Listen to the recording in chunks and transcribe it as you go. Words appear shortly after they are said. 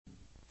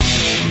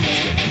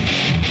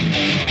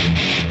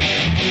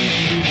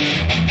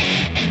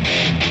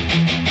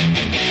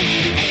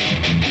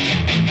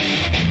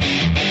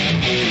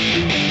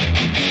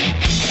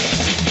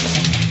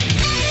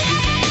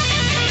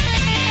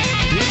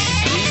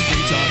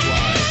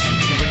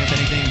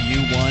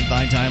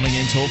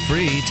and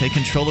toll-free. Take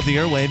control of the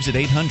airwaves at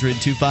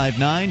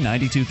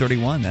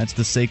 800-259-9231. That's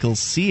the SACL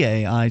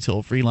CAI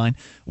toll-free line,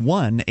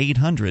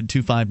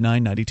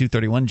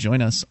 1-800-259-9231.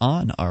 Join us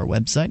on our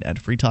website at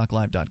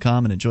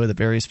freetalklive.com and enjoy the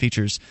various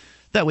features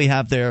that we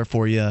have there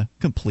for you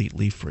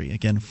completely free.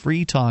 Again,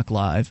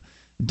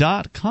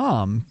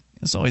 freetalklive.com.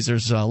 As always,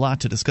 there's a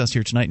lot to discuss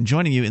here tonight. And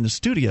joining you in the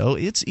studio,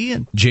 it's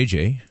Ian.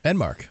 JJ. And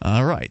Mark.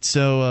 All right.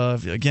 So,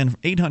 again,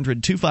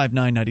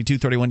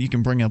 800-259-9231. You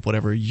can bring up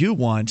whatever you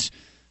want.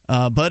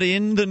 But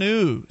in the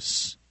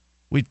news,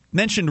 we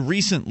mentioned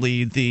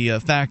recently the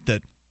fact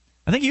that,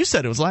 I think you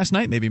said it was last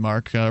night maybe,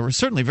 Mark, or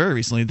certainly very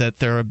recently, that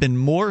there have been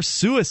more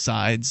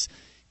suicides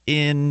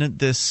in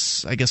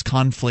this, I guess,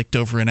 conflict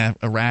over in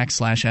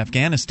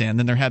Iraq/Afghanistan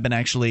than there have been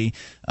actually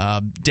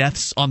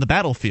deaths on the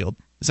battlefield.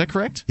 Is that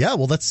correct? Yeah,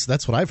 well, that's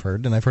what I've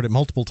heard, and I've heard it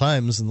multiple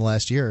times in the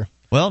last year.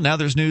 Well, now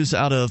there's news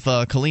out of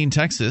Killeen,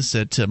 Texas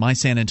at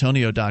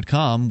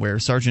mysanantonio.com, where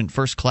Sergeant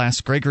First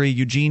Class Gregory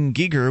Eugene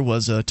Giger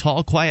was a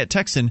tall, quiet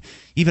Texan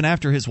even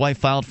after his wife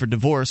filed for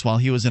divorce while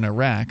he was in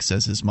Iraq,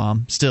 says his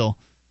mom. Still,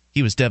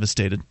 he was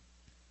devastated.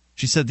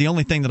 She said, "The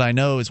only thing that I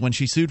know is when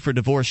she sued for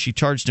divorce, she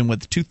charged him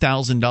with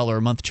 $2,000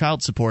 a month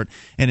child support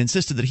and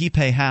insisted that he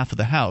pay half of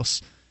the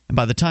house. And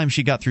by the time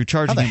she got through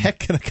charging him... How the heck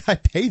can a guy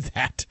pay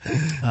that?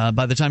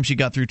 By the time she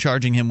got through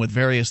charging him with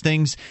various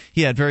things,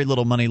 he had very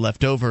little money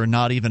left over,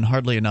 not even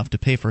hardly enough to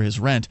pay for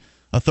his rent.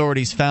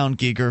 Authorities found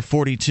Giger,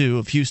 42,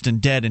 of Houston,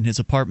 dead in his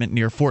apartment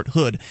near Fort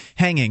Hood,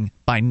 hanging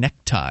by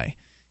necktie.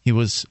 He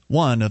was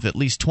one of at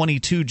least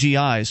 22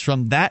 GIs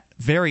from that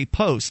very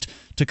post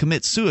to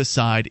commit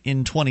suicide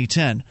in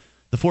 2010.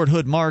 The Fort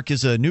Hood mark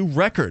is a new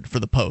record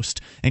for the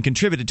post and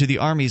contributed to the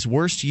Army's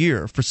worst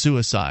year for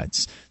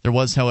suicides. There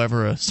was,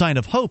 however, a sign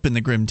of hope in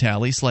the grim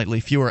tally. Slightly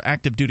fewer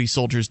active duty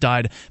soldiers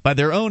died by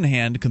their own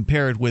hand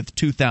compared with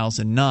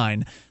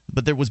 2009.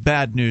 But there was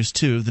bad news,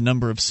 too. The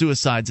number of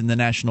suicides in the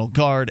National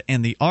Guard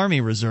and the Army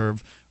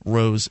Reserve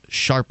rose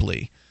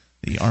sharply.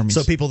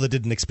 So people that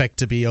didn't expect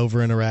to be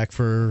over in Iraq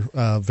for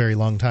a very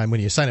long time,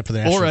 when you sign up for the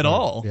National Guard. Or at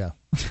all. Yeah.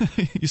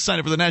 You sign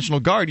up for the National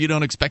Guard, you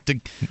don't expect to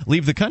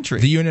leave the country.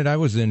 The unit I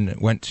was in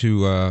went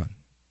to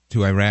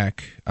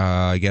Iraq,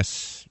 I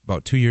guess,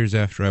 about 2 years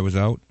after I was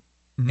out.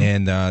 Mm-hmm.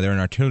 And they're an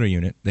artillery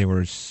unit. They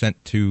were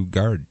sent to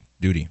guard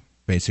duty,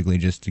 basically,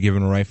 just to give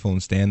them a rifle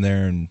and stand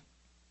there and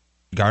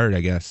guard, I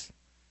guess.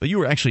 But you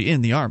were actually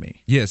in the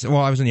Army. Yes. Well,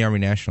 I was in the Army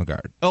National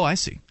Guard. Oh, I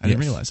see. I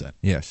didn't realize that.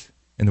 Yes.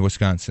 In the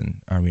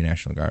Wisconsin Army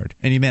National Guard.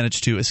 And you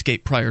managed to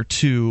escape prior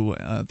to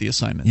the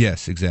assignment.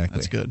 Yes, exactly.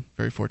 That's good.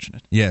 Very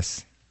fortunate.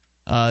 Yes.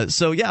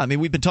 So, yeah, I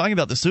mean, we've been talking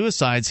about the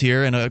suicides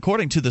here, and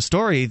according to the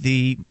story,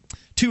 the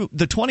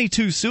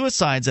 22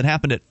 suicides that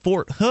happened at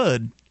Fort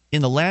Hood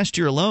in the last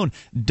year alone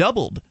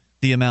doubled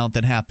the amount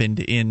that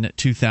happened in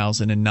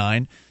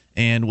 2009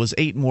 and was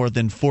 8 more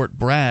than Fort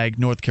Bragg,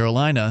 North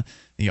Carolina.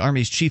 The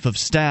Army's Chief of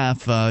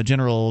Staff,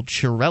 General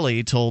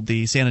Chiarelli, told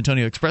the San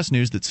Antonio Express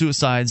News that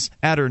suicides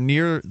at or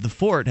near the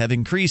fort have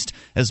increased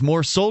as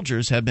more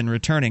soldiers have been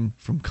returning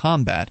from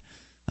combat.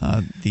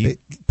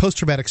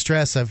 Post-traumatic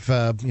stress, I've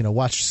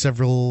watched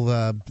several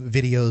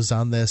videos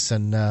on this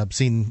and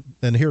seen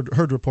and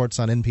heard reports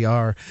on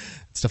NPR,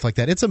 stuff like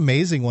that. It's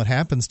amazing what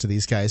happens to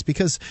these guys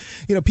because,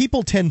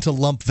 people tend to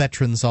lump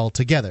veterans all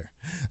together.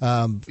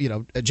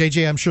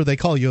 JJ, I'm sure they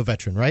call you a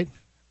veteran, right?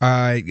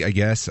 I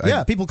guess.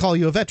 Yeah, people call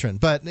you a veteran,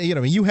 but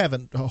you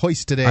haven't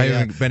hoisted a... I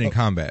haven't been in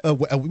combat.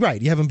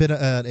 Right, you haven't been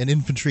an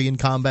infantry in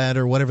combat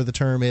or whatever the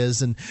term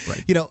is, and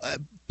right.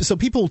 So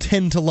people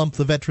tend to lump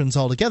the veterans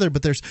all together,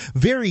 but there's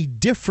very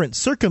different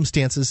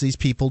circumstances these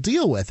people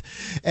deal with.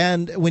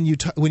 And when you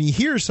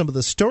hear some of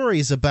the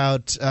stories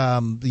about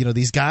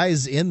these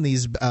guys in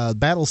these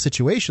battle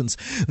situations,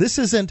 this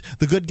isn't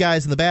the good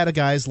guys and the bad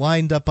guys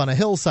lined up on a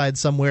hillside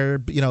somewhere,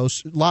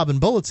 lobbing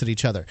bullets at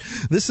each other.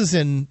 This is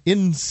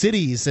in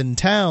cities and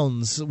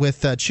towns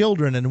with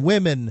children and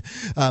women.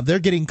 They're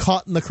getting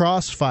caught in the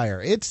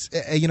crossfire. It's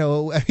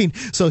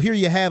so here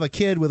you have a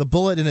kid with a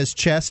bullet in his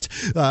chest,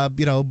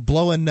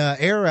 blowing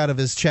air out of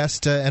his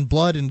chest and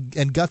blood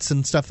and guts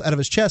and stuff out of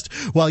his chest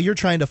while you're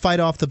trying to fight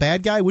off the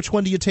bad guy. Which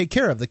one do you take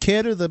care of, the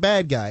kid or the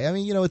bad guy? I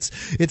mean,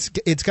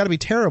 it's got to be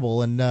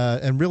terrible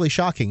and really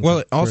shocking.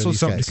 Well, also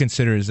something to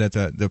consider is that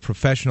the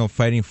professional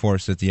fighting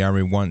force that the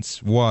Army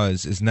once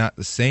was is not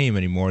the same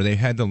anymore. They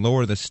had to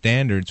lower the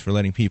standards for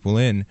letting people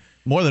in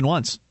more than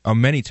once,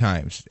 many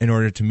times, in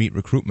order to meet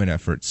recruitment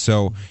efforts.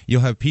 So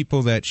you'll have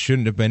people that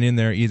shouldn't have been in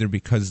there either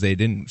because they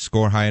didn't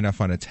score high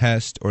enough on a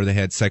test, or they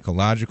had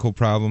psychological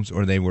problems,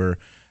 or they were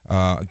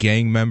a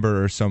gang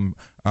member or some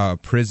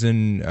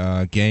prison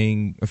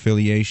gang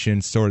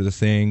affiliation sort of the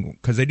thing,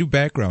 because they do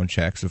background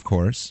checks, of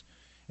course.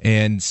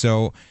 And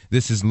so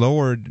this has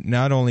lowered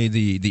not only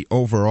the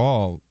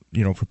overall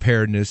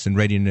preparedness and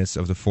readiness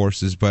of the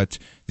forces, but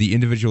the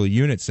individual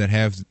units that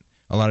have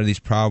a lot of these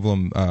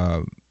problem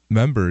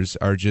members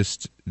are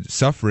just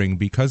suffering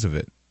because of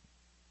it.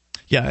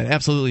 Yeah, it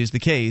absolutely is the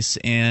case.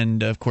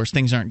 And, of course,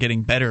 things aren't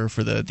getting better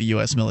for the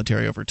U.S.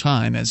 military over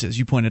time. As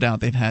you pointed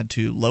out, they've had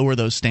to lower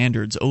those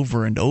standards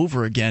over and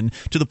over again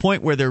to the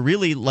point where they're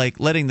really like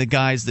letting the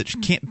guys that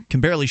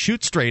can barely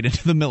shoot straight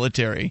into the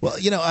military. Well,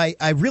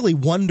 I really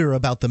wonder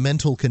about the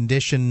mental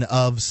condition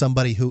of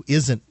somebody who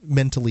isn't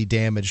mentally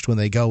damaged when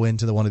they go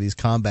into one of these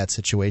combat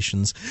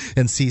situations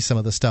and see some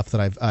of the stuff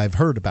that I've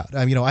heard about.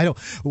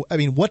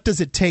 What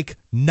does it take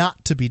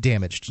not to be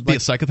damaged? Be a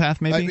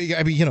psychopath, maybe?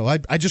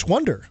 I just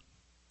wonder.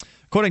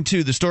 According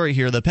to the story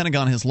here, the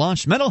Pentagon has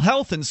launched mental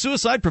health and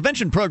suicide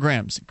prevention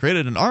programs,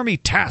 created an Army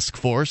task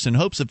force in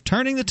hopes of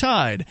turning the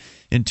tide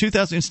in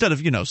 2000. Instead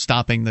of,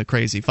 stopping the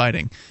crazy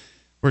fighting,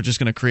 we're just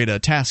going to create a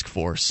task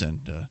force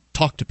and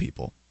talk to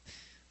people.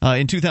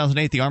 In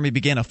 2008, the Army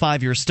began a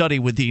 5-year study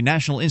with the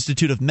National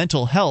Institute of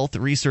Mental Health. The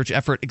research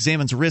effort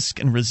examines risk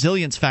and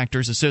resilience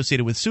factors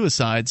associated with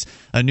suicides.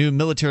 A new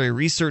military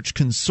research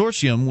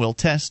consortium will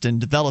test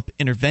and develop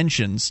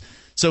interventions.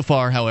 So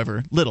far,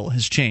 however, little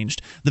has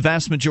changed. The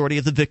vast majority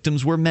of the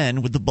victims were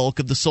men, with the bulk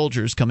of the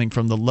soldiers coming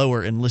from the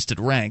lower enlisted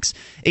ranks.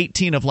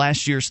 18 of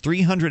last year's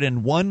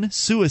 301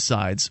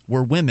 suicides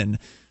were women,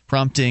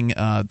 prompting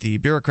the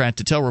bureaucrat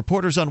to tell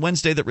reporters on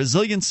Wednesday that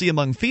resiliency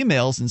among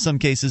females in some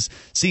cases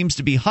seems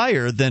to be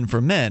higher than for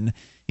men.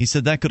 He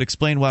said that could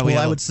explain why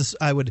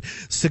I would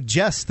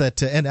suggest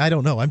that, and I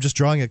don't know, I'm just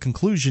drawing a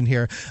conclusion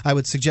here. I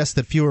would suggest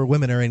that fewer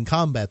women are in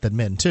combat than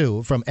men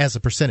too, as a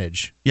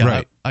percentage. Yeah,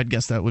 right. I'd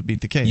guess that would be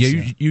the case.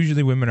 Yeah,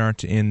 usually women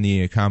aren't in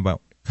the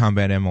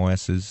combat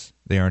MOSs.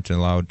 They aren't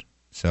allowed.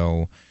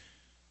 So.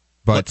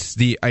 But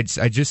I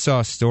just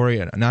saw a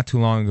story not too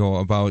long ago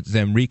about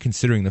them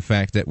reconsidering the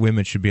fact that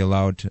women should be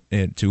allowed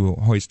to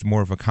hoist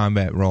more of a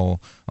combat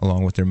role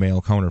along with their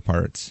male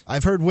counterparts.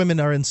 I've heard women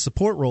are in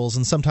support roles,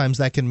 and sometimes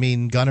that can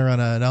mean gunner on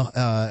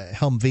a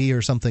Humvee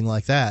or something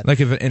like that.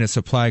 Like if in a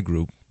supply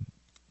group.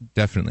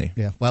 Definitely.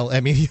 Yeah. Well,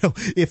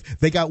 if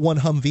they got one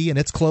Humvee and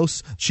it's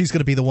close, she's going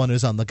to be the one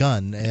who's on the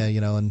gun,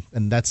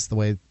 and that's the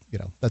way.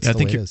 That's the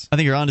way it is. I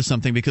think you're onto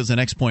something, because the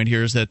next point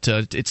here is that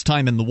it's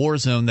time in the war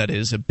zone that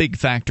is a big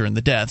factor in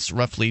the deaths.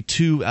 Roughly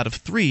 2 out of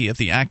 3 of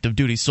the active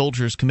duty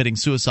soldiers committing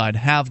suicide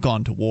have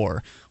gone to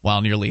war,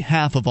 while nearly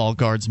half of all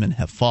guardsmen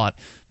have fought.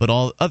 But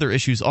all other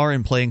issues are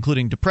in play,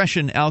 including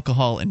depression,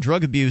 alcohol, and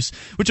drug abuse,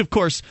 which, of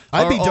course,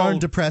 I'd be darn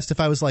depressed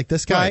if I was like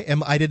this guy, right,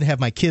 and I didn't have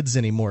my kid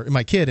anymore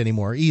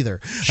either.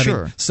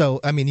 Sure.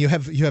 You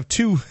have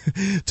two,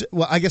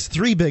 well, I guess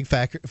 3 big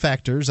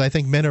factors. I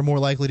think men are more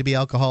likely to be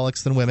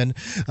alcoholics than women.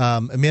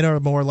 Men are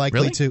more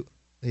likely to.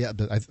 Yeah,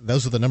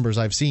 those are the numbers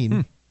I've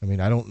seen.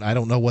 I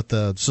don't know what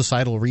the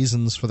societal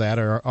reasons for that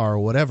are or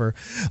whatever.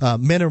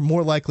 Men are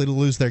more likely to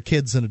lose their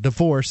kids in a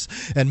divorce,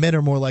 and men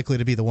are more likely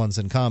to be the ones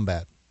in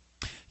combat.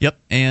 Yep,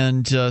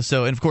 and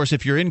of course,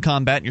 if you're in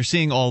combat and you're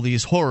seeing all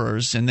these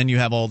horrors, and then you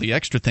have all the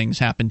extra things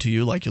happen to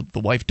you, like the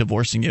wife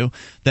divorcing you,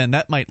 then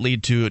that might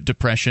lead to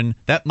depression.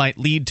 That might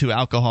lead to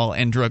alcohol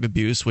and drug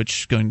abuse, which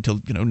is going to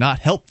not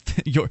help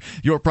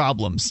your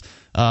problems.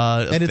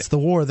 And it's the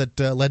war that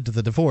led to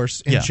the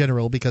divorce in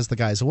general, because the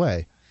guy's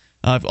away.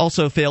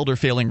 Also failed or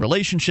failing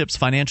relationships,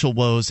 financial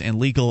woes, and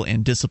legal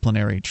and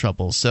disciplinary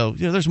troubles. So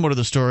there's more to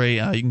the story.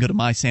 You can go to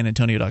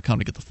mysanantonio.com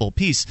to get the full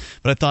piece.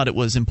 But I thought it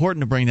was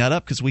important to bring that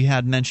up because we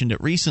had mentioned it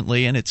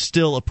recently, and it's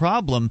still a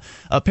problem.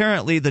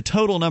 Apparently, the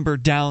total number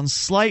down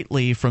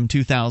slightly from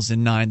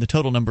 2009, the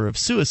total number of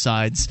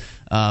suicides,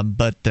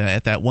 but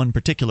at that one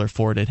particular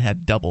fort, it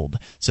had doubled.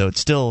 So it's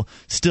still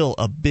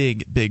a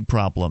big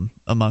problem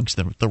amongst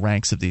the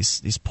ranks of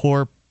these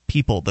poor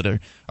people that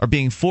are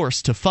being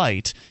forced to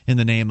fight in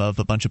the name of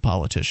a bunch of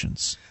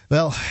politicians.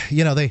 Well,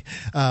 they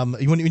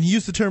when you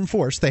use the term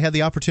force, they had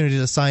the opportunity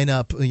to sign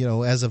up,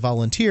 as a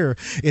volunteer.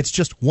 It's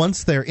just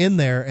once they're in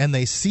there and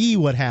they see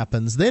what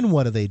happens, then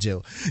what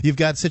do? You've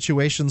got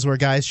situations where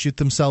guys shoot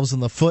themselves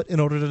in the foot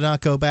in order to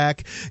not go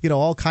back,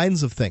 all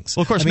kinds of things.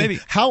 Well, of course, maybe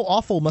how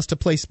awful must a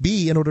place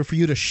be in order for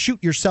you to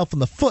shoot yourself in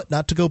the foot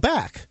not to go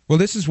back? Well,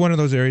 this is one of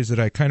those areas that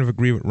I kind of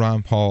agree with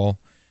Ron Paul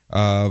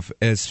of,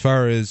 as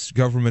far as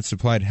government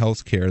supplied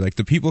health care. Like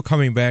the people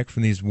coming back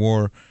from these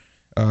war,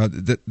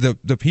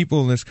 the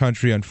people in this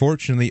country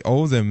unfortunately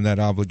owe them that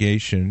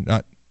obligation.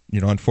 Not,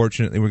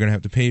 unfortunately we're going to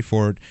have to pay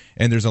for it,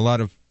 and there's a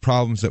lot of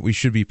problems that we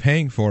should be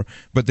paying for,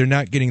 but they're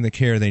not getting the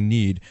care they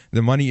need.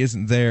 The money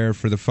isn't there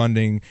for the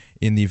funding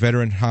in the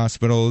veteran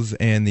hospitals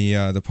and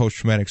the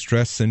post-traumatic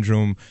stress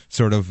syndrome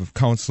sort of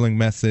counseling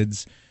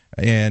methods.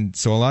 And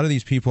so a lot of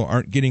these people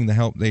aren't getting the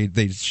help they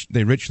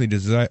richly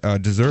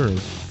deserve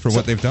for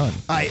what they've done.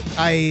 I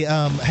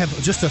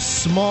have just a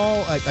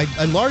small.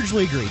 I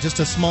largely agree. Just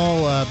a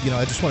small. I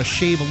just want to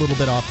shave a little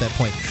bit off that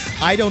point.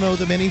 I don't owe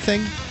them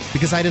anything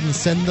because I didn't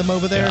send them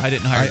over there. Yeah, I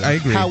didn't hire them. I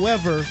agree.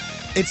 However,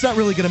 it's not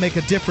really going to make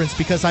a difference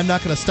because I'm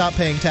not going to stop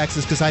paying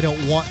taxes because I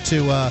don't want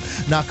to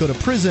not go to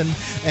prison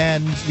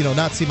and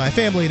not see my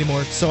family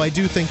anymore. So I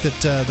do think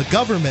that the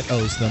government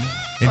owes them.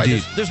 Indeed.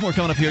 Right, there's more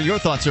coming up here. Your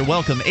thoughts are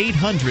welcome.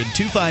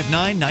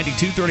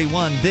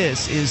 800-259-9231.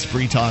 This is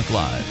Free Talk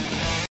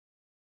Live.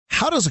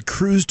 How does a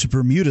cruise to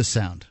Bermuda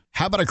sound?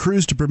 How about a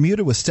cruise to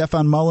Bermuda with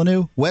Stefan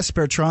Molyneux, Wes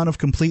Bertrand of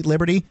Complete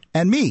Liberty,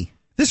 and me?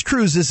 This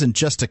cruise isn't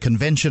just a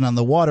convention on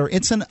the water,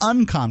 it's an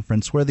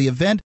unconference where the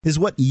event is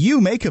what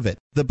you make of it.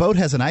 The boat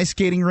has an ice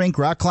skating rink,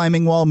 rock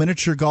climbing wall,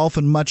 miniature golf,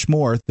 and much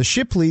more. The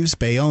ship leaves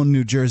Bayonne,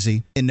 New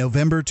Jersey in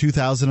November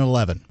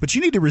 2011. But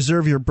you need to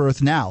reserve your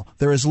berth now.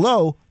 They're as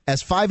low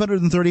as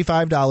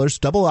 $535,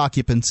 double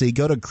occupancy.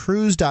 Go to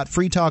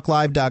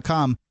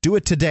cruise.freetalklive.com. Do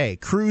it today.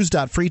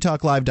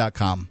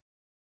 Cruise.freetalklive.com.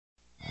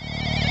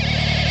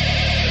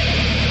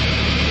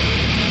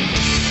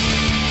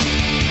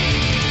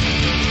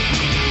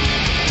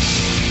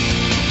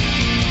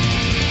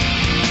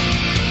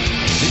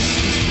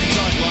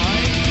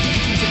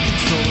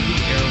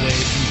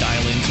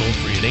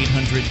 Toll-free at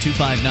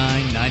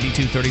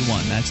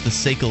 800-259-9231. That's the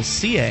SACL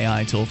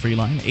CAI toll-free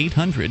line,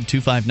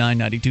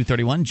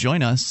 800-259-9231.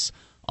 Join us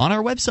on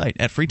our website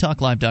at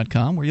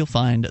freetalklive.com, where you'll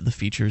find the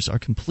features are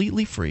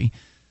completely free,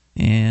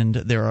 and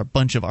there are a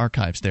bunch of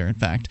archives there, in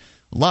fact.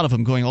 A lot of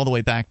them going all the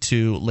way back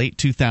to late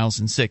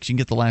 2006. You can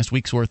get the last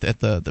week's worth at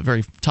the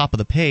very top of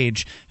the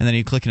page, and then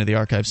you click into the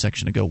archive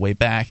section to go way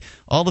back.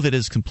 All of it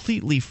is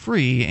completely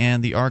free,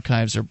 and the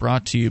archives are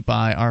brought to you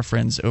by our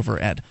friends over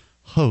at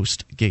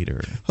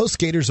HostGator.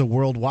 HostGator is a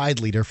worldwide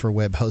leader for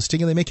web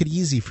hosting, and they make it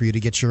easy for you to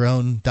get your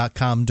own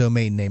 .com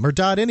domain name or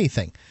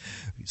 .anything.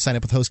 You sign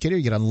up with HostGator,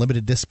 you get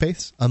unlimited disk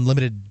space,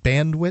 unlimited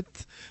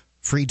bandwidth,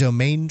 free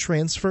domain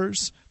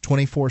transfers,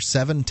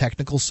 24/7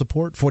 technical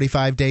support,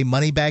 45-day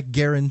money-back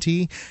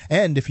guarantee,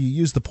 and if you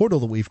use the portal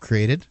that we've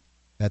created,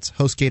 that's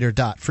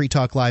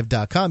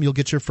hostgator.freetalklive.com, you'll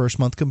get your first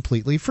month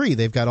completely free.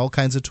 They've got all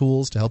kinds of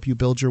tools to help you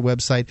build your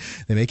website.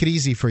 They make it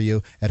easy for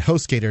you at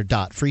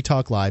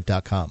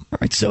hostgator.freetalklive.com. All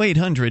right, so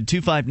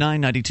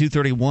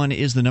 800-259-9231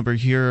 is the number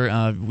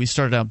here. We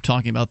started out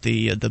talking about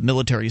the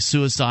military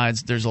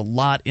suicides. There's a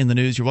lot in the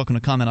news. You're welcome to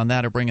comment on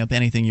that or bring up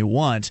anything you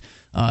want.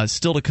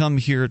 Still to come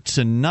here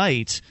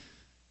tonight,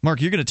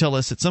 Mark, you're going to tell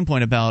us at some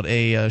point about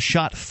a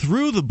shot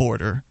through the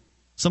border.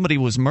 Somebody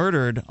was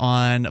murdered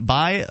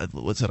by,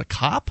 was it a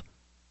cop?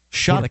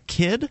 Shot a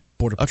kid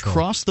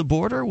across the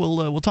border.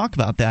 We'll talk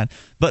about that.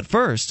 But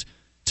first,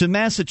 to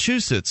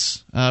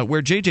Massachusetts,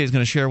 where JJ is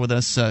going to share with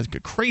us a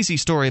crazy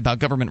story about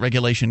government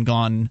regulation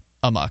gone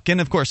amok.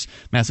 And, of course,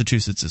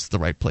 Massachusetts is the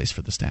right place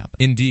for this to happen.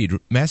 Indeed.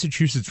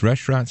 Massachusetts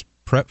restaurants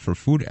prep for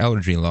food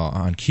allergy law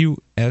on qsrweb.com.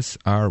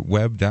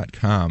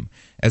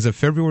 As of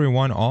February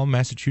 1, all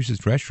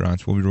Massachusetts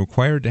restaurants will be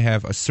required to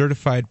have a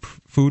certified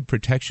food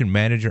protection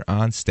manager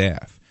on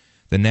staff.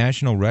 The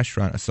National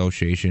Restaurant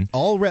Association.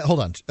 Hold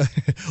on.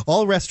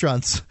 All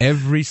restaurants.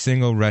 Every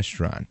single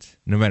restaurant,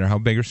 no matter how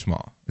big or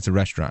small. It's a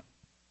restaurant.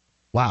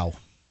 Wow.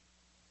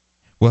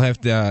 We'll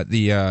have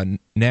the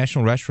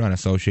National Restaurant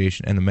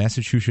Association and the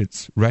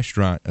Massachusetts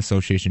Restaurant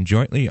Association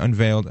jointly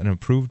unveiled an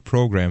approved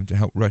program to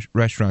help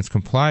restaurants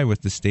comply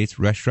with the state's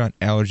restaurant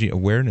allergy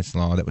awareness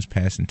law that was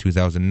passed in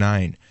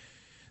 2009.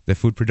 The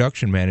food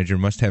production manager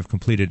must have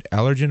completed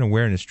allergen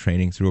awareness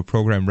training through a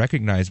program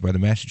recognized by the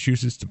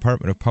Massachusetts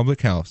Department of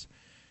Public Health.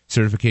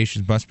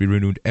 Certifications must be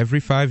renewed every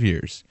 5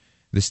 years.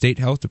 The State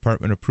Health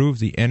Department approved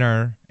the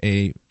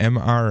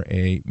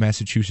MRA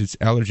Massachusetts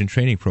Allergen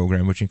Training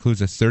Program, which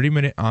includes a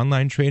 30-minute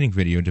online training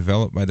video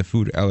developed by the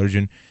Food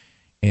Allergen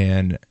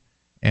and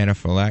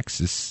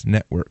Anaphylaxis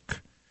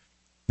Network.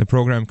 The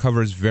program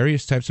covers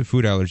various types of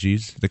food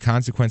allergies, the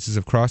consequences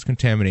of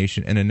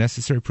cross-contamination, and the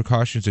necessary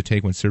precautions to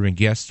take when serving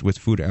guests with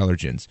food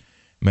allergens.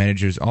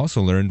 Managers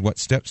also learned what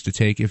steps to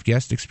take if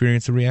guests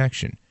experience a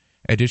reaction.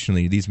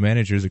 Additionally, these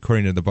managers,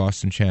 according to the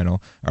Boston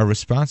Channel, are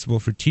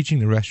responsible for teaching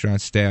the restaurant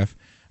staff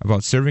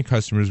about serving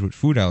customers with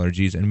food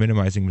allergies and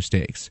minimizing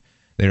mistakes.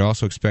 They are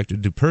also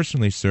expected to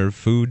personally serve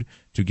food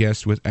to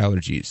guests with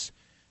allergies.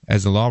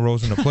 As the law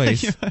rolls into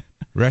place,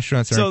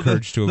 restaurants are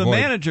encouraged to avoid... The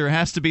manager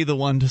has to be the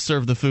one to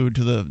serve the food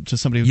to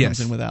somebody who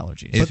comes in with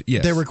allergies.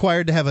 They're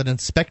required to have an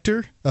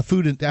inspector, a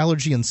food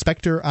allergy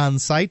inspector on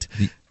site?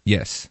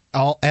 Yes.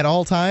 At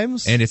all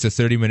times? And it's a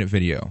 30-minute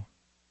video.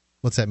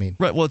 What's that mean?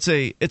 Right. Well,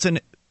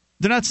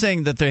 they're not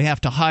saying that they have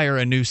to hire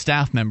a new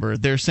staff member.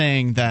 They're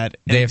saying that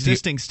an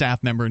existing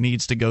staff member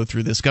needs to go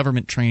through this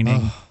government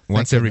training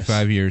once every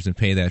 5 years and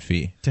pay that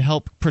fee to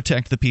help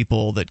protect the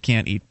people that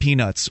can't eat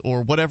peanuts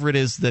or whatever it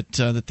is that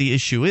the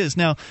issue is.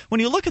 Now,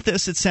 when you look at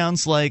this, it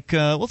sounds like,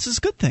 this is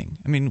a good thing.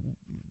 I mean,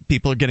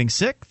 people are getting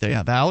sick. They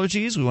have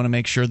allergies. We want to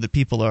make sure that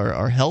people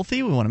are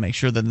healthy. We want to make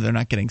sure that they're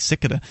not getting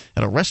sick at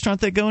a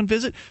restaurant they go and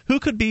visit. Who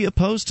could be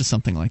opposed to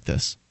something like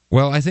this?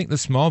 Well, I think the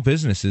small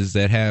businesses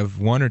that have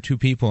one or two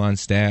people on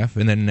staff,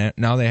 and then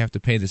now they have to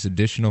pay this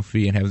additional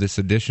fee and have this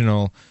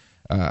additional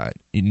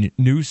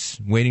noose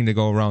waiting to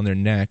go around their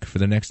neck for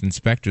the next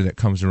inspector that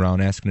comes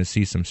around asking to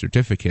see some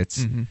certificates.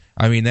 Mm-hmm.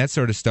 I mean, that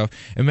sort of stuff.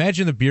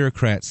 Imagine the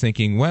bureaucrats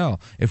thinking, well,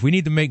 if we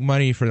need to make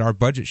money for our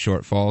budget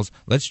shortfalls,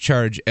 let's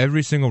charge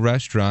every single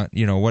restaurant,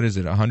 what is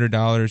it, $100,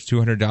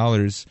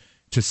 $200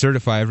 to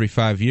certify every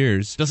 5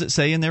 years. Does it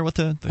say in there what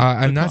the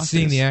I'm not cost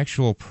seeing is? The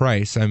actual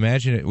price. I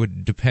imagine it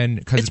would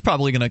depend. It's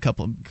probably going to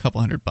couple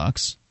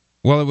 $100.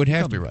 Well, it would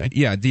have to be right.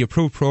 Yeah, the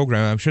approved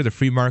program. I'm sure the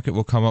free market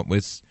will come up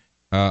with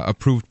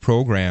approved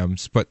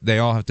programs, but they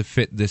all have to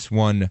fit this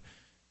one,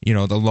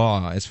 the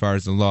law. As far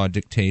as the law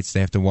dictates, they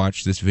have to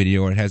watch this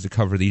video, or it has to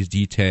cover these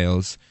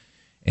details.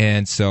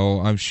 And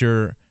so I'm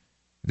sure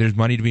there's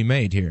money to be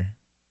made here.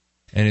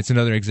 And it's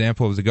another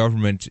example of the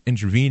government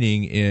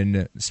intervening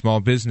in small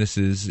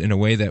businesses in a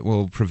way that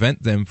will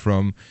prevent them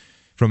from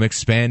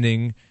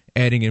expanding,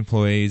 adding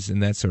employees,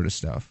 and that sort of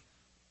stuff.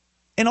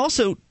 And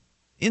also,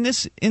 in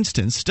this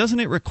instance, doesn't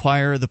it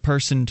require the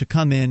person to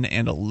come in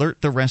and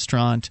alert the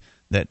restaurant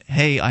that,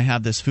 hey, I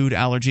have this food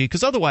allergy?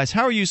 Because otherwise,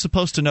 how are you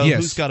supposed to know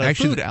who's got a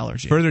food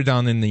allergy? Further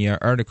down in the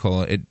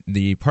article,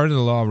 the part of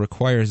the law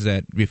requires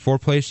that before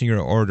placing your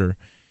order,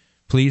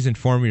 please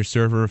inform your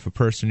server if a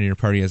person in your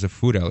party has a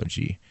food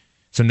allergy.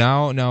 So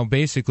now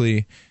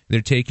basically,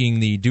 they're taking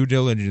the due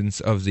diligence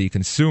of the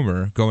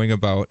consumer going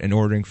about and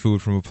ordering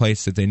food from a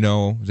place that they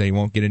know they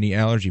won't get any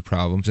allergy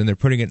problems, and they're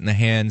putting it in the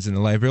hands and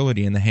the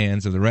liability in the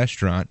hands of the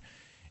restaurant,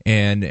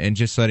 and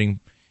just letting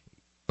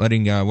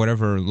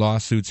whatever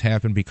lawsuits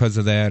happen because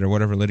of that, or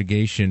whatever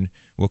litigation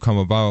will come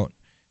about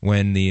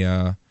when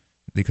the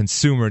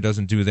consumer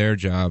doesn't do their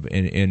job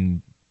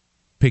in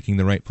picking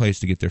the right place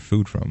to get their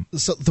food from.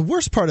 So the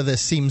worst part of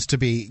this seems to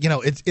be,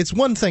 it's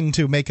one thing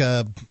to make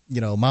a,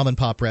 mom and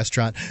pop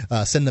restaurant,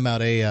 send them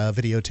out a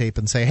videotape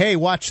and say, hey,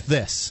 watch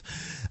this.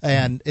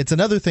 And it's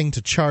another thing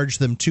to charge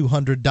them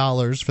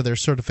 $200 for their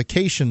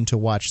certification to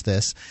watch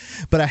this.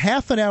 But a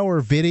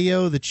half-an-hour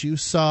video that you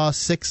saw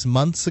 6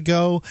 months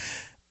ago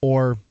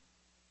or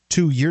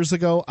 2 years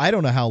ago, I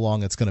don't know how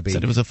long it's going to be.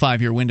 Said it was a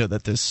 5-year window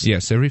that this...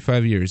 Yes, every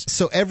 5 years.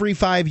 So every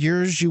 5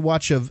 years you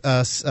watch a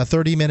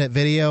 30-minute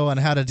video on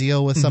how to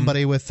deal with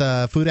somebody with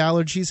food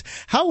allergies.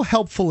 How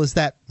helpful is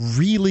that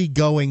really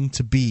going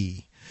to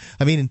be?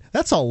 I mean,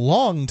 that's a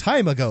long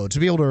time ago to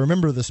be able to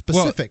remember the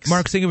specifics. Well,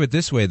 Mark, think of it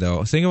this way,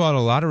 though. Think about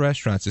a lot of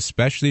restaurants,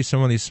 especially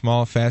some of these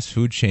small fast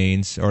food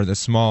chains, or the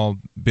small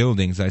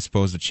buildings. I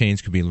suppose the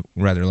chains could be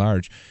rather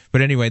large.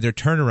 But anyway, their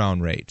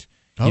turnaround rate.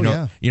 They're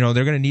going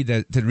to need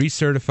to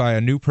recertify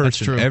a new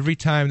person every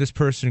time this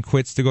person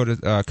quits to go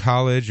to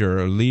college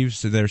or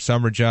leaves their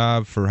summer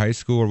job for high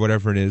school or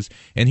whatever it is.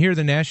 And here,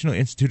 the National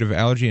Institute of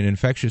Allergy and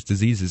Infectious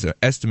Diseases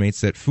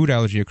estimates that food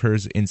allergy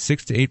occurs in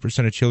 6 to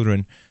 8% of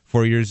children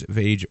 4 years of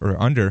age or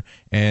under,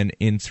 and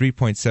in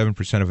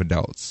 3.7% of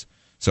adults.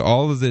 So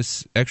all of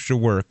this extra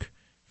work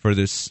for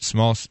this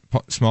small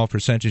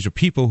percentage of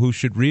people who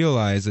should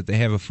realize that they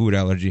have a food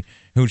allergy,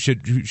 who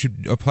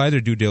should apply their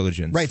due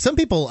diligence. Right. Some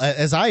people,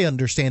 as I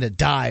understand it,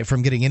 die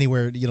from getting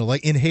anywhere,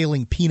 like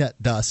inhaling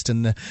peanut dust.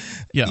 And,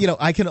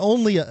 I can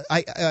only... I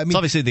mean, it's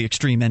obviously the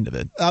extreme end of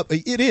it.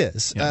 It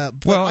is. Yeah.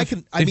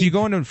 If you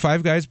go into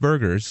Five Guys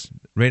Burgers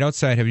right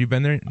outside, have you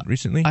been there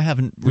recently? I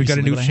haven't recently. We've got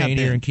a new chain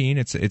here in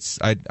Keene.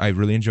 I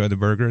really enjoy the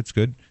burger. It's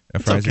good.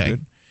 Fries are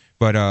good.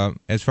 But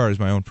as far as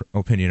my own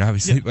opinion,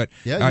 obviously, you get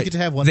to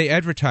have one. They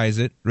advertise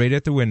it right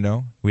at the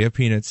window. We have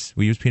peanuts.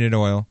 We use peanut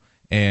oil,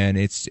 and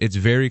it's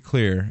very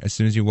clear as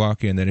soon as you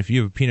walk in that if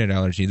you have a peanut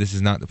allergy, this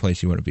is not the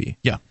place you want to be.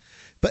 Yeah.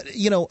 But,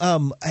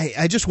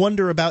 I just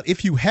wonder about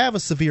if you have a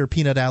severe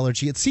peanut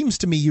allergy, it seems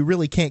to me you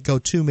really can't go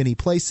too many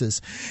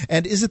places.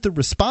 And is it the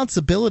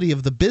responsibility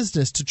of the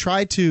business to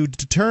try to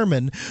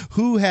determine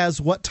who has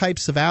what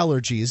types of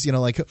allergies?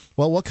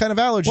 What kind of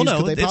allergies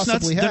could they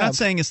possibly have? They're not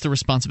saying it's the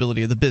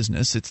responsibility of the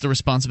business. It's the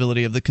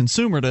responsibility of the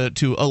consumer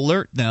to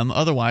alert them.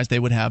 Otherwise, they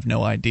would have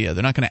no idea.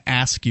 They're not going to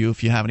ask you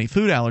if you have any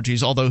food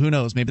allergies, although who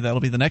knows, maybe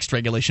that'll be the next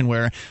regulation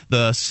where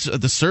the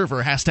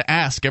server has to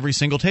ask every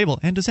single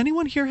table, and does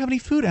anyone here have any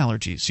food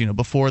allergies?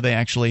 Before they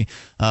actually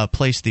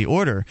place the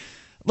order.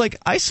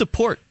 I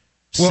support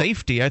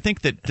safety. I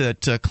think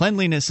that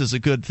cleanliness is a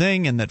good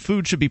thing, and that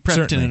food should be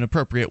prepped in an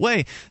appropriate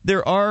way.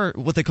 There are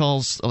what they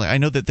call, I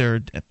know that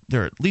there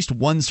are at least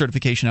one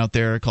certification out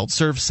there called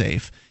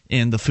ServSafe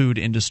in the food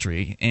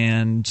industry,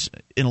 and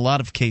in a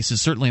lot of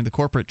cases, certainly in the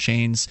corporate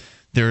chains,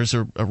 there's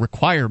a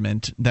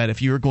requirement that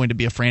if you're going to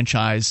be a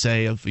franchise,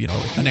 say of an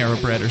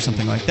AeroBread or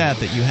something like that,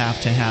 that you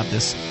have to have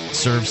this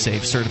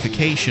ServSafe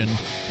certification,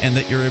 and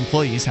that your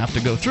employees have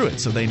to go through it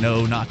so they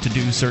know not to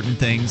do certain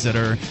things that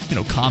are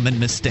common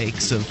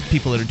mistakes of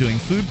people that are doing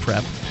food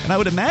prep. And I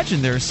would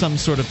imagine there's some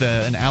sort of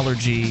an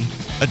allergy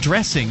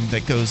addressing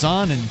that goes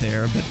on in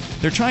there, but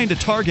they're trying to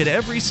target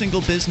every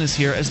single business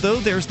here as though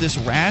there's this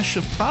rash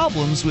of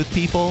problems with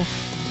people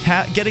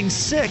getting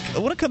sick. I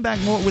want to come back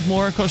with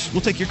more. Of course,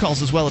 we'll take your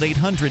calls as well at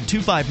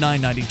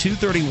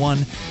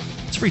 800-259-9231.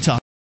 It's Free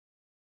Talk.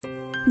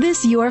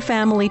 This Your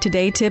Family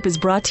Today tip is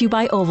brought to you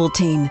by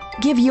Ovaltine.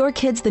 Give your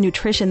kids the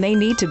nutrition they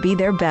need to be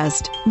their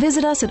best.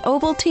 Visit us at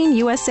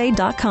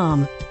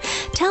OvaltineUSA.com.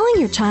 Telling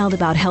your child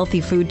about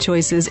healthy food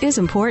choices is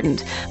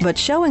important, but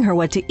showing her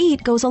what to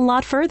eat goes a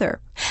lot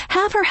further.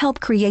 Have her help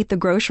create the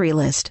grocery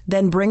list,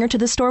 then bring her to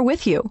the store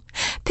with you.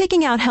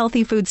 Picking out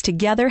healthy foods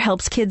together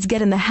helps kids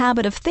get in the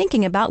habit of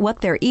thinking about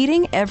what they're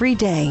eating every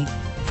day.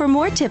 For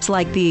more tips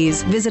like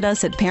these, visit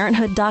us at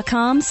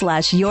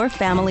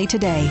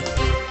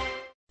parenthood.com/yourfamilytoday.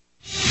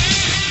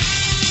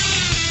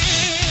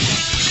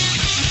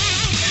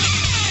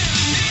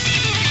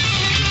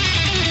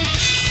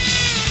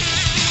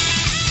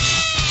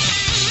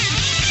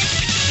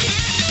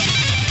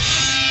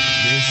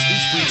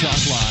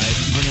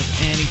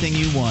 anything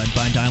you want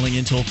by dialing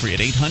in toll-free at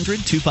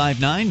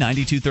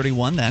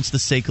 800-259-9231. That's the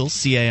SACL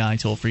CAI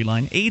toll-free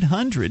line,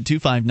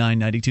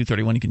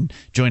 800-259-9231. You can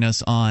join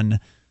us on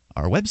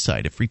our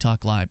website at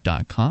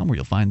freetalklive.com, where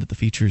you'll find that the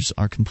features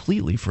are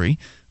completely free.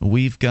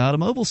 We've got a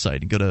mobile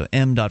site. You go to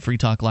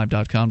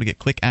m.freetalklive.com to get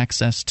quick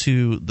access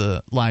to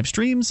the live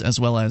streams as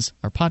well as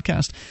our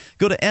podcast.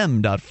 Go to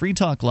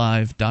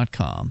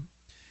m.freetalklive.com.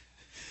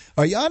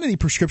 Are you on any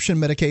prescription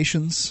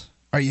medications?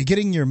 Are you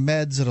getting your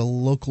meds at a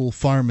local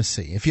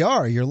pharmacy? If you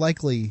are, you're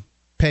likely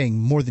paying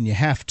more than you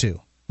have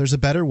to. There's a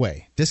better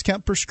way.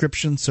 Discount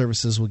Prescription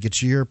Services will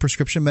get you your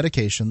prescription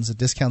medications at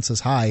discounts as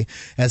high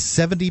as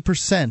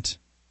 70%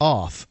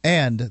 off,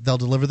 and they'll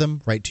deliver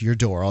them right to your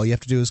door. All you have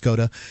to do is go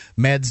to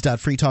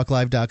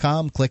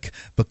meds.freetalklive.com, click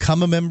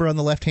Become a Member on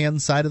the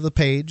left-hand side of the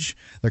page.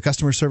 Their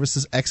customer service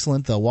is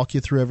excellent. They'll walk you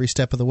through every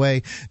step of the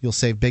way. You'll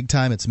save big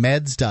time. It's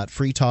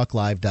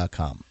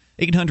meds.freetalklive.com.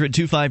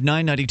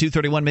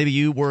 800-259-9231. Maybe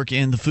you work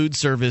in the food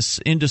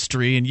service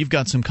industry and you've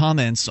got some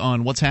comments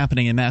on what's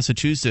happening in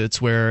Massachusetts,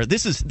 where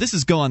this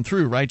is gone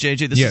through, right,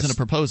 JJ? This isn't a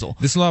proposal.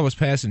 This law was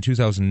passed in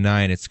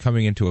 2009. It's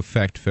coming into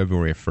effect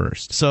February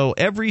 1st. So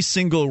every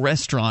single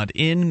restaurant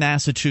in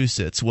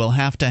Massachusetts will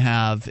have to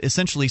have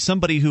essentially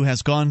somebody who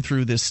has gone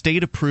through this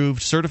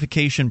state-approved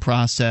certification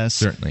process.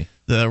 Certainly.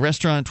 The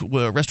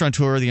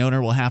restaurateur, the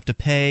owner, will have to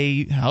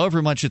pay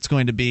however much it's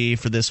going to be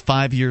for this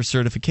 5-year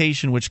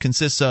certification, which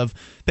consists of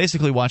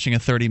basically watching a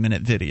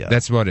 30-minute video.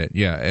 That's about it,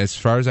 yeah. As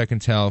far as I can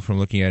tell from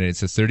looking at it,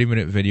 it's a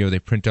 30-minute video. They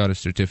print out a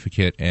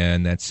certificate,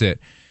 and that's it.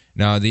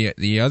 Now,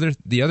 the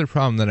other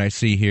problem that I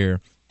see here...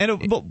 And a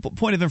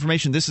point of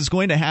information, this is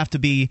going to have to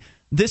be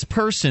this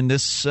person,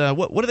 this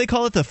what do they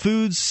call it, the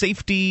food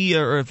safety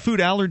or food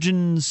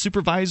allergen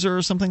supervisor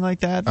or something like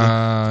that?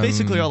 It's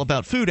basically all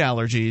about food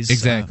allergies.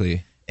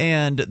 Exactly.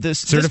 And this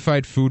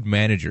certified food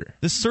manager.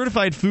 This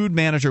certified food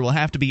manager will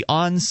have to be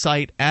on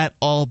site at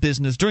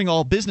during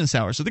all business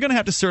hours. So they're going to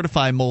have to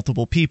certify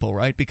multiple people,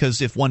 right?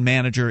 Because if one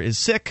manager is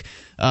sick,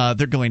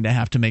 they're going to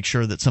have to make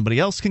sure that somebody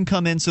else can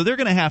come in. So they're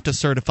going to have to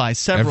certify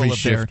several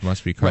must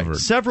be covered. Right,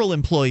 several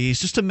employees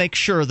just to make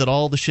sure that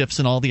all the shifts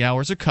and all the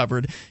hours are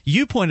covered.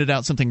 You pointed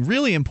out something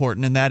really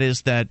important, and that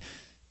is that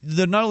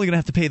they're not only going to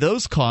have to pay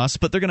those costs,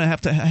 but they're going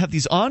to have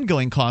these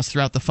ongoing costs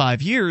throughout the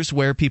 5 years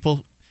where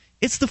people.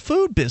 It's the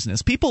food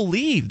business. People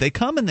leave. They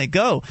come and they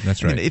go.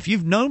 That's right. And if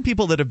you've known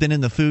people that have been in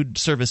the food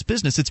service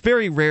business, it's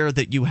very rare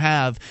that you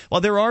have,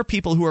 while there are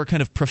people who are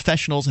kind of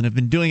professionals and have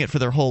been doing it for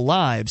their whole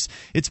lives,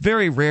 it's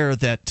very rare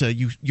that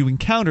you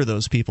encounter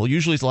those people.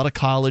 Usually it's a lot of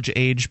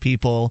college-age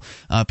people,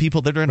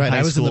 people that are in high school.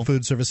 I was in the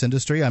food service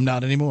industry. I'm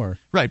not anymore.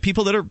 Right.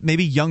 People that are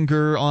maybe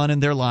younger on in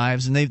their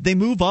lives, and they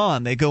move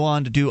on. They go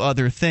on to do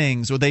other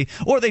things, or they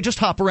just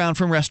hop around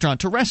from restaurant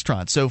to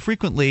restaurant. So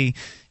frequently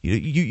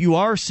you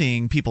are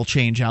seeing people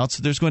change out.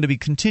 So there's going to be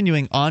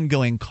continuing,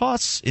 ongoing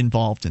costs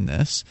involved in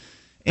this.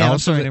 And I'm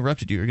sorry I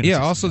interrupted you. You're going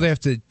to also they have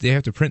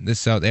to print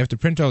this out. They have to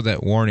print out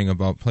that warning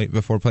about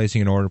before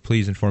placing an order.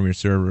 Please inform your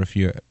server if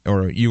you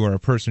or a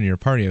person in your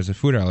party has a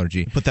food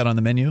allergy. Put that on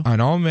the menu. On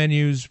all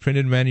menus,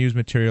 printed menus,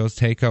 materials,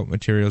 takeout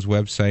materials,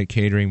 website,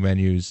 catering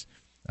menus.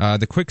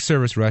 The quick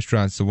service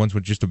restaurants, the ones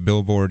with just a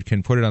billboard,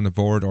 can put it on the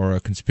board or a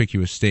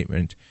conspicuous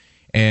statement.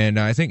 And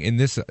I think in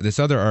this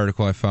other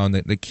article I found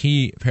that the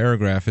key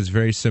paragraph is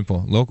very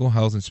simple. Local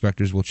health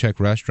inspectors will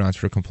check restaurants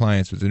for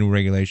compliance with the new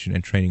regulation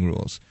and training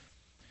rules.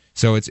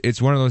 So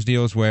it's one of those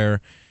deals where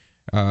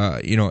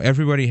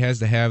everybody has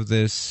to have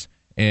this,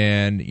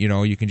 and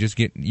you can just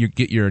get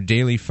your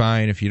daily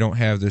fine if you don't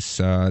have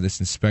this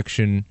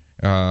inspection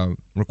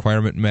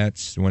requirement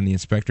met when the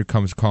inspector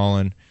comes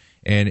calling.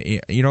 And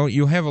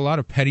you have a lot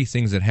of petty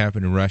things that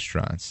happen in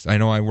restaurants. I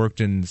know I worked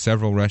in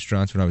several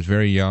restaurants when I was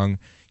very young.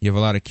 You have a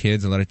lot of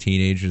kids, a lot of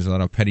teenagers, a lot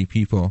of petty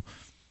people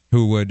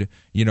who would,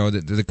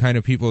 the kind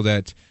of people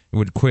that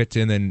would quit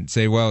and then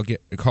say, well,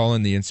 call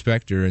in the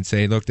inspector and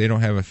say, look, they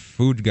don't have a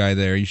food guy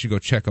there. You should go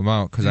check them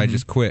out because I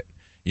just quit,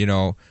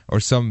 or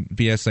some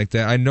BS like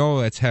that. I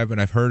know that's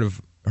happened. I've heard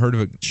of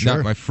it, Sure.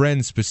 Not my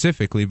friends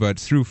specifically, but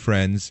through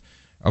friends.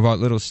 About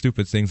little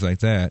stupid things like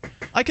that.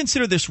 I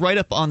consider this right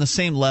up on the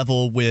same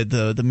level with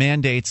the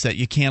mandates that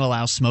you can't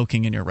allow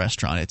smoking in your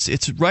restaurant.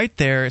 It's right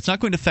there. It's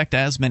not going to affect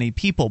as many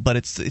people, but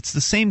it's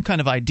the same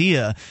kind of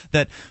idea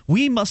that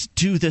we must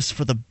do this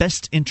for the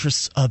best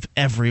interests of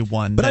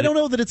everyone. But I don't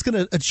know that it's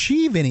going to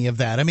achieve any of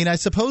that. I mean, I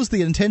suppose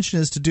the intention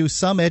is to do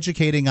some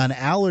educating on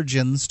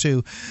allergens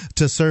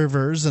to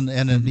servers and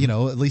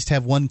at least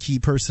have one key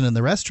person in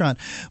the restaurant.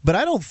 But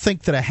I don't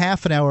think that a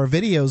half an hour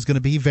video is going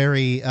to be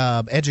very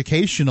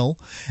educational.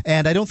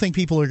 And I don't think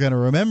people are going to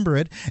remember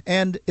it.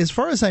 And as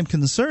far as I'm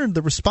concerned,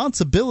 the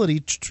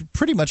responsibility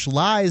pretty much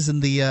lies in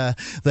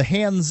the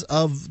hands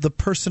of the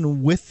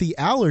person with the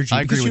allergy.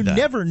 I agree with that. Because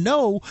you never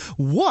know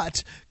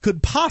what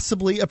could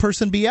possibly a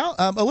person be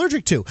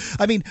allergic to.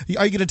 I mean,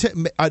 are you going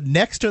to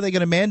next? Are they going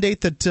to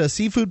mandate that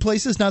seafood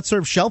places not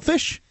serve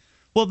shellfish?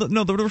 Well,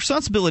 the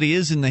responsibility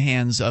is in the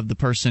hands of the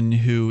person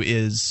who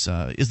is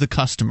the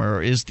customer,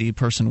 or is the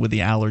person with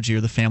the allergy,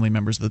 or the family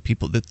members of the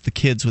people, the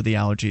kids with the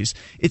allergies.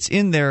 It's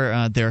in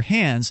their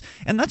hands,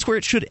 and that's where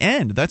it should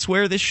end. That's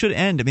where this should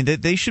end. I mean,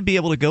 they should be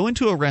able to go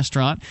into a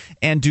restaurant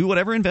and do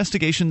whatever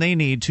investigation they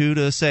need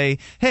to say,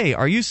 hey,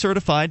 are you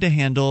certified to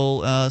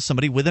handle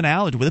somebody with an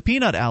allergy, with a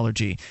peanut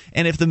allergy?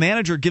 And if the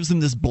manager gives them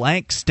this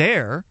blank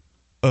stare,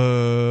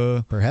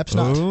 perhaps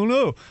not. Oh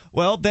no.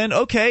 Well, then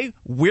okay,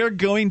 we're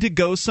going to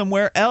go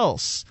somewhere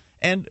else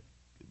and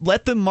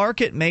let the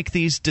market make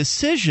these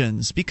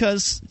decisions,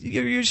 because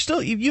you're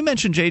still. You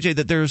mentioned, JJ,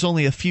 that there's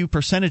only a few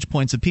percentage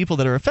points of people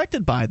that are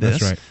affected by this.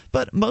 That's right.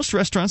 But most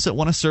restaurants that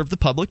want to serve the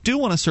public do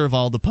want to serve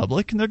all the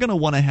public, and they're going to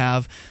want to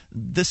have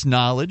this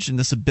knowledge and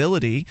this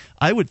ability.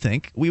 I would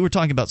think. We were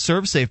talking about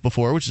ServSafe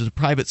before, which is a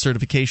private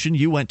certification.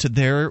 You went to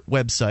their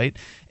website,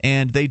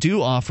 and they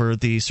do offer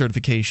the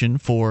certification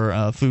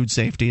for food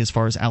safety as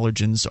far as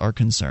allergens are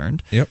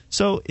concerned. Yep.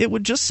 So it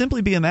would just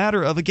simply be a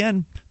matter of,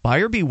 again,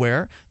 buyer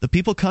beware. The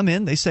people come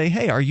in, they say,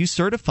 hey, are you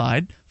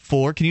certified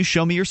for, can you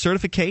show me your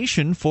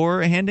certification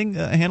for handling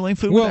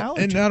food with allergies?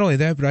 And not only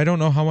that, but I don't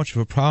know how much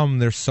of a problem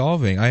they're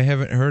solving. I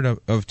haven't heard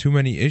of too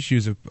many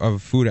issues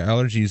of food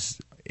allergies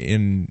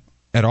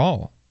at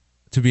all,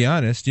 to be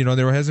honest.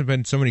 There hasn't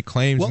been so many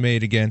claims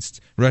made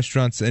against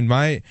restaurants. In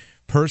my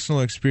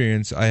personal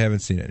experience, I haven't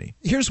seen any.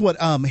 Here's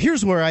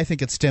where I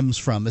think it stems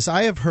from. Is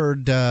I have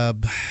heard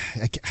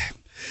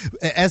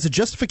as a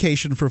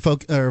justification for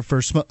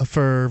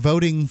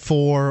voting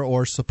for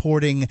or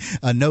supporting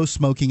a no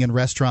smoking in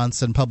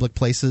restaurants and public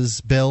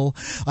places bill,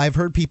 I've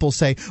heard people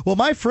say, "Well,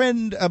 my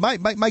friend,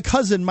 my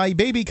cousin, my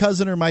baby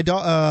cousin, or my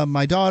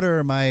daughter,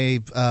 or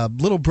my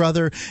little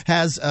brother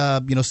has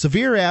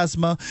severe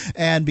asthma,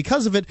 and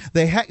because of it,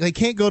 they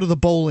can't go to the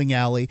bowling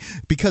alley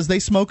because they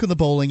smoke in the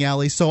bowling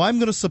alley. So I'm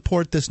going to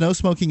support this no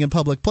smoking in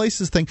public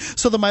places thing,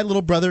 so that my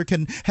little brother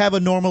can have a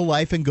normal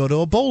life and go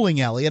to a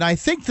bowling alley." And I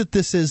think that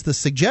this is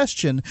the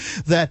suggestion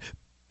that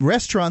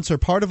restaurants are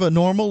part of a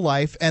normal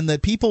life, and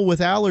that people with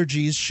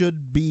allergies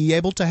should be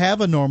able to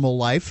have a normal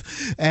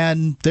life,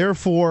 and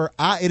therefore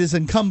it is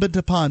incumbent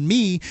upon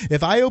me,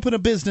 if I open a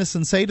business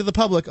and say to the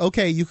public,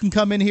 okay, you can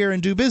come in here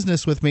and do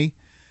business with me,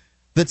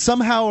 that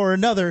somehow or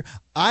another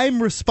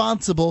I'm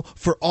responsible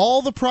for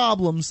all the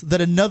problems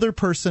that another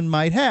person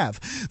might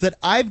have. That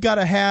I've got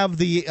to have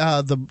the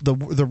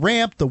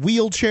ramp, the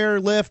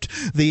wheelchair lift,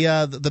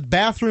 the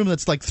bathroom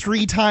that's like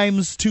 3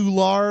 times too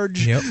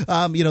large. Yep.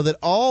 That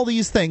all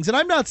these things. And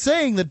I'm not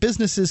saying that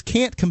businesses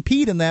can't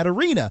compete in that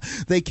arena.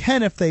 They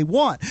can if they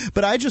want.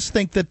 But I just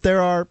think that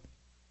there are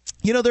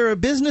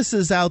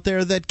businesses out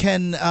there that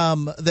can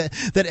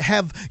that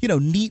have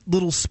neat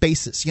little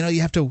spaces.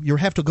 You have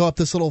to go up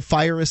this little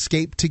fire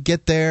escape to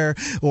get there,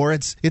 or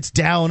it's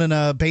down in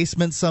a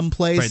basement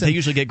someplace. Right, they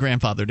usually get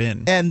grandfathered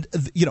in. And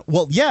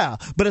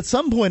but at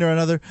some point or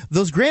another,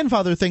 those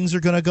grandfather things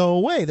are going to go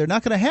away. They're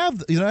not going to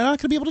have. They're not going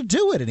to be able to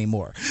do it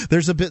anymore.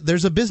 There's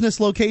a business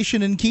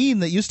location in Keene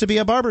that used to be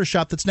a barber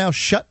shop that's now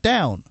shut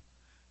down.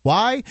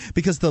 Why?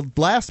 Because the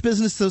last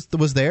business that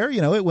was there,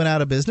 it went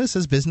out of business,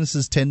 as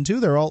businesses tend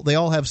to. They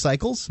all have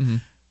cycles,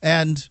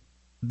 and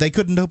they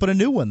couldn't open a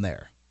new one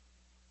there.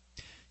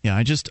 Yeah,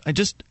 I just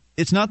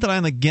it's not that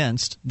I'm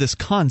against this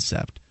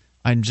concept.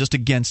 I'm just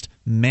against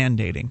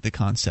mandating the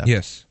concept.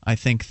 Yes. I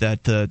think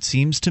that it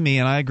seems to me,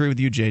 and I agree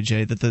with you,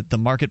 JJ, that the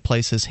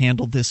marketplace has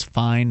handled this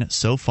fine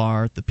so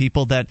far. The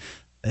people that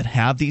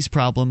have these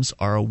problems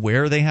are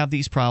aware they have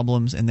these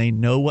problems, and they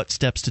know what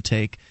steps to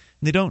take.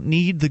 They don't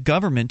need the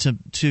government to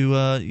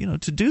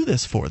do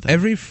this for them.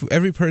 Every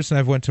person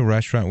I've went to a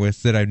restaurant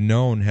with that I've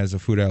known has a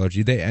food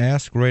allergy, they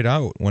ask right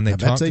out when they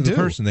talk to the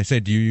person. They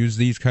say, "Do you use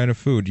these kind of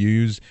food? Do you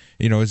use,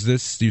 is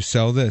this? Do you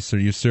sell this, or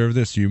you serve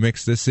this? Do you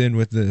mix this in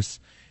with this?"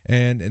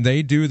 And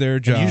they do their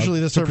job. And usually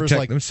the server's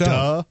like,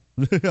 themselves.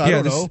 "Duh." I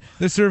don't know.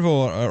 The server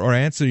will or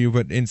answer you,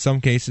 but in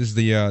some cases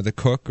the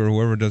cook or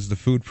whoever does the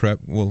food prep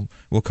will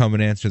come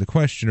and answer the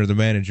question, or the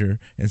manager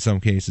in some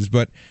cases.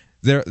 But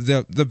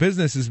the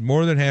business is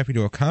more than happy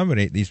to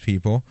accommodate these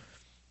people,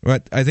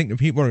 but I think the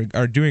people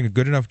are doing a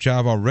good enough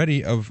job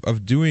already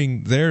of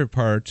doing their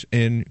part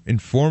in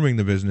informing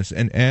the business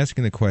and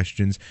asking the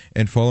questions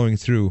and following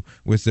through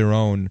with their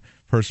own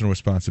personal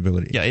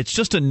responsibility. Yeah, it's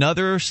just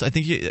another. I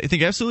think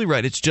you're absolutely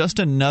right. It's just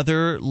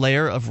another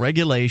layer of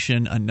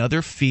regulation,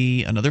 another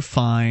fee, another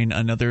fine,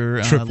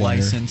 another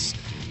license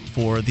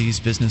for these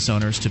business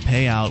owners to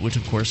pay out, which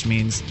of course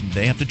means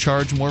they have to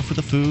charge more for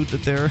the food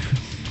that they're.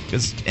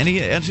 Because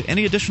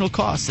any additional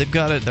costs they've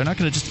got they're not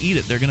going to just eat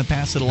it. They're going to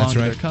pass it along to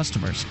their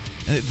customers.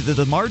 And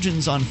the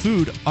margins on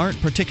food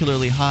aren't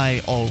particularly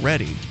high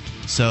already,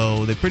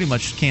 so they pretty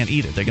much can't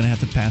eat it. They're going to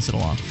have to pass it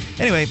along.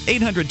 Anyway,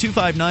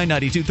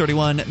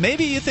 800-259-9231.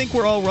 Maybe you think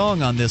we're all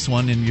wrong on this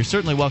one, and you're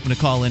certainly welcome to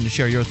call in to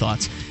share your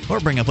thoughts or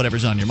bring up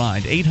whatever's on your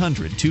mind.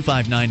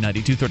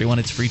 800-259-9231.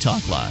 It's Free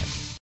Talk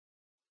Live.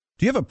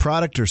 Do you have a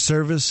product or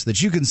service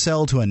that you can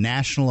sell to a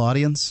national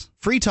audience?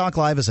 Free Talk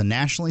Live is a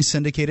nationally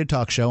syndicated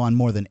talk show on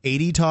more than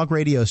 80 talk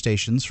radio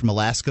stations from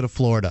Alaska to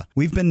Florida.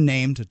 We've been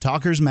named to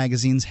Talkers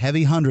Magazine's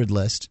Heavy 100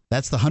 list.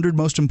 That's the 100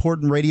 most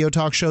important radio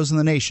talk shows in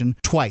the nation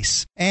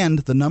twice. And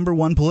the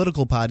 #1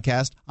 political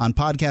podcast on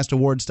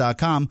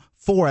podcastawards.com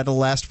 4 out of the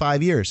last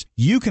 5 years.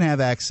 You can have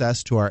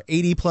access to our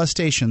 80-plus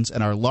stations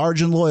and our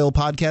large and loyal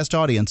podcast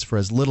audience for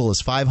as little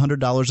as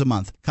 $500 a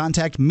month.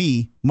 Contact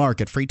me,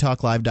 Mark, at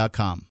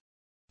freetalklive.com.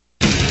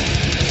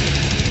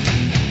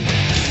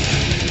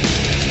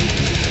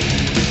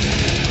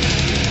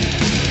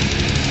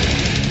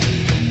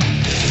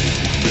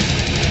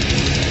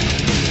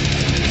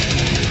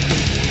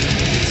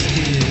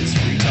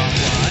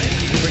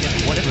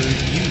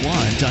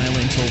 Dial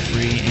in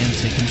toll-free and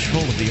take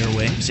control of the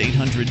airwaves.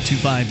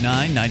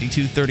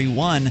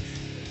 800-259-9231.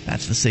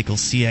 That's the SACL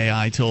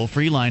CAI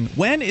toll-free line.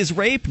 When is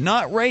rape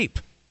not rape?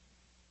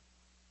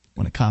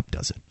 When a cop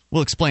does it.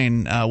 We'll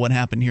explain what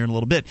happened here in a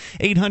little bit.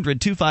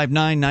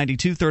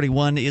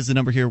 800-259-9231 is the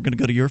number here. We're going to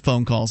go to your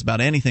phone calls about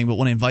anything, but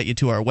want to invite you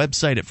to our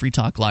website at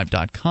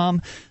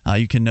freetalklive.com.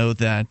 You can know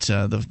that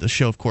the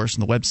show, of course,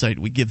 and the website,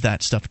 we give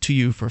that stuff to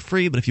you for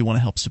free, but if you want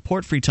to help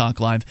support Free Talk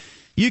Live,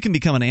 you can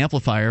become an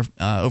amplifier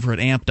over at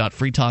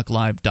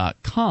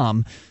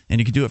amp.freetalklive.com, and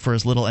you can do it for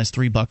as little as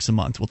 $3 a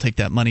month. We'll take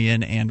that money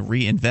in and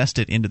reinvest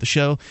it into the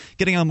show,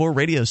 getting on more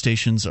radio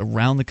stations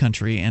around the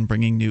country and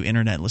bringing new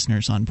internet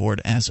listeners on board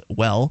as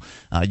well.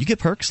 You get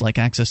perks like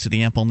access to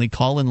the AMP-only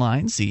call-in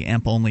lines, the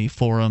AMP-only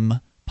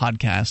forum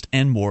podcast,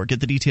 and more. Get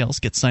the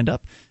details. Get signed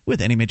up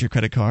with any major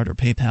credit card or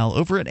PayPal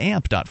over at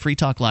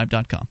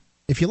amp.freetalklive.com.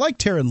 If you like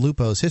Taryn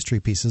Lupo's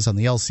history pieces on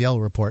the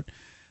LCL Report,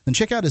 then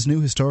check out his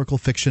new historical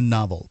fiction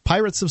novel,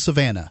 Pirates of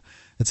Savannah.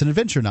 It's an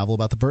adventure novel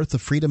about the birth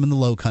of freedom in the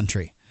Low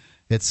Country.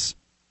 It's,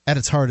 at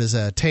its heart, is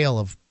a tale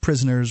of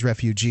prisoners,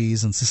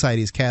 refugees, and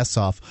society's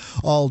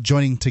casts-off, all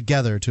joining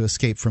together to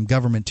escape from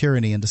government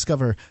tyranny and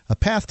discover a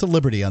path to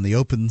liberty on the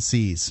open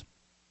seas.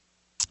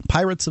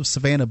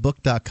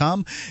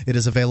 PiratesofSavannahBook.com. It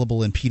is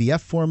available in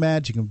PDF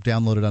format. You can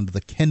download it onto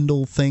the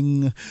Kindle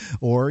thing,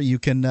 or you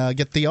can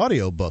get the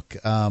audio book.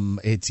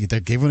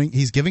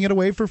 He's giving it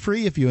away for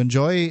free. If you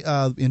enjoy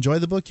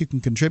the book, you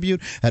can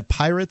contribute at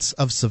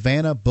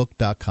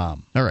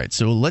PiratesofSavannahBook.com. All right,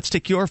 so let's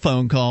take your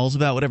phone calls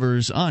about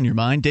whatever's on your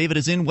mind. David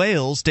is in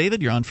Wales.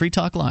 David, you're on Free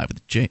Talk Live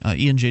with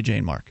Ian, JJ,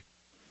 and Mark.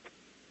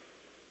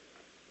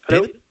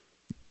 Hello? David,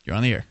 you're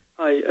on the air.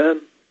 Hi.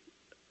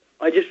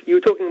 You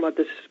were talking about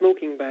the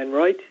smoking ban,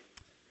 right?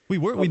 We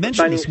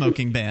mentioned the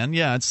smoking ban.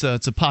 Yeah, it's a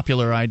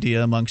popular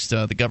idea amongst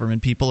the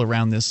government people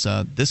around this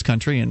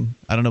country, and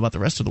I don't know about the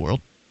rest of the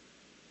world.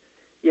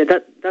 Yeah,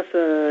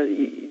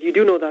 you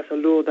do know that's a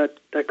law that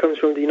comes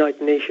from the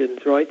United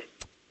Nations, right?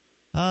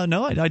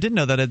 No, I didn't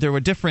know that. There were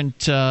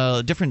different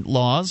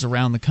laws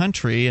around the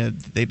country.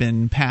 They've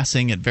been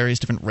passing at various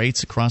different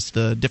rates across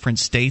the different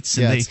states,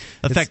 and they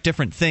affect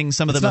different things.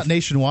 Some of them not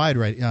nationwide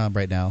right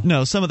now.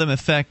 No, some of them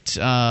affect.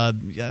 Are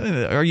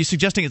you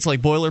suggesting it's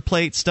like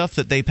boilerplate stuff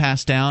that they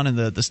passed down and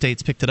the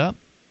states picked it up?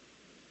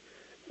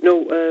 No,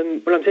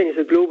 what I'm saying is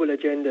a global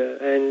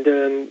agenda,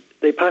 and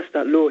they passed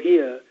that law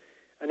here.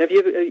 And have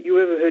you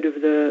ever heard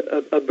of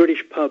a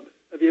British pub?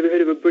 Have you ever heard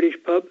of a British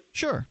pub?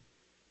 Sure.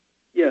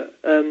 Yeah.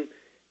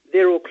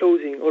 They're all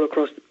closing all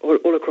across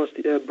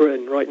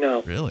Britain right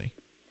now. Really?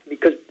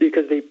 Because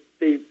they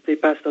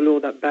passed a law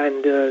that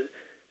banned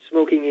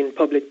smoking in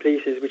public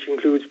places, which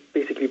includes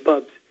basically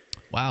pubs.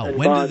 Wow. And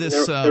when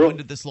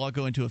did this law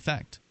go into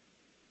effect?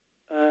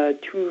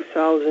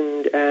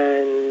 2000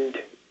 and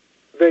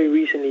very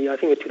recently, I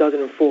think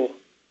 2004.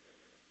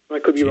 I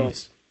could be wrong.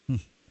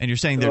 And you're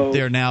saying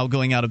they're now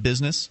going out of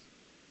business?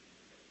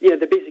 Yeah,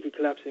 they're basically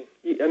collapsing.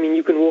 I mean,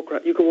 you can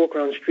walk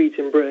around streets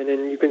in Britain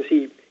and you can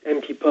see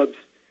empty pubs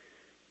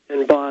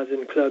and bars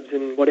and clubs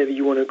and whatever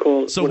you want to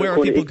call. So where are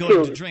people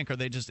going to drink? Are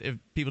they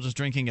people just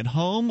drinking at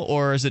home,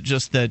 or is it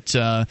just that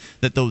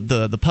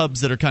the pubs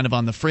that are kind of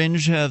on the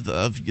fringe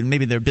of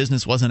maybe their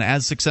business wasn't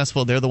as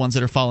successful? They're the ones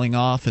that are falling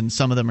off, and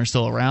some of them are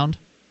still around.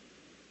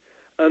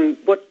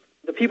 What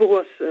the people who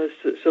are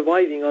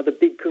surviving are the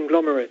big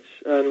conglomerates,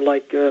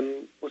 like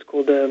what's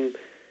called how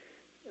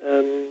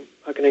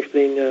can I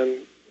explain?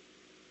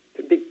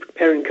 The big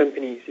parent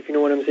companies, if you know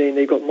what I'm saying.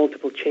 They've got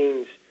multiple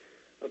chains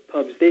of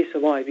pubs. They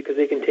survive because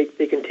they can take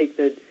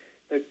the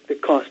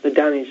cost, the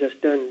damage that's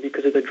done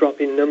because of the drop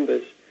in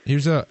numbers.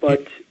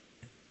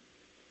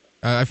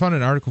 I found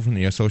an article from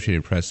the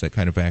Associated Press that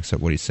kind of backs up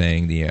what he's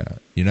saying. The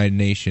United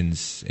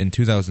Nations in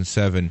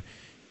 2007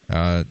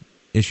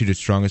 issued its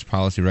strongest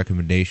policy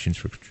recommendations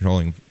for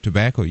controlling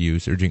tobacco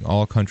use, urging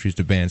all countries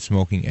to ban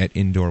smoking at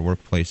indoor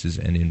workplaces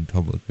and in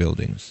public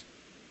buildings.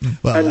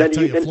 Well, I'll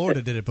tell you,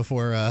 Florida did it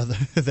before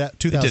that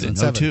 2007. It did in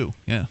 2002,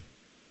 yeah.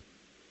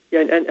 Yeah,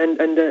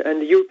 and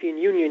the European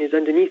Union is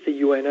underneath the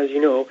UN, as you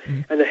know,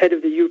 and the head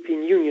of the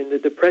European Union,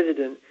 the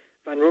President,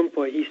 Van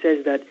Rompuy, he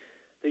says that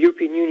the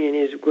European Union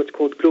is what's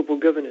called global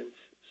governance,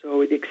 so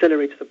it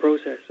accelerates the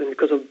process, and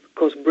because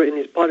Britain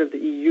is part of the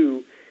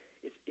EU,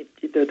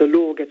 the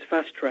law gets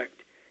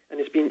fast-tracked, And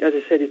it's been, as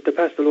I said, they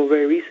passed the law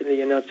very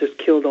recently, and that's just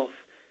killed off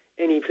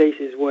any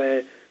places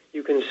where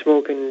you can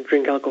smoke and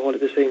drink alcohol at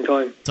the same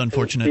time. It's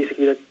unfortunate. And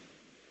basically,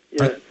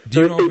 yeah.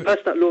 So if they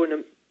passed that law,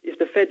 if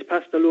the feds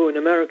passed the law in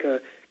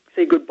America,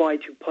 say goodbye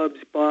to pubs,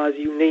 bars,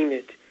 you name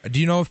it. Do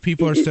you know if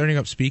people are starting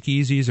up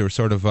speakeasies or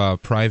sort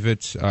of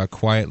private,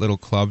 quiet little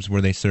clubs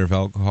where they serve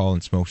alcohol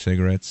and smoke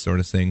cigarettes, sort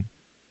of thing?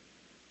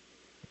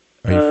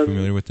 Are you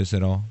familiar with this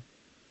at all?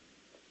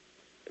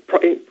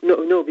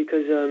 No,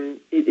 because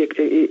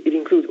it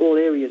includes all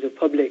areas of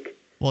public.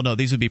 Well, no,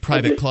 these would be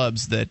private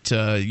clubs that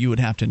you would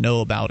have to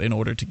know about in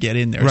order to get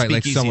in there. Right,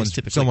 like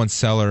someone's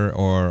cellar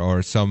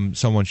or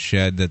someone's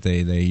shed that they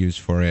use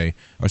for a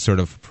sort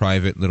of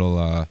private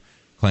little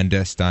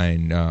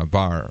clandestine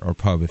bar or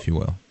pub, if you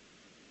will.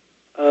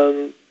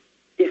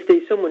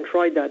 If someone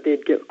tried that,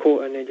 they'd get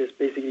caught and they'd just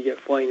basically get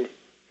fined.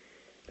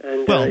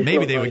 And, well,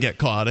 maybe they would get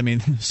caught. I mean,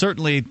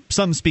 certainly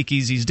some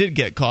speakeasies did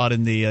get caught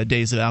in the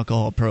days of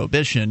alcohol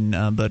prohibition,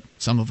 but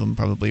some of them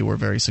probably were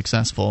very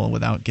successful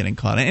without getting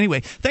caught.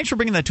 Anyway, thanks for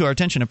bringing that to our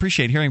attention.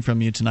 Appreciate hearing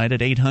from you tonight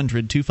at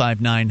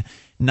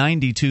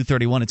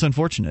 800-259-9231. It's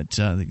unfortunate.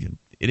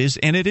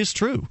 It is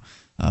true.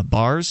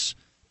 Bars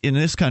in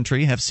this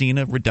country have seen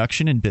a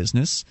reduction in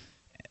business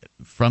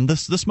from the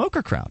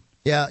smoker crowd.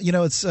 Yeah,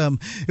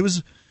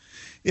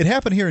 it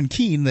happened here in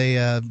Keene. They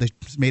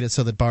made it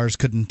so that bars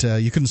couldn't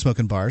you couldn't smoke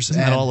in bars.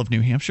 Isn't that all of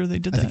New Hampshire? They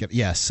did that.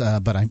 Yes,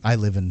 but I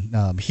live in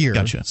here,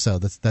 gotcha. So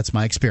that's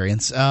my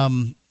experience.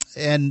 And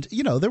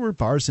there were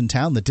bars in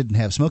town that didn't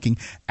have smoking.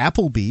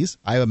 Applebee's,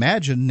 I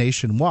imagine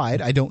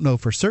nationwide, I don't know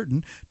for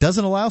certain,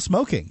 doesn't allow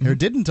smoking or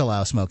didn't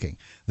allow smoking.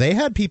 They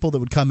had people that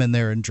would come in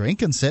there and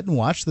drink and sit and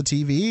watch the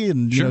TV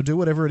and do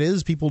whatever it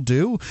is people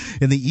do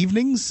in the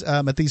evenings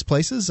at these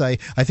places. I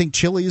think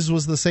Chili's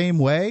was the same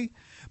way.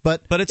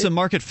 But it's a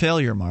market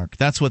failure, Mark.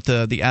 That's what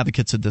the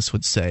advocates of this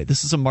would say.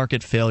 This is a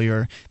market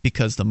failure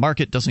because the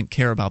market doesn't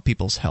care about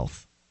people's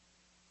health.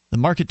 The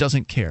market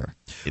doesn't care.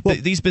 Well,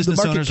 these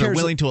business owners are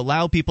willing to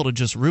allow people to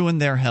just ruin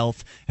their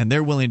health, and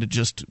they're willing to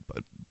just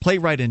play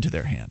right into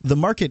their hand. The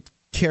market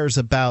cares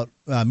about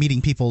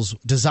meeting people's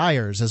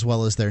desires as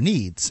well as their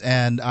needs.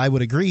 And I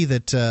would agree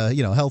that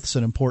health's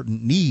an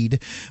important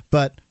need,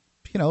 but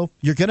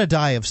you're going to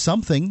die of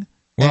something.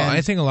 Well,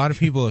 I think a lot of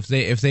people,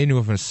 if they knew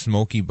of a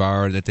smoky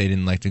bar that they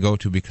didn't like to go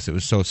to because it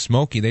was so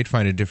smoky, they'd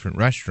find a different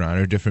restaurant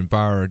or a different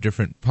bar or a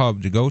different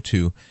pub to go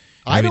to.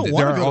 I don't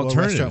want to go to a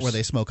restaurant where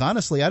they smoke.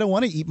 Honestly, I don't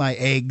want to eat my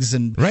eggs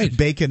and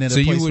bacon in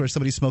a place where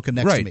somebody's smoking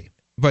next to me.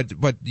 But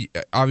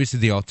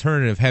obviously the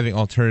alternative, having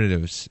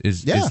alternatives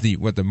is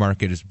what the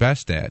market is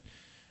best at.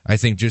 I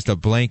think just a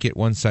blanket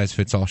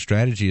one-size-fits-all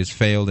strategy has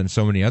failed in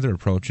so many other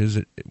approaches.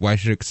 Why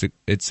should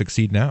it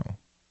succeed now?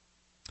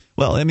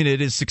 Well, I mean,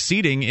 it is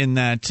succeeding in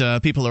that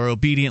people are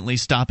obediently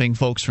stopping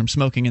folks from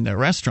smoking in their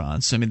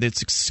restaurants. I mean,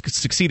 it's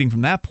succeeding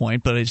from that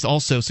point, but it's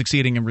also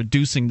succeeding in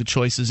reducing the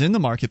choices in the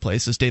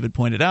marketplace, as David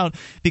pointed out,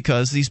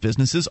 because these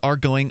businesses are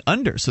going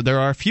under. So there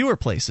are fewer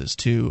places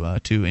to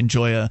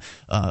enjoy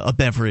a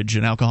beverage,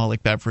 an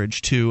alcoholic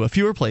beverage, to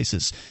fewer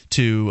places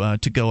to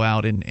go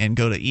out and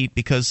go to eat,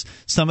 because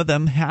some of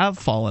them have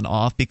fallen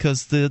off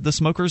because the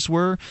smokers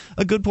were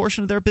a good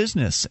portion of their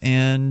business,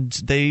 and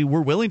they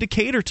were willing to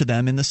cater to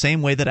them in the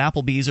same way that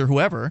Applebee's or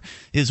whoever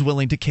is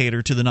willing to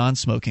cater to the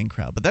non-smoking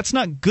crowd. But that's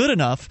not good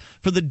enough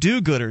for the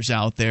do-gooders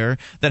out there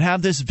that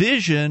have this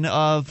vision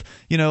of,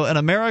 an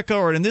America,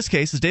 or in this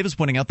case, as David's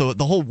pointing out,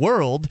 the whole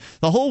world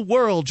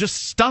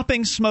just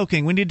stopping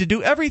smoking. We need to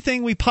do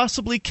everything we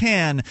possibly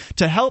can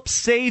to help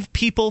save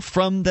people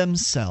from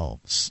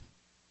themselves.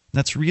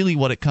 That's really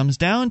what it comes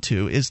down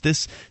to, is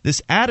this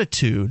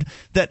attitude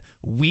that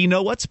we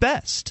know what's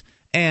best,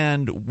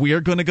 and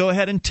we're going to go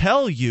ahead and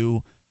tell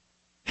you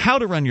how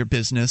to run your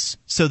business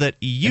so that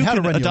you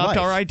can adopt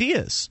our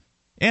ideas,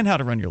 and how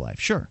to run your life.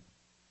 Sure.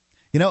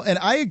 And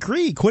I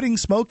agree. Quitting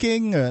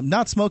smoking,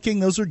 not smoking,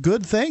 those are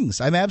good things.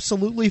 I'm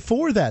absolutely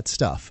for that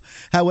stuff.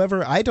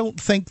 However, I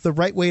don't think the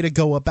right way to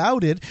go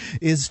about it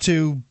is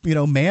to,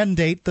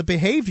 mandate the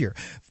behavior,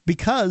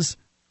 because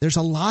there's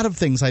a lot of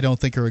things I don't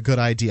think are a good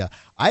idea.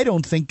 I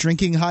don't think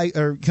drinking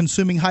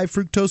consuming high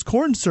fructose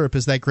corn syrup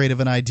is that great of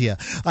an idea.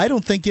 I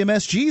don't think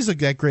MSG is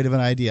that great of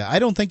an idea. I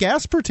don't think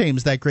aspartame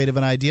is that great of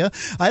an idea.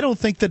 I don't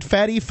think that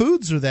fatty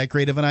foods are that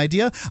great of an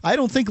idea. I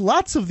don't think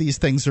lots of these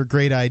things are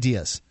great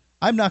ideas.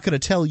 I'm not going to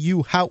tell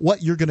you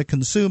what you're going to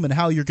consume and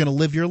how you're going to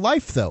live your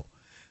life, though.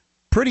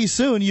 Pretty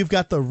soon you've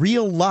got the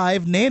real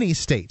live nanny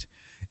state.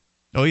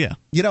 Oh, yeah.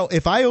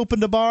 If I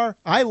opened a bar,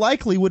 I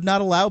likely would not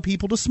allow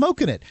people to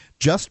smoke in it,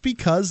 just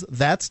because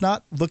that's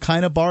not the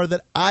kind of bar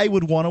that I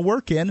would want to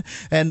work in,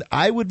 and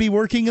I would be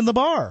working in the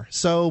bar.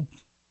 So,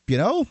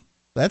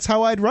 that's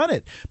how I'd run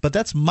it. But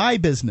that's my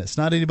business,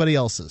 not anybody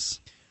else's.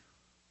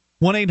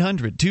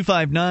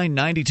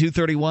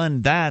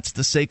 1-800-259-9231. That's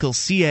the SACL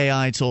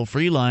CAI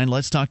toll-free line.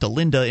 Let's talk to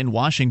Linda in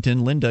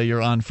Washington. Linda,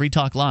 you're on Free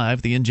Talk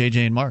Live, the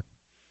NJJ and Mark.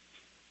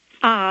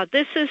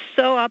 This is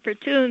so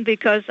opportune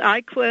because I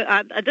quit.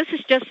 This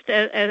is just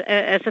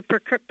as a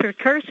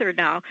precursor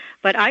now,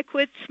 but I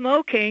quit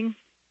smoking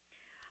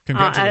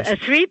Congratulations. A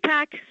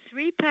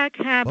three-pack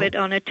habit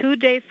on a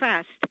 2-day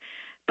fast.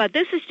 But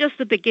this is just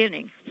the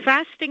beginning.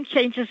 Fasting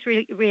changes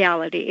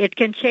reality. It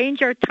can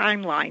change our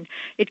timeline.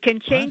 It can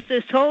change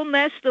this whole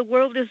mess the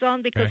world is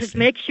on because it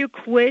makes you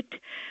quit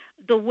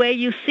the way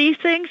you see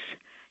things.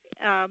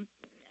 I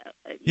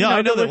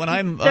know that when I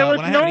haven't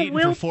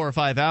eaten for 4 or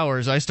 5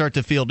 hours, I start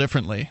to feel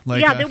differently.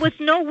 There was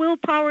no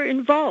willpower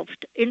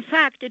involved. In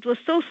fact, it was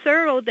so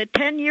thorough that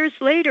 10 years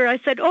later I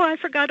said, I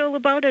forgot all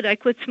about it. I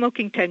quit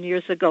smoking 10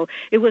 years ago.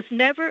 It was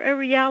never a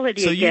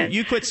reality again. So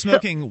you quit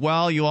smoking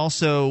while you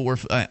also were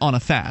on a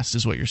fast,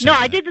 is what you're saying? No,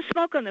 I didn't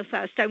smoke on a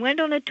fast. I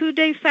went on a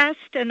 2-day fast,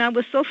 and I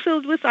was so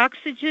filled with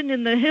oxygen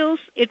in the hills,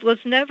 it was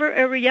never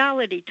a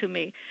reality to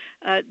me.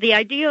 The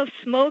idea of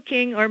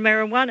smoking or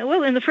marijuana,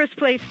 well, in the first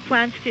place,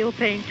 plants feel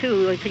pain too.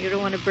 You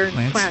don't want to burn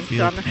plants.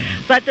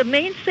 But the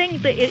main thing,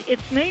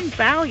 its main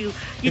value,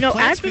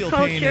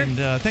 agriculture.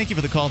 Thank you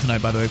for the call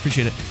tonight, by the way. I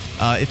appreciate it.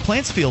 If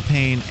plants feel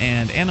pain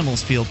and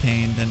animals feel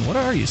pain, then what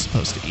are you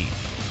supposed to eat?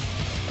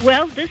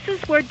 Well, this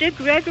is where Dick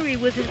Gregory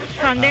with his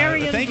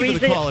Conarian thank you for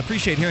the call. I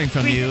appreciate hearing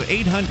from you.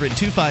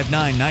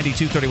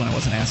 800-259-9231. I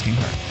wasn't asking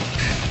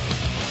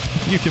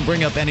her. You can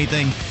bring up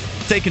anything.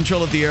 Take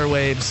control of the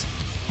airwaves.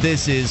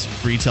 This is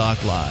Free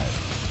Talk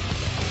Live.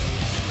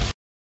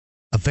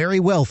 A very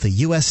wealthy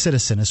U.S.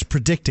 citizen is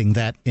predicting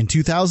that in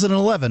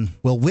 2011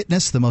 we'll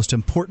witness the most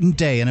important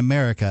day in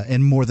America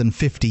in more than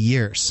 50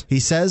 years.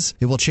 He says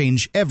it will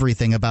change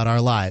everything about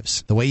our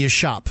lives. The way you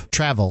shop,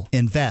 travel,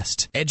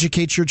 invest,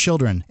 educate your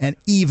children, and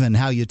even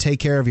how you take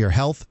care of your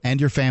health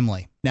and your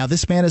family. Now,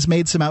 this man has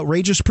made some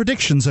outrageous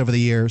predictions over the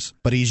years,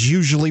 but he's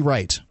usually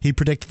right. He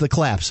predicted the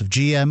collapse of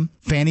GM,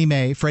 Fannie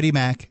Mae, Freddie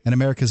Mac, and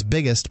America's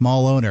biggest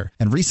mall owner.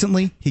 And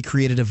recently, he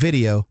created a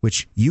video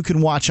which you can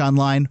watch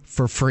online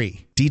for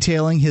free,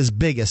 detailing his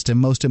biggest and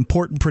most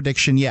important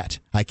prediction yet.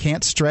 I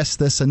can't stress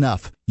this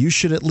enough. You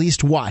should at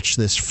least watch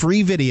this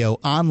free video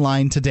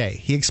online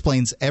today. He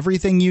explains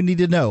everything you need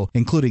to know,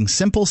 including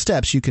simple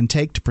steps you can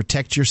take to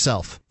protect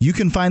yourself. You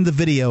can find the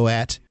video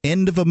at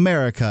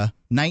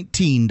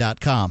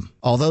endofamerica19.com.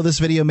 Although this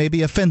video may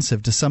be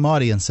offensive to some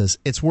audiences,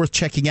 it's worth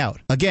checking out.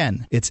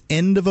 Again, it's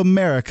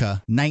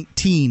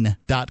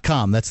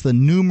endofamerica19.com. That's the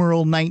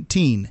numeral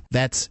 19.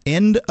 That's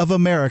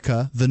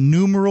endofamerica, the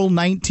numeral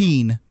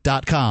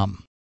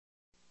 19.com.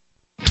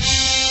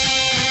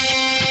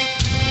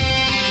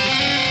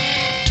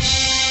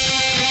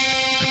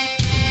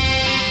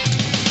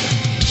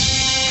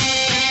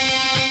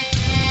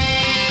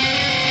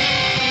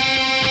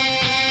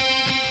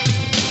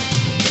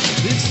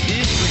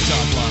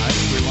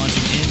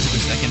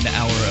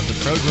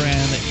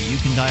 Program. You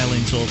can dial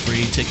in toll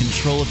free, take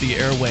control of the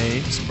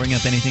airwaves, bring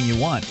up anything you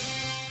want.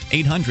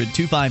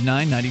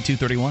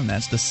 800-259-9231.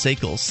 That's the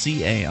SACL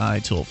CAI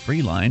toll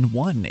free line.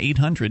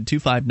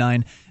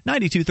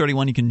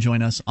 1-800-259-9231. You can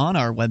join us on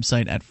our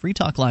website at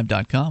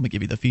freetalklive.com. We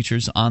give you the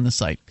features on the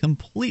site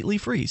completely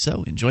free,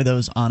 so enjoy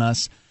those on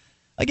us.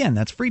 Again,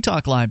 that's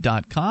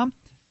freetalklive.com.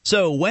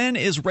 So when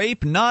is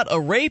rape not a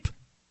rape?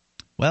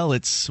 Well,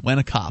 it's when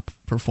a cop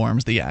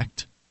performs the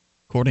act.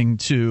 According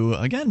to,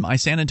 again,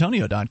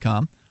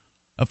 mysanantonio.com,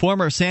 a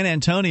former San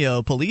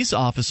Antonio police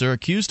officer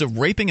accused of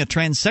raping a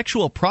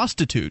transsexual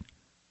prostitute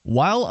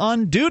while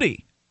on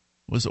duty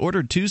was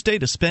ordered Tuesday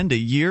to spend a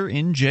year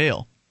in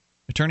jail.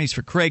 Attorneys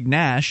for Craig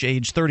Nash,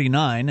 age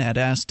 39, had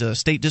asked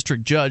State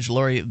District Judge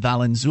Lori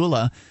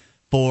Valenzuela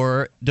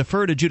for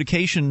deferred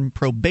adjudication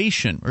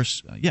probation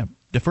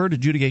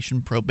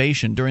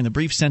during the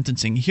brief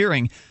sentencing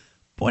hearing,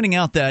 pointing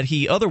out that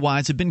he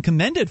otherwise had been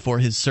commended for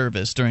his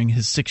service during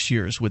his 6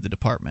 years with the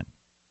department.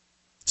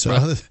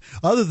 So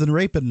other than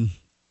raping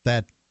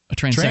that a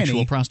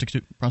transsexual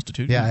tranny,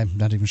 prostitute. Yeah, I'm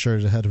not even sure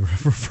how to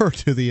refer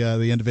to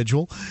the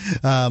individual.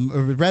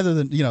 Rather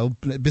than,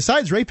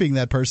 besides raping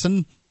that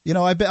person,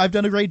 I've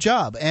done a great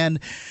job.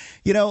 And,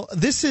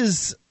 this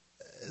is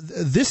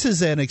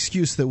an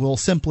excuse that will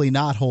simply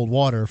not hold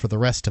water for the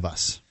rest of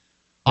us.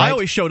 Right? I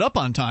always showed up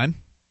on time.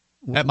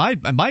 At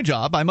my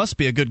job, I must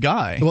be a good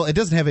guy. Well, it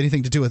doesn't have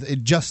anything to do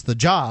with just the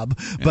job.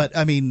 Yeah. But,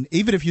 I mean,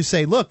 even if you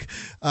say, look,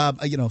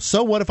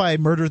 so what if I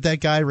murdered that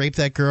guy, raped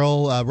that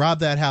girl,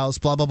 robbed that house,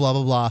 blah, blah, blah,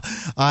 blah, blah.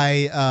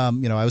 I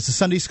was a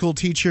Sunday school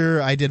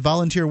teacher. I did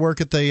volunteer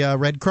work at the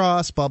Red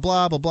Cross, blah,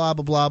 blah, blah, blah,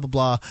 blah, blah, blah,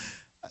 blah.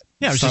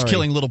 Yeah, I was just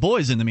killing little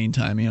boys in the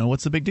meantime.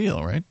 What's the big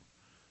deal, right?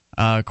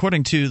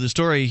 According to the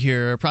story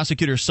here,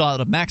 prosecutors sought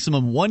a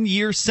maximum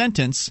 1-year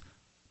sentence,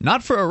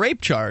 not for a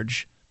rape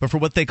charge, but for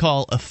what they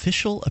call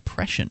official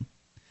oppression.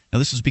 Now,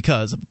 this was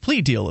because of a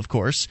plea deal, of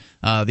course.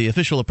 The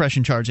official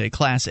oppression charge, a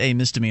Class A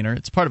misdemeanor.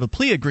 It's part of a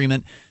plea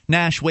agreement.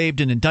 Nash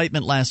waived an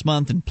indictment last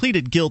month and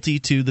pleaded guilty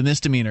to the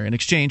misdemeanor. In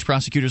exchange,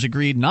 prosecutors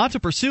agreed not to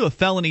pursue a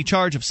felony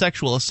charge of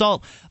sexual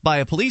assault by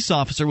a police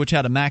officer, which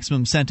had a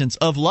maximum sentence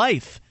of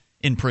life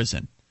in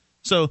prison.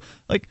 So,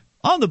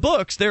 on the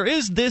books, there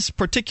is this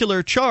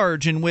particular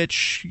charge in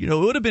which, it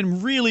would have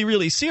been really,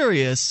 really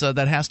serious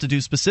that has to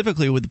do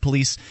specifically with the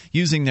police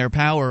using their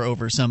power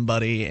over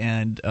somebody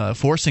and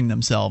forcing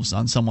themselves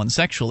on someone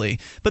sexually.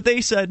 But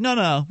they said,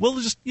 no,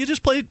 you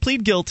just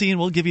plead guilty and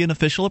we'll give you an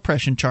official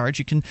oppression charge.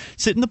 You can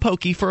sit in the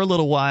pokey for a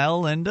little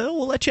while and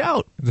we'll let you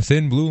out. The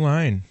thin blue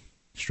line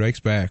strikes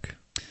back.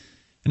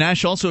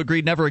 Nash also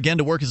agreed never again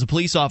to work as a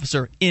police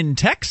officer in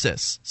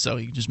Texas. So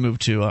he just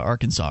moved to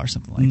Arkansas or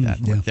something like that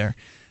and worked there.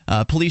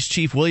 Police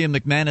Chief William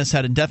McManus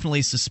had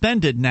indefinitely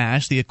suspended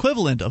Nash, the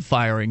equivalent of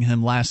firing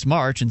him, last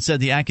March, and said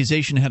the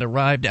accusation had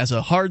arrived as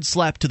a hard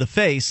slap to the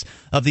face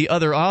of the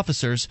other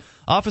officers.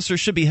 Officers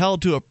should be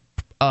held to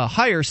a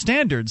higher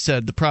standard,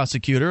 said the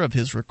prosecutor, of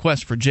his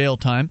request for jail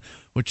time,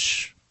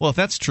 which, well, if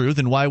that's true,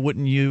 then why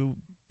wouldn't you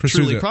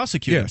truly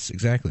prosecute him? Yes,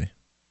 exactly.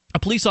 A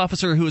police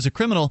officer who is a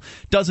criminal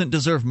doesn't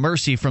deserve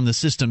mercy from the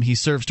system he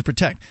serves to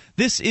protect.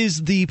 This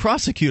is the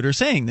prosecutor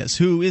saying this,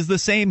 who is the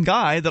same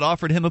guy that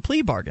offered him a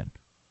plea bargain.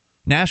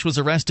 Nash was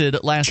arrested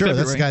last February.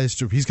 Sure, that's the guy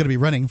he's going to be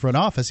running for an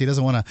office. He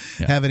doesn't want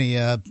to have any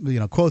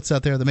quotes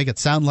out there that make it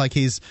sound like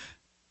he's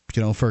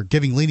for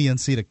giving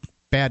leniency to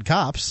bad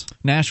cops.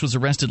 Nash was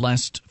arrested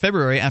last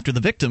February after the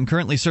victim,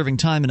 currently serving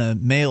time in a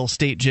male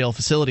state jail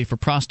facility for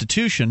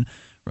prostitution.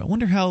 I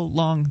wonder how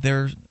long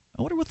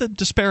I wonder what the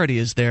disparity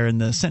is there in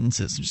the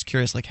sentences. I'm just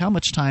curious, how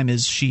much time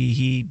is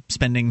he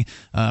spending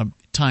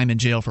time in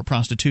jail for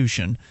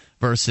prostitution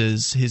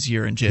versus his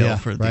year in jail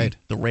for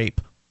the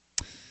rape?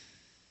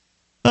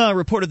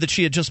 Reported that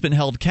she had just been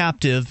held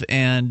captive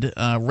and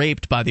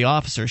raped by the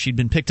officer. She'd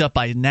been picked up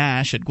by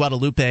Nash at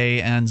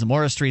Guadalupe and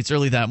Zamora Streets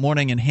early that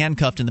morning and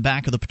handcuffed in the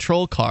back of the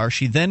patrol car.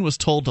 She then was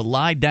told to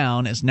lie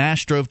down as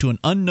Nash drove to an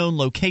unknown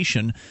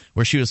location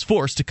where she was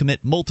forced to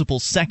commit multiple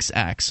sex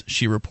acts,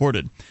 she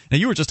reported. Now,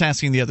 you were just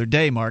asking the other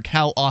day, Mark,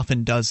 how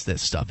often does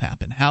this stuff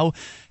happen? How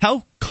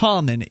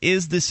common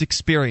is this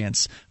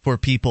experience for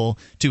people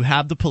to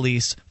have the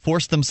police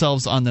force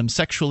themselves on them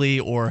sexually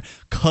or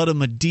cut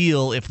them a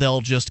deal if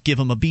they'll just give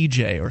them a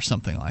BJ or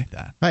something like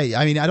that? Right.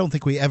 I mean, I don't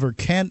think we ever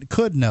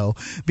could know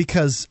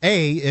because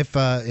if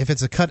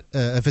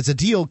it's a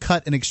deal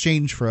cut in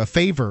exchange for a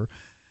favor,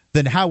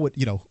 then how would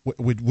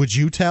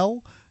you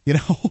tell?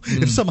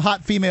 If some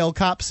hot female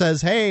cop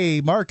says,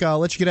 "Hey, Mark, I'll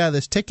let you get out of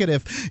this ticket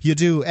if you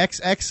do X,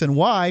 X, and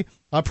Y,"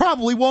 I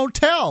probably won't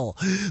tell.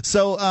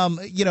 So, how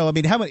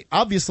many?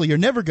 Obviously, you're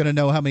never going to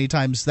know how many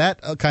times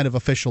that kind of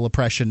official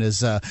oppression is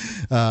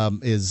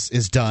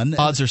done.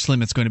 Odds are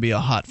slim it's going to be a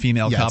hot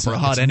female cop or a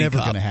hot any cop. It's never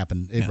going to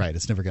happen. Right?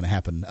 It's never going to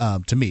happen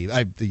to me.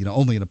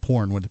 Only in a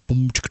porn when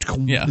boom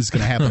is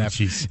going to happen.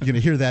 After, you're going to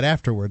hear that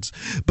afterwards.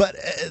 But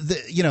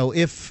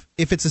if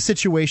it's a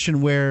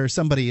situation where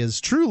somebody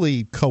is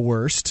truly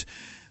coerced,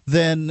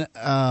 then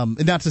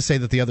not to say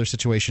that the other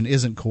situation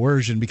isn't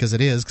coercion, because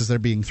it is, because they're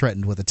being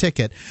threatened with a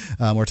ticket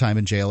or time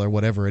in jail or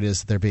whatever it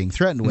is that they're being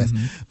threatened with.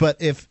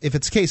 But if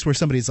it's a case where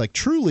somebody's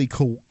truly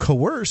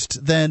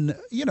coerced, then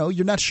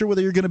you're not sure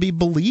whether you're going to be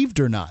believed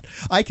or not.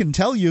 I can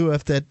tell you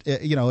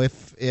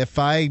if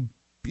I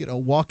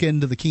walk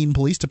into the Keene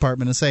Police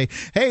Department and say,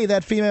 "Hey,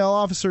 that female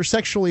officer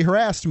sexually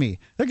harassed me,"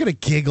 they're going to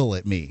giggle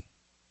at me.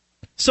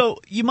 So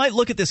you might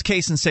look at this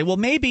case and say, well,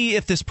 maybe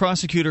if this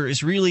prosecutor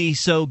is really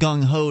so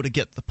gung-ho to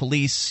get the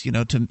police,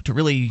 to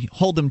really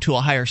hold them to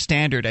a higher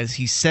standard as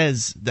he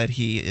says that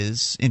he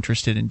is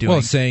interested in doing.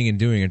 Well, saying and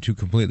doing are two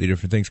completely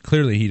different things.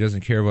 Clearly, he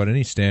doesn't care about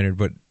any standard,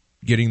 but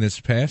getting this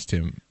past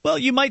him. Well,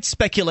 you might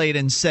speculate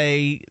and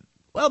say,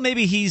 well,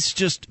 maybe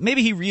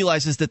he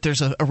realizes that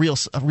there's a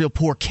real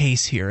poor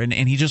case here, and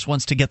he just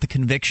wants to get the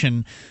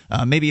conviction.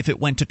 Maybe if it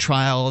went to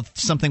trial, if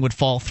something would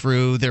fall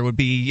through, there would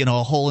be a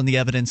hole in the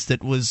evidence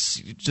that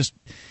was just.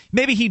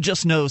 Maybe he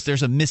just knows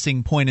there's a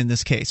missing point in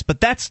this case, but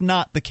that's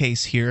not the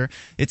case here.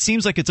 It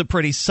seems like it's a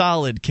pretty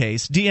solid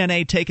case.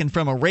 DNA taken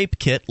from a rape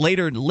kit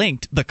later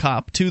linked the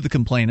cop to the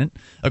complainant,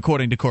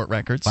 according to court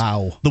records.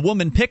 Wow. The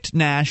woman picked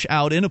Nash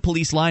out in a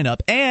police lineup,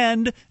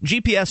 and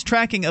GPS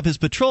tracking of his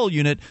patrol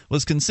unit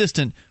was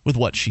consistent with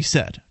what she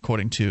said,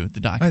 according to the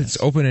documents.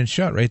 It's open and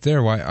shut right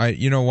there. Why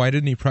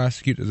didn't he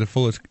prosecute to the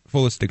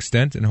fullest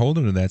extent and hold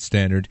him to that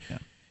standard?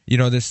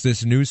 Yeah. This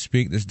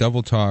newspeak, this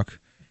double talk.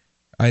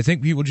 I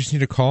think people just need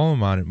to call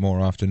them on it more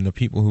often, the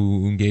people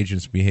who engage in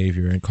this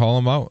behavior, and call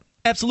them out.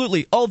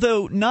 Absolutely.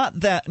 Although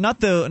not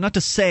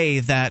to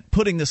say that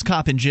putting this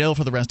cop in jail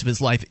for the rest of his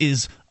life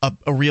is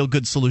a real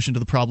good solution to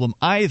the problem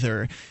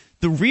either.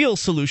 The real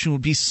solution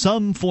would be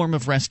some form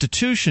of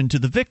restitution to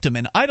the victim,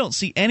 and I don't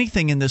see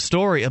anything in this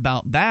story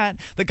about that.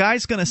 The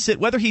guy's going to sit,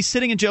 whether he's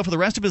sitting in jail for the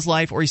rest of his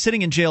life or he's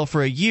sitting in jail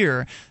for a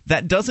year,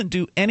 that doesn't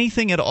do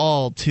anything at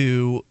all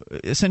to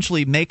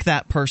essentially make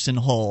that person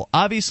whole.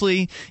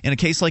 Obviously, in a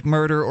case like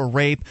murder or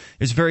rape,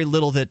 there's very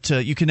little that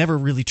you can never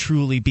really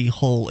truly be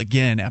whole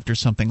again after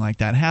something like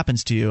that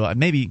happens to you.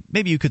 Maybe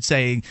you could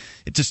say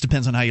it just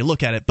depends on how you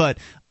look at it, but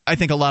I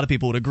think a lot of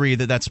people would agree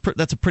that that's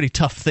a pretty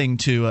tough thing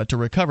to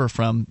recover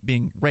from,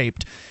 being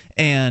raped.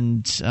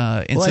 And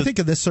I think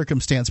in this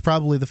circumstance,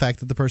 probably the fact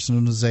that the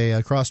person is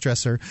a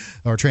cross-dresser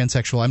or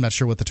transsexual, I'm not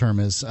sure what the term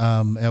is,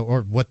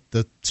 or what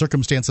the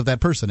circumstance of that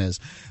person is.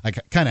 I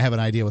kind of have an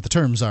idea what the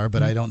terms are,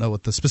 but I don't know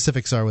what the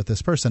specifics are with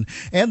this person.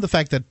 And the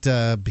fact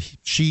that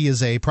she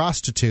is a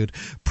prostitute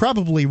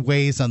probably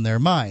weighs on their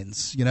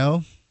minds, you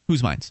know?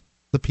 Whose minds?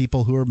 The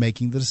people who are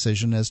making the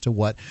decision as to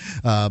what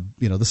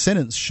the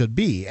sentence should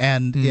be.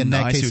 And in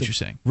that case, I see what you're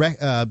saying.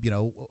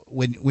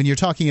 When you're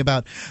talking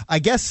about, I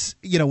guess,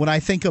 when I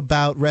think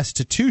about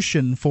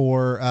restitution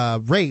for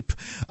rape,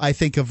 I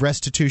think of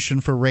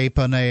restitution for rape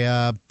on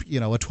a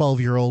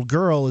 12-year-old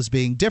girl as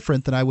being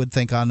different than I would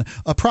think on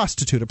a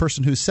prostitute, a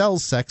person who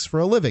sells sex for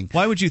a living.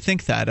 Why would you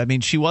think that? I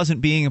mean, she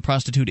wasn't being a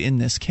prostitute in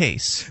this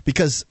case.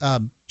 Because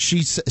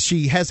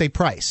she has a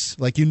price.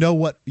 Like you know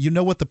what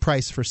the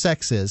price for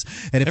sex is,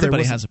 and if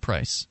everybody has a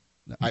price.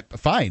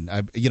 Fine,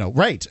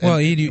 right. Well,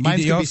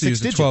 he also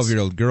used a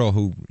 12-year-old girl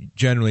who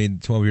generally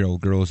 12-year-old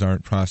girls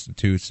aren't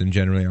prostitutes and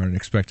generally aren't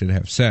expected to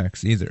have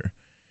sex either.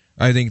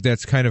 I think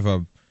that's kind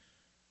of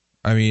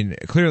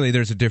clearly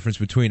there's a difference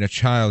between a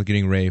child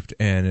getting raped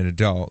and an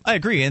adult. I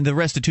agree, and the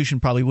restitution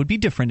probably would be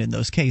different in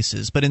those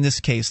cases. But in this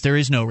case, there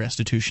is no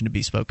restitution to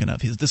be spoken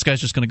of. This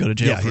guy's just going to go to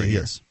jail for a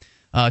year.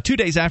 2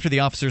 days after the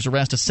officer's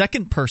arrest, a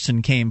second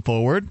person came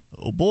forward,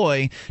 oh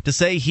boy, to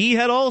say he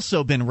had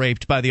also been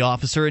raped by the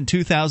officer in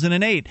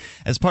 2008.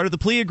 As part of the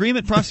plea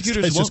agreement,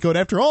 prosecutors just going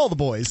after all the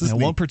boys.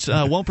 Won't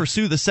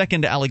pursue the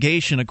second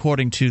allegation,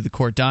 according to the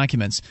court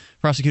documents.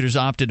 Prosecutors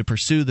opted to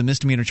pursue the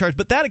misdemeanor charge.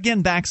 But that,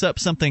 again, backs up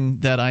something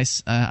that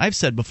I've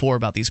said before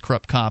about these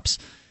corrupt cops,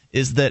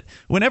 is that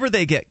whenever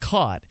they get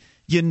caught,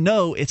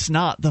 it's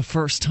not the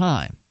first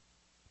time.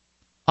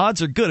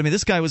 Odds are good. I mean,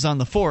 this guy was on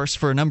the force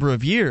for a number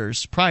of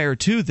years prior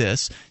to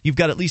this. You've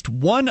got at least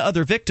one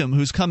other victim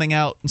who's coming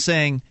out and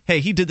saying, hey,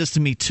 he did this to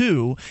me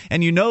too.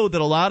 And you know that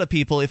a lot of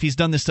people, if he's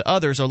done this to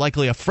others, are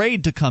likely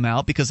afraid to come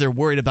out because they're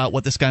worried about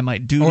what this guy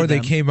might do to them. Or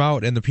they came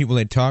out and the people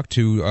they talked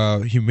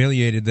to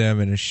humiliated them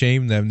and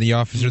ashamed them. The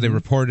officer they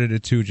reported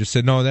it to just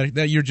said, no,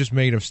 that you're just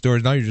making up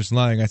stories. Now you're just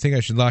lying. I think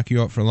I should lock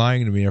you up for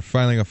lying to me or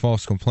filing a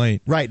false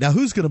complaint. Right. Now,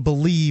 who's going to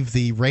believe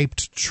the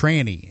raped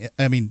tranny?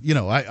 I mean,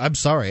 I'm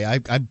sorry.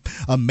 I'm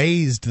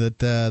amazed that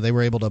they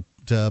were able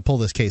to pull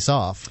this case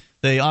off.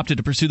 They opted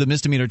to pursue the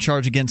misdemeanor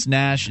charge against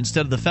Nash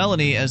instead of the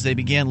felony as they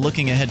began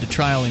looking ahead to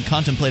trial and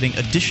contemplating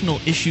additional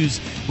issues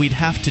we'd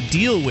have to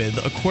deal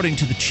with. According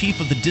to the chief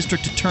of the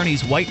district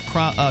attorney's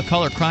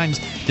white-collar crimes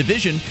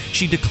division,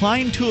 she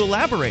declined to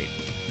elaborate.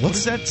 What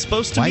is that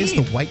supposed to mean? Why is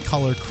the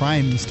white-collar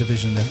crimes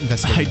division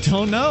investigating? I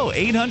don't know.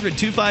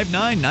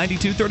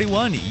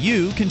 800-259-9231.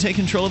 You can take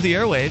control of the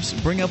airwaves.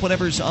 Bring up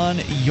whatever's on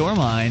your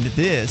mind.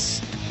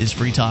 This is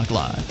Free Talk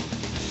Live.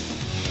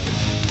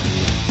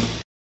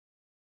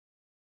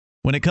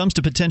 When it comes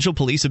to potential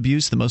police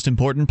abuse, the most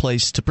important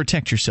place to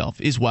protect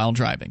yourself is while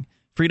driving.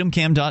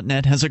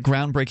 FreedomCam.net has a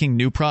groundbreaking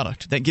new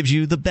product that gives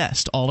you the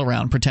best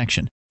all-around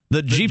protection.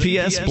 The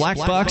GPS Black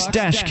Box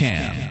Dash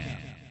Cam.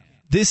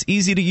 This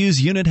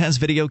easy-to-use unit has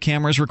video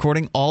cameras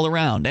recording all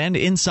around and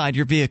inside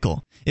your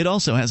vehicle. It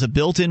also has a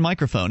built-in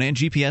microphone and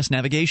GPS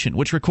navigation,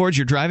 which records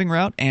your driving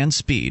route and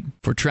speed.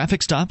 For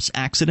traffic stops,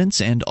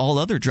 accidents, and all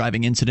other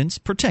driving incidents,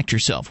 protect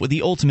yourself with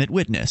the ultimate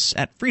witness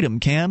at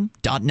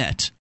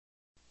FreedomCam.net.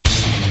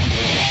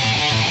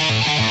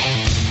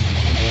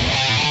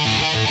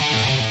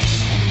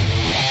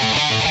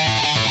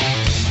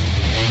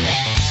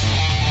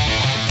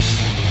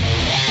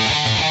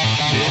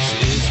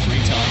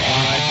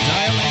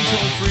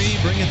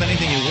 Bring up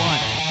anything you want.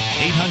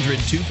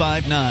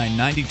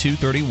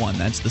 800-259-9231.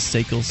 That's the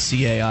SACL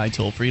CAI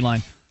toll-free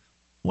line.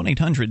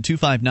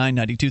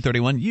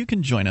 1-800-259-9231. You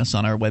can join us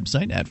on our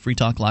website at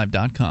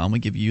freetalklive.com. We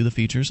give you the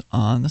features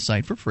on the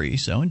site for free,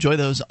 so enjoy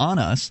those on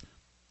us.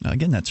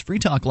 Again, that's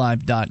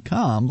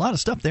freetalklive.com. A lot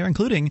of stuff there,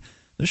 including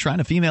the Shrine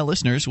of Female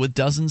Listeners with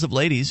dozens of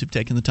ladies who've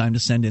taken the time to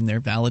send in their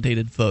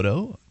validated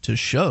photo to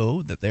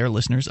show that they're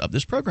listeners of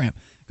this program.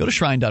 Go to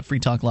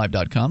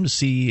shrine.freetalklive.com to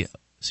see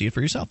it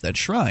for yourself. That's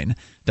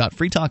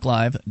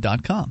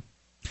shrine.freetalklive.com.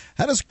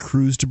 How does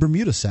Cruise to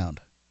Bermuda sound?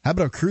 How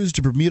about a cruise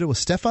to Bermuda with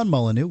Stefan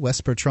Molyneux,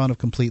 Wes Bertrand of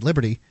Complete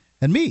Liberty,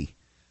 and me?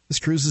 This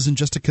cruise isn't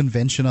just a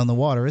convention on the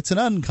water. It's an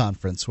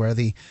unconference where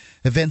the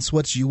event's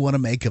what you want to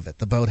make of it.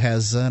 The boat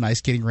has an ice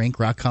skating rink,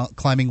 rock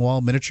climbing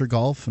wall, miniature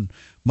golf, and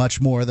much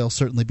more. There'll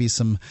certainly be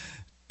some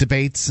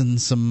debates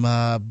and some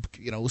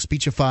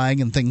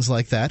speechifying and things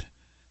like that.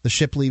 The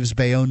ship leaves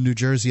Bayonne, New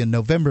Jersey in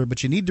November,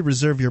 but you need to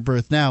reserve your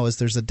berth now as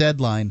there's a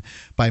deadline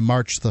by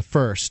March the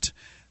 1st.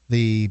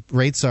 The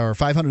rates are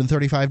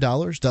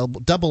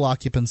 $535, double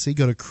occupancy.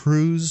 Go to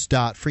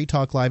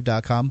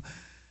cruise.freetalklive.com.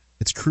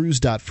 It's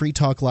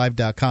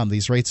cruise.freetalklive.com.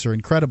 These rates are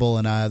incredible,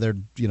 and they're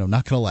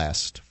not going to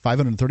last.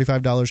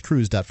 $535,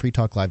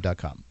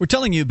 cruise.freetalklive.com. We're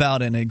telling you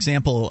about an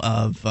example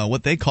of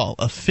what they call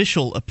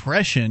official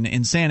oppression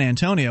in San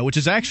Antonio, which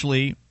is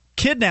actually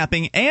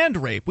kidnapping and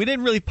rape. We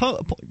didn't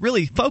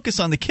really focus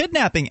on the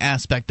kidnapping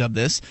aspect of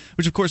this,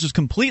 which of course was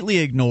completely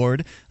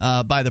ignored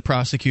by the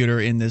prosecutor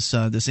in this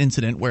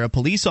incident, where a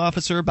police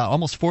officer, about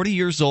almost 40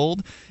 years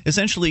old,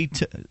 essentially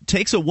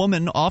takes a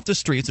woman off the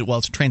streets. Well,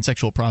 it's a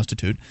transsexual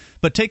prostitute,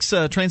 but takes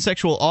a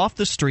transsexual off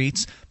the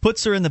streets,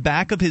 puts her in the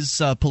back of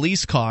his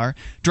police car,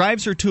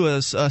 drives her to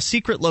a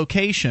secret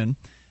location,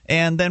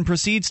 and then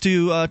proceeds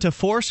to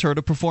force her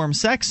to perform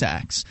sex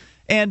acts.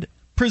 And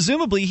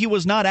presumably, he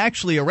was not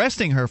actually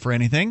arresting her for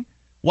anything.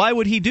 Why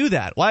would he do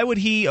that? Why would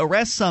he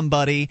arrest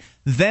somebody,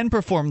 then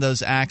perform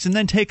those acts, and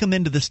then take them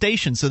into the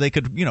station so they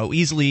could,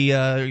 easily,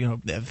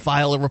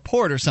 file a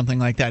report or something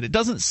like that? It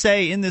doesn't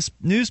say in this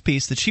news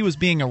piece that she was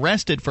being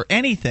arrested for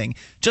anything,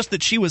 just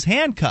that she was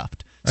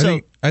handcuffed. I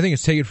think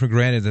it's taken for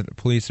granted that the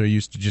police are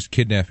used to just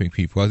kidnapping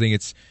people. I think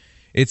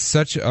it's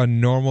such a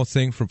normal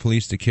thing for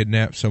police to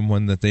kidnap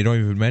someone that they don't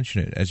even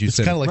mention it. As you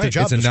said, kind of like the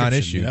job it's a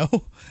non-issue.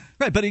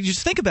 Right, but you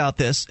just think about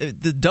this.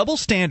 The double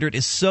standard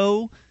is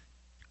so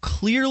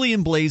clearly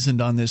emblazoned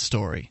on this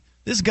story.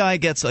 This guy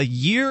gets a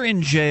year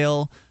in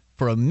jail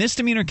for a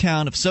misdemeanor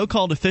count of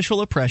so-called official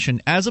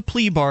oppression as a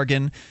plea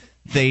bargain.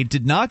 They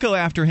did not go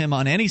after him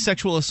on any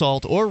sexual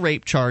assault or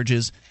rape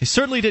charges. They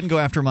certainly didn't go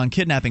after him on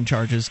kidnapping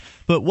charges.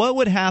 But what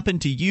would happen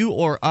to you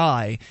or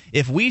I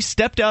if we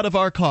stepped out of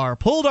our car,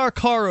 pulled our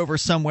car over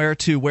somewhere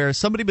to where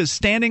somebody was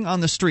standing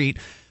on the street,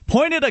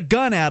 pointed a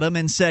gun at him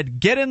and said,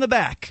 "Get in the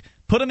back,"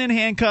 put them in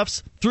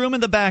handcuffs, threw them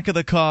in the back of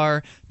the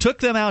car, took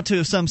them out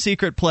to some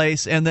secret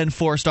place, and then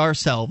forced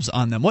ourselves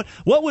on them? What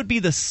would be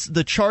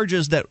the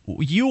charges that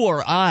you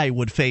or I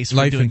would face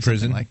for doing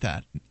something like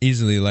that?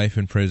 Easily life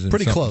in prison.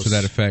 Pretty close. To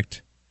that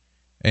effect.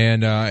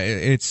 And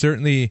it's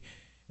certainly...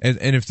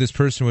 And if this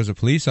person was a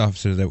police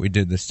officer that we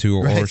did this to,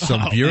 or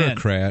some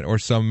bureaucrat, or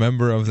some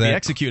member of that...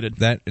 executed.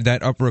 That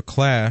upper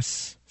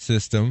class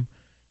system,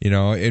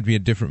 it'd be a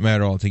different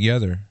matter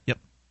altogether. Yep.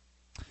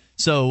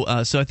 So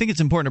I think it's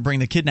important to bring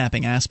the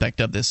kidnapping aspect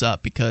of this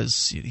up,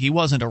 because he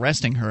wasn't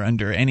arresting her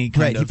under any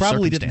kind of He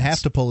probably circumstance. didn't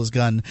have to pull his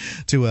gun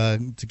to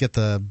get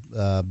the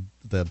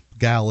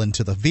gal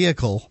into the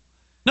vehicle.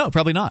 No,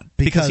 probably not,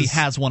 because he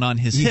has one on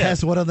his hip. He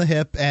has one on the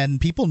hip, and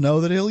people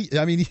know that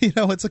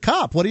it's a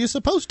cop. What are you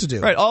supposed to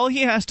do? Right. All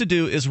he has to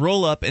do is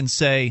roll up and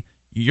say,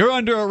 "You're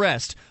under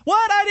arrest."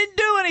 "What? I didn't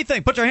do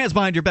anything." "Put your hands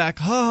behind your back."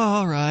 "Oh,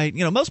 all right."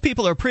 Most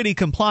people are pretty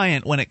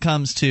compliant when it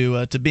comes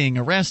to being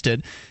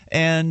arrested,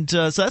 and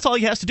so that's all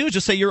he has to do is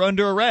just say, "You're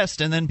under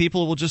arrest," and then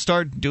people will just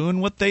start doing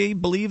what they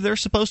believe they're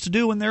supposed to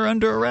do when they're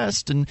under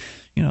arrest, and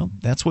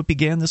that's what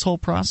began this whole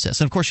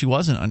process. And of course, she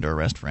wasn't under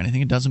arrest for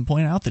anything. It doesn't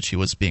point out that she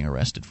was being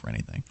arrested for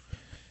anything.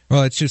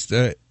 Well, it's just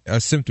a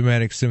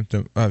symptomatic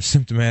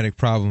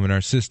problem in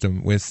our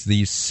system, with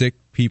these sick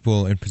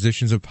people in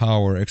positions of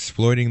power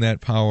exploiting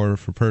that power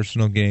for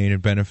personal gain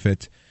and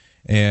benefit,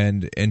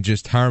 and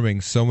just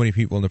harming so many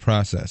people in the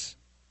process.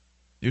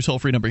 Your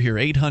toll-free number here,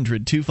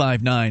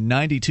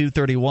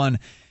 800-259-9231.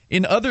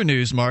 In other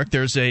news, Mark,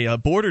 there's a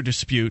border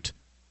dispute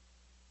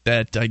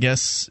that I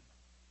guess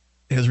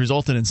has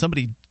resulted in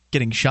somebody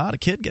getting shot, a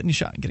kid getting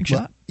shot.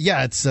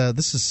 Yeah,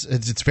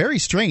 it's very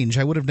strange.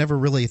 I would have never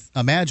really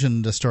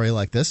imagined a story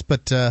like this,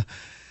 but the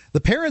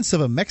parents of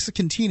a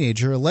Mexican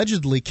teenager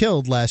allegedly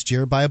killed last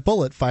year by a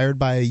bullet fired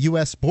by a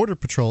U.S. Border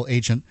Patrol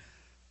agent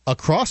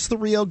across the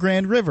Rio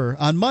Grande River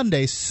on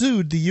Monday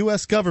sued the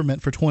U.S.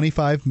 government for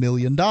 $25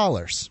 million.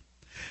 The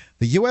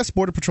U.S.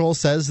 Border Patrol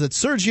says that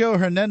Sergio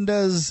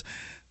Hernandez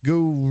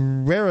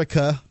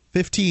Guerrerica,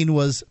 15,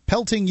 was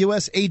pelting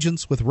U.S.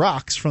 agents with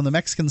rocks from the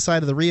Mexican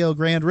side of the Rio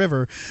Grande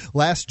River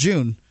last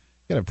June.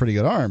 Got a pretty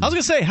good arm. I was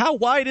going to say, how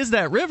wide is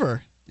that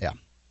river? Yeah.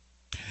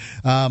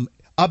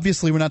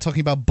 Obviously, we're not talking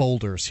about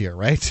boulders here,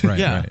 right? Right,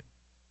 yeah. right.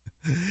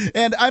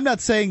 And I'm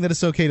not saying that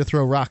it's okay to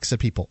throw rocks at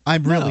people.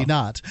 I'm really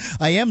not.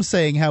 I am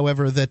saying,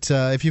 however, that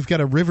if you've got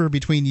a river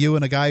between you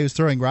and a guy who's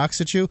throwing rocks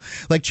at you,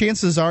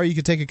 chances are you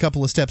could take a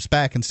couple of steps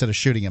back instead of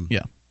shooting him.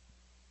 Yeah.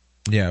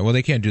 Yeah, well,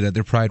 they can't do that.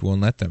 Their pride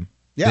won't let them.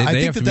 Yeah, they I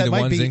think have to that be the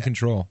might ones be in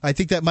control. I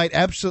think that might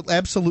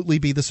absolutely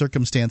be the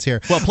circumstance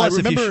here. Well, plus, I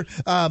remember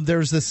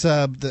there's this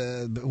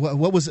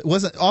what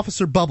was it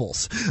Officer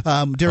Bubbles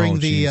during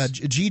the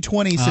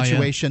G20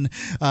 situation.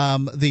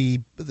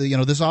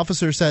 This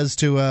officer says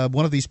to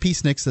one of these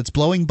peaceniks that's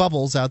blowing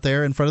bubbles out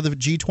there in front of the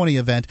G20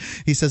 event.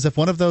 He says, "If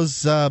one of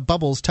those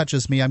bubbles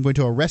touches me, I'm going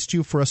to arrest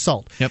you for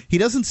assault." Yep. He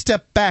doesn't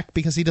step back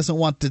because he doesn't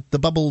want the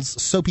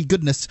bubbles' soapy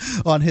goodness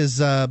on his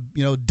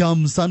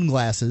dumb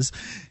sunglasses.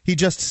 He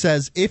just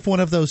says, "If one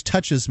of those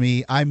touches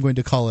me, I'm going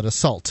to call it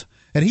assault."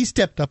 And he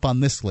stepped up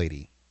on this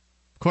lady.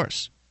 Of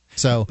course.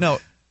 So no,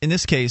 in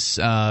this case,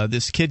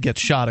 this kid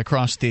gets shot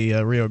across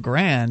the Rio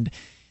Grande.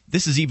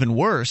 This is even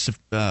worse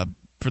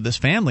for this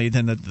family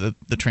than the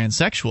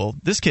transsexual.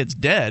 This kid's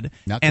dead,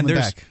 not and coming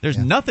back. There's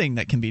nothing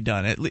that can be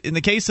done. In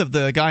the case of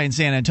the guy in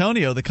San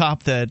Antonio, the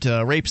cop that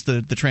rapes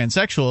the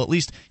transsexual, at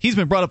least he's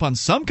been brought up on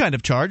some kind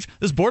of charge.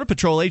 This Border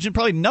Patrol agent,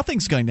 probably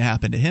nothing's going to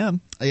happen to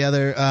him.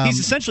 Yeah, he's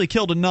essentially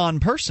killed a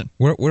non-person.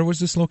 Where was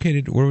this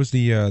located? Where was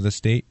the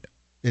state?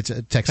 It's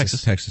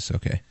Texas. Texas,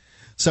 okay.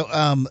 So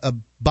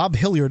Bob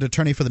Hilliard,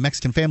 attorney for the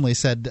Mexican family,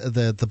 said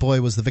that the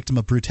boy was the victim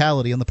of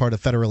brutality on the part of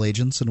federal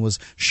agents and was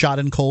shot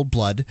in cold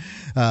blood.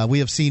 We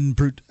have seen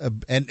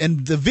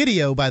and the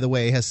video, by the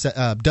way,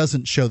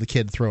 doesn't show the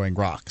kid throwing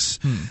rocks.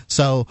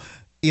 So,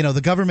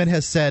 the government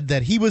has said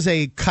that he was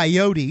a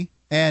coyote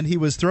and he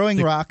was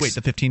throwing rocks. Wait,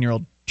 the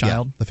 15-year-old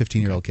child? Yeah, the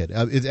 15-year-old kid.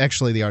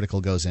 Actually, the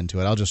article goes into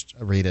it. I'll just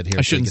read it here.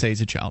 I shouldn't say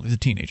he's a child. He's a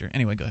teenager.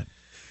 Anyway, go ahead.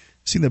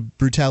 Seen the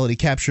brutality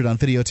captured on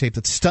videotape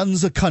that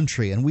stuns a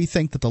country, and we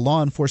think that the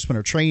law enforcement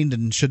are trained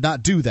and should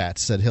not do that,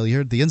 said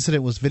Hilliard. The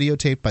incident was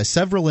videotaped by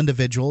several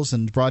individuals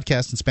and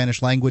broadcast in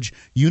Spanish language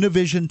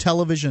Univision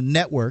television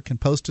network and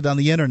posted on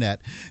the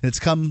internet. And it's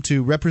come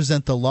to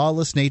represent the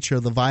lawless nature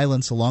of the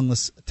violence along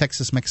the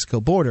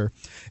Texas-Mexico border.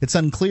 It's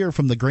unclear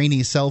from the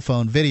grainy cell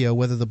phone video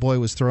whether the boy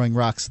was throwing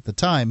rocks at the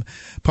time.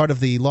 Part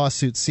of the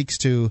lawsuit seeks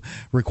to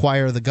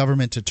require the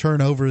government to turn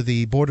over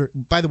the border.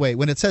 By the way,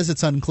 when it says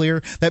it's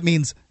unclear, that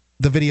means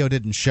the video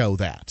didn't show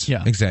that.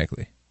 Yeah,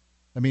 exactly.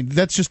 I mean,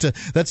 that's just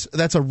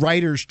that's a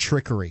writer's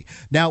trickery.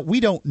 Now, we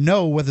don't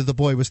know whether the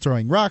boy was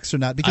throwing rocks or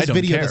not because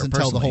video doesn't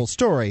tell the whole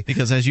story.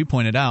 Because as you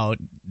pointed out,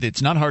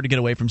 it's not hard to get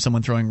away from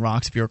someone throwing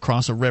rocks if you're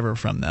across a river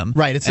from them.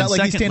 Right. It's not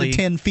like he's standing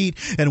 10 feet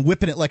and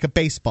whipping it like a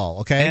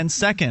baseball, okay? And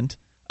second,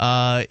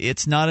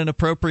 it's not an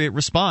appropriate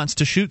response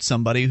to shoot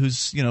somebody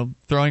who's,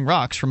 throwing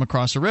rocks from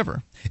across a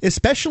river.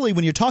 Especially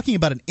when you're talking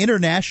about an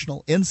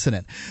international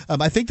incident.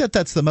 I think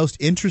that's the most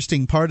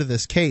interesting part of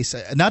this case.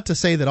 Not to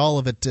say that all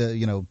of it,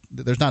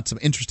 there's not some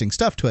interesting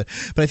stuff to it,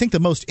 but I think the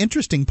most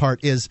interesting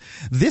part is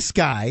this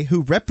guy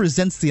who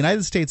represents the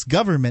United States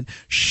government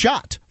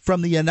shot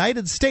from the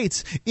United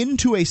States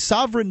into a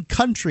sovereign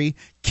country,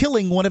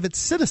 killing one of its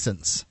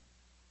citizens.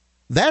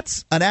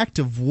 That's an act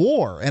of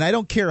war, and I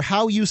don't care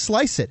how you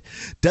slice it.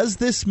 Does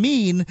this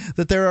mean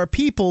that there are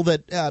people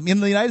that in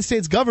the United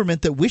States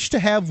government that wish to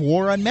have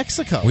war on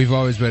Mexico? We've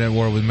always been at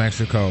war with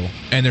Mexico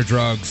and their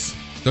drugs.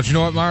 Don't you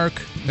know what,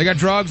 Mark? They got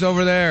drugs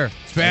over there.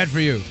 It's bad for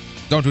you.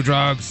 Don't do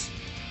drugs.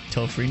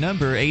 Toll-free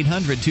number,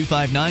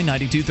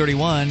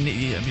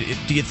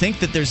 800-259-9231. Do you think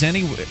that there's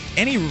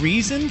any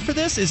reason for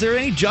this? Is there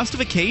any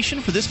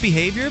justification for this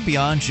behavior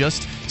beyond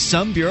just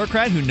some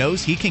bureaucrat who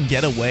knows he can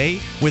get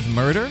away with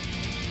murder?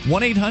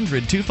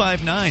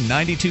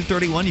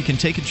 1-800-259-9231. You can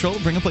take control,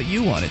 bring up what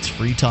you want. It's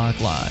Free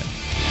Talk Live.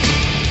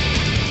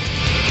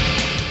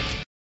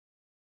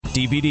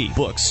 DVD,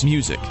 books,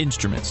 music,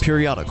 instruments,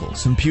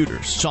 periodicals,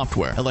 computers,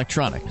 software,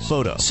 electronics,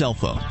 photo, cell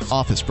phones,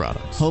 office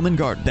products, home and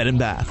garden, bed and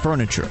bath,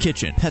 furniture,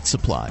 kitchen, pet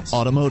supplies,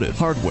 automotive,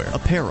 hardware,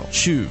 apparel,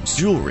 shoes,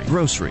 jewelry,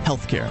 grocery,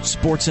 healthcare,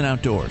 sports and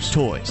outdoors,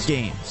 toys,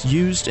 games,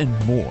 used, and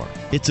more.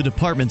 It's a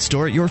department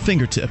store at your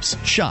fingertips.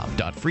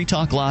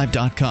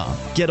 Shop.freetalklive.com.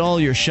 Get all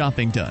your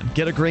shopping done,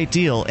 get a great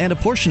deal, and a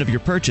portion of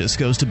your purchase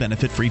goes to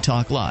benefit Free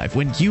Talk Live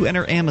when you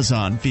enter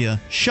Amazon via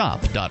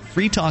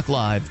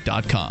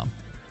shop.freetalklive.com.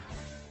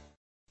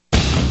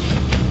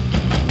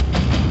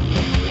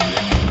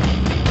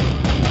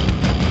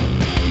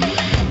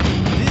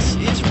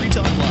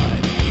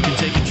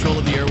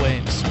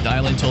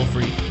 Dial in toll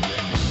free.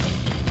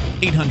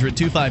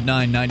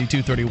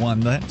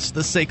 800-259-9231. That's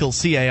the SACL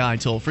CAI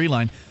toll free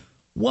line.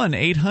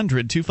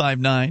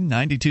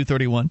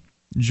 1-800-259-9231.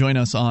 Join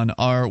us on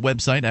our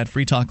website at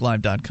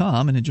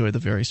freetalklive.com and enjoy the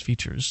various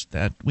features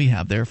that we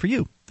have there for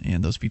you.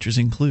 And those features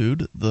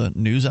include the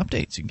news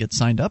updates. You can get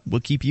signed up.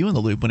 We'll keep you in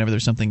the loop whenever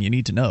there's something you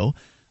need to know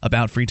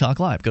about Free Talk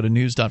Live. Go to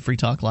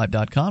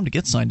news.freetalklive.com to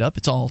get signed up.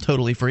 It's all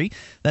totally free.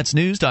 That's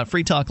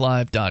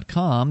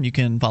news.freetalklive.com. You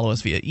can follow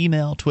us via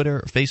email, Twitter,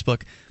 or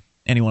Facebook,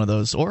 any one of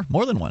those, or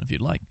more than one if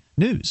you'd like.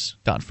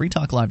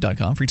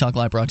 News.freetalklive.com. Free Talk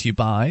Live brought to you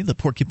by the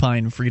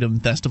Porcupine Freedom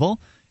Festival.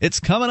 It's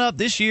coming up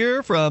this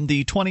year from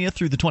the 20th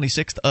through the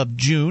 26th of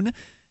June.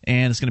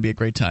 And it's going to be a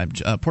great time.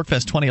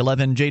 PorcFest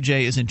 2011,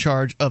 JJ is in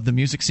charge of the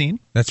music scene.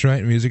 That's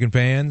right, music and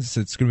bands.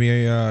 It's going to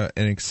be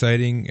an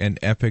exciting and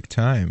epic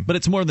time. But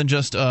it's more than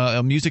just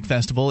a music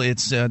festival.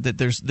 It's that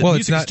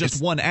music is just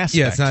one aspect.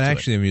 Yeah, it's not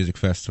actually a music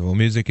festival.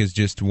 Music is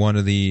just one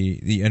of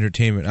the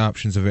entertainment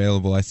options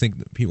available. I think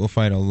that people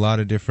find a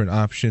lot of different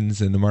options,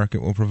 and the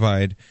market will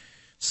provide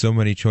so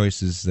many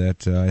choices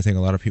that I think a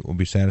lot of people will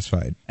be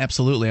satisfied.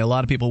 Absolutely. A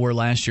lot of people were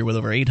last year with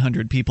over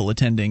 800 people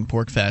attending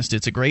PorcFest.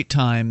 It's a great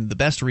time. The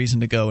best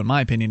reason to go, in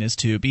my opinion, is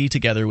to be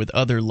together with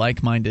other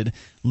like-minded,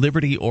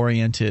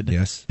 liberty-oriented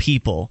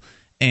people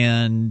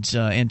and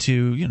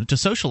to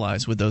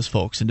socialize with those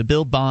folks and to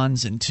build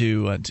bonds and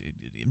to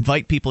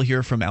invite people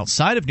here from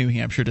outside of New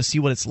Hampshire to see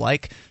what it's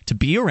like to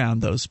be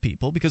around those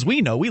people, because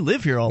we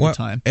live here all the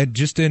time. And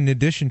just in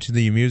addition to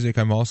the music,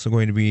 I'm also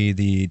going to be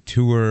the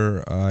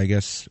tour,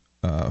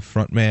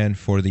 frontman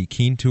for the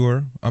Keene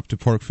tour up to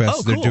PorcFest. Oh,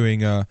 cool. They're doing.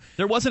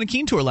 There wasn't a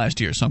Keene tour last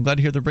year, so I'm glad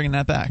to hear they're bringing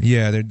that back.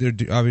 Yeah, they're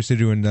obviously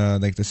doing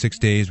the 6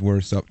 days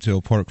worth up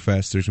till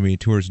PorcFest. There's going to be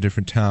tours of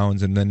different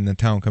towns, and then the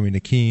town coming to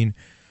Keene.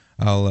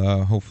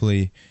 I'll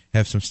hopefully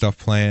have some stuff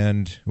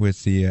planned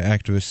with the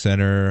Activist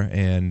Center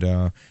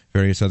and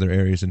various other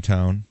areas in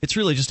town. It's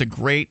really just a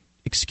great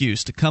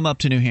excuse to come up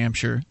to New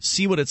Hampshire,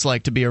 see what it's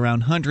like to be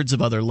around hundreds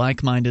of other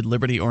like-minded,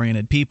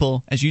 liberty-oriented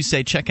people. As you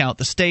say, check out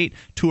the state,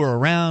 tour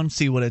around,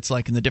 see what it's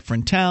like in the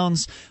different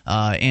towns,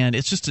 and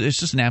it's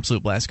just an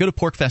absolute blast. Go to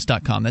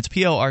porkfest.com. That's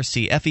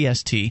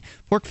PORCFEST,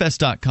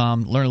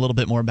 porkfest.com. Learn a little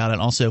bit more about it.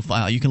 Also,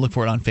 you can look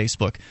for it on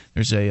Facebook.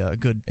 There's a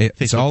good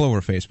It's all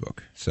over Facebook.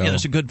 So. Yeah,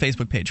 there's a good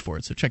Facebook page for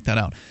it, so check that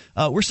out.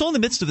 We're still in the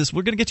midst of this.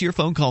 We're going to get to your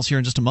phone calls here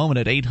in just a moment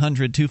at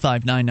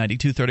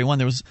 800-259-9231.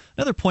 There was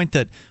another point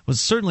that was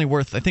certainly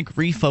worth, I think,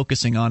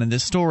 refocusing on in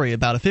this story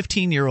about a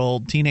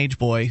 15-year-old teenage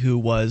boy who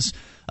was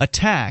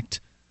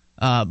attacked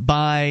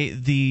by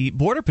the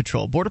Border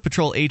Patrol. Border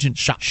Patrol agent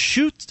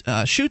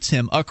shoots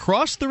him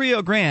across the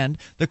Rio Grande.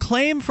 The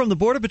claim from the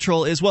Border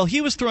Patrol is, well,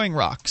 he was throwing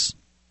rocks.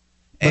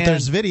 But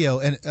there's video,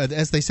 and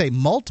as they say,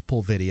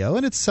 multiple video,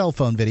 and it's cell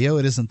phone video.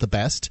 It isn't the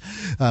best,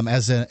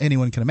 as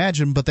anyone can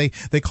imagine, but they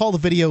call the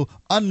video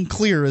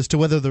unclear as to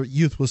whether the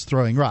youth was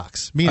throwing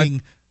rocks,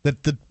 meaning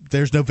that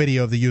there's no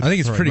video of the youth throwing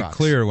rocks. I think it's pretty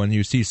clear when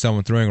you see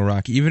someone throwing a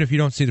rock, even if you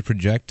don't see the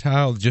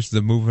projectile, just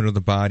the movement of the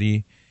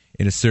body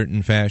in a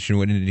certain fashion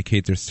would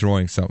indicate they're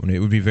throwing something. It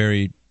would be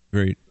very,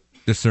 very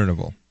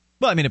discernible.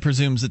 Well, I mean, it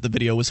presumes that the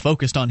video was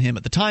focused on him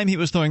at the time he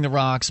was throwing the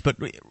rocks, but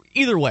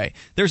either way,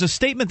 there's a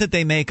statement that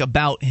they make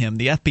about him.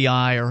 The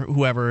FBI or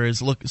whoever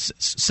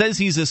says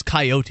he's this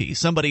coyote.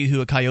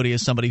 A coyote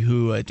is somebody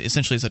who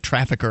essentially is a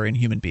trafficker in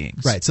human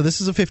beings. Right, so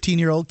this is a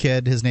 15-year-old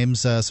kid. His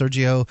name's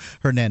Sergio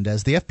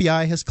Hernandez. The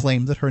FBI has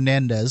claimed that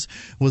Hernandez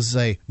was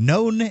a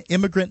known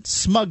immigrant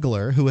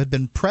smuggler who had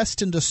been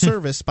pressed into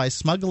service by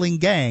smuggling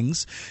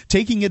gangs,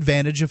 taking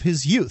advantage of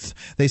his youth.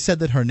 They said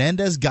that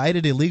Hernandez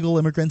guided illegal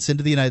immigrants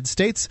into the United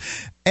States,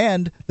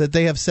 and that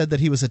they have said that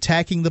he was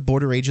attacking the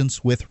border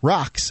agents with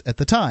rocks at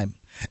the time.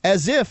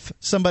 As if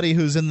somebody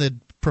who's in the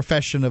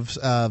profession of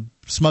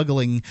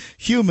smuggling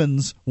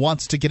humans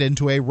wants to get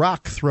into a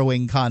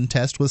rock-throwing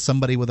contest with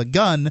somebody with a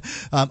gun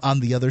on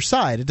the other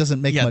side. It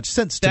doesn't make much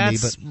sense to me.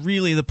 That's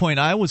really the point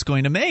I was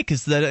going to make,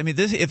 is that, I mean,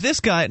 if this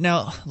guy...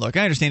 Now, look,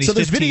 I understand he's 15. So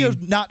there's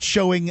video not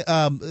showing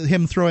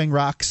him throwing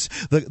rocks.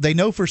 They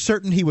know for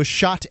certain he was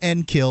shot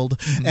and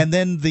killed, and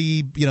then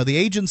the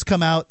agents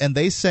come out and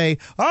they say,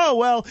 oh,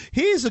 well,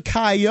 he's a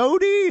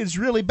coyote. It's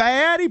really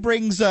bad. He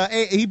brings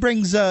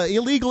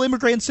illegal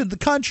immigrants into the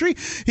country.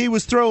 He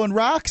was throwing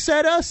rocks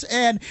at us,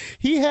 and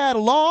he had a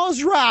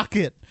Laws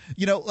rocket.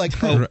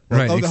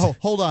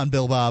 Hold on,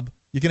 Bill Bob.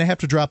 You're going to have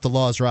to drop the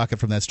Laws rocket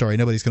from that story.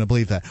 Nobody's going to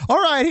believe that.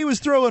 All right, he was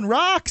throwing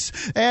rocks,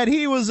 and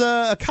he was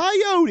a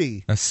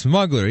coyote. A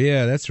smuggler,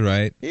 yeah, that's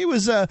right. He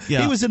was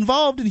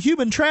involved in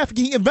human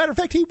trafficking. As a matter of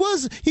fact, he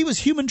was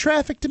human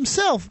trafficked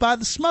himself by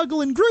the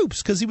smuggling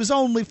groups because he was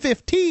only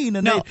 15,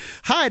 and they'd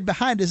hide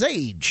behind his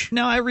age.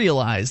 Now, I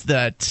realize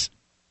that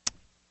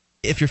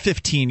if you're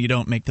 15, you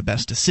don't make the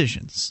best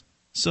decisions.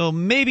 So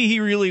maybe he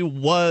really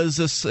was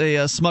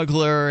a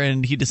smuggler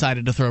and he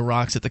decided to throw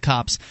rocks at the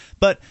cops.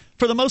 But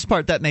for the most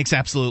part, that makes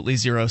absolutely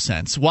zero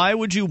sense. Why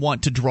would you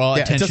want to draw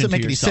attention to yourself? It doesn't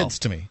make any sense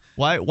to me.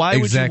 Why would you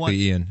want...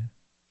 Exactly, Ian.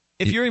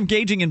 If you're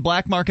engaging in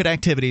black market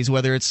activities,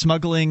 whether it's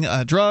smuggling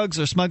drugs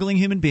or smuggling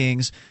human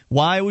beings,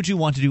 why would you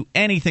want to do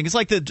anything? It's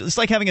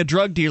like having a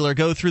drug dealer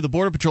go through the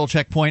Border Patrol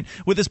checkpoint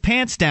with his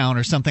pants down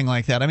or something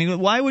like that. I mean,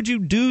 why would you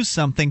do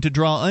something to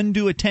draw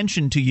undue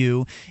attention to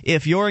you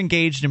if you're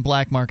engaged in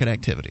black market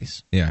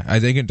activities? Yeah,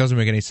 I think it doesn't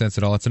make any sense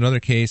at all. It's another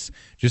case,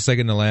 just like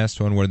in the last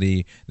one, where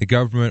the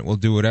government will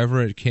do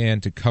whatever it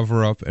can to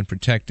cover up and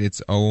protect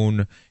its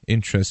own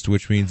interest,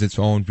 which means its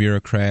own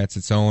bureaucrats,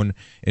 its own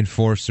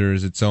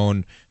enforcers, its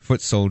own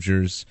foot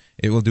soldiers.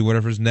 It will do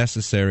whatever is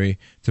necessary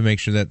to make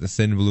sure that the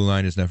thin blue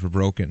line is never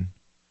broken.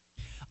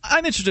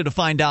 I'm interested to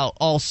find out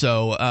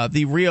also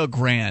the Rio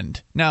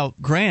Grande. Now,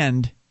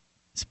 Grande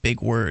is a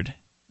big word. It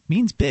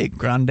means big.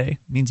 Grande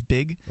means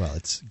big. Well,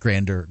 it's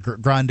grander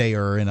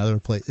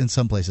in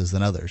some places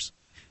than others.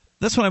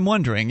 That's what I'm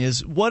wondering,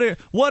 is what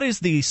is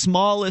the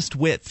smallest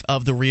width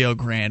of the Rio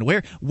Grande?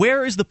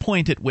 Where is the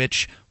point at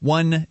which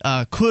one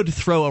could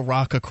throw a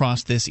rock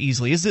across this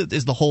easily? Is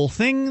the whole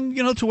thing,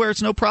 to where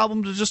it's no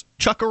problem to just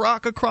chuck a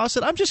rock across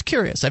it? I'm just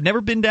curious. I've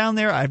never been down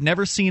there. I've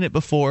never seen it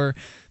before.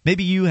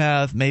 Maybe you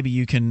have. Maybe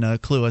you can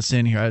clue us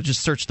in here. I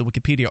just searched the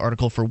Wikipedia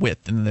article for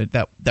width, and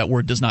that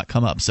word does not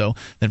come up, so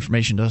the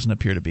information doesn't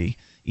appear to be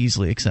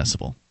easily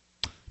accessible.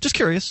 Just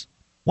curious.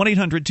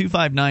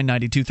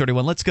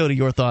 1-800-259-9231. Let's go to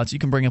your thoughts. You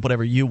can bring up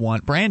whatever you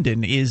want.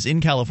 Brandon is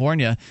in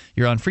California.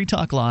 You're on Free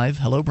Talk Live.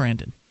 Hello,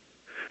 Brandon.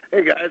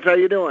 Hey, guys. How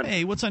you doing?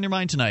 Hey, what's on your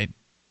mind tonight?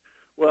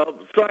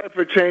 Well, sorry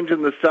for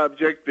changing the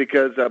subject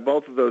because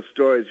both of those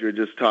stories you were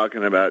just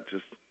talking about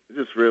just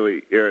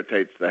really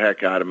irritates the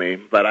heck out of me.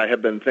 But I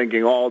have been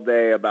thinking all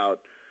day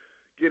about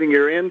getting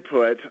your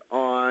input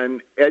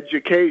on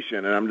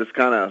education, and I'm just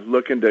kind of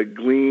looking to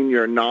glean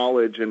your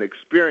knowledge and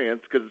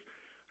experience because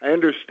I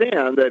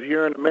understand that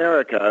here in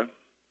America,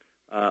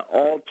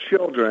 all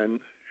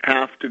children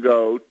have to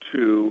go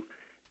to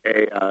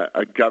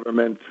a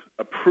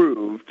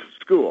government-approved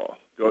school.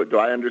 Do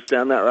I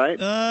understand that right?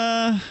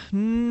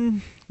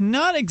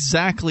 Not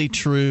exactly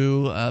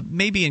true.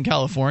 Maybe in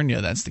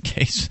California that's the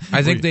case.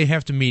 I think they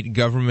have to meet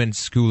government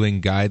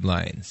schooling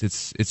guidelines.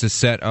 It's a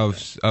set of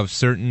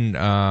certain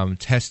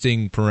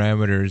testing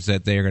parameters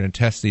that they are going to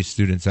test these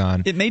students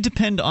on. It may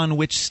depend on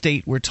which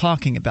state we're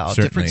talking about.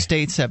 Certainly. Different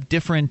states have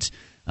different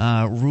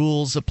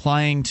rules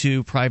applying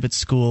to private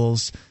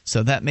schools,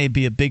 so that may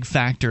be a big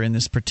factor in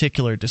this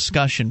particular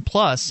discussion.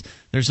 Plus,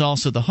 there's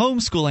also the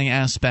homeschooling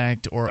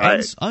aspect or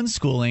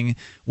unschooling,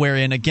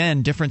 wherein,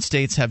 again, different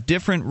states have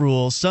different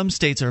rules. Some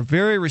states are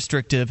very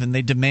restrictive, and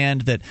they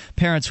demand that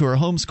parents who are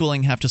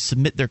homeschooling have to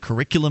submit their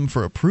curriculum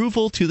for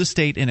approval to the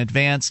state in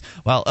advance,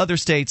 while other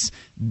states,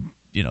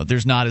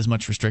 there's not as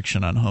much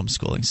restriction on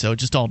homeschooling. So it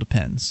just all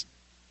depends.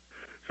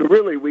 So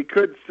really, we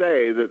could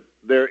say that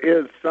there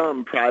is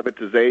some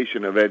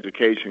privatization of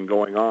education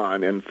going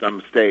on in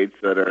some states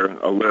that are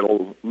a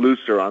little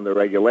looser on the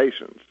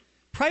regulations.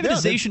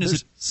 Privatization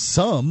is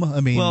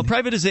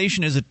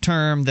privatization is a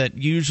term that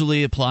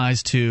usually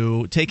applies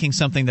to taking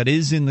something that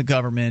is in the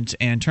government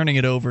and turning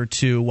it over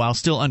to, while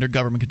still under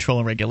government control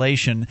and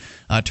regulation,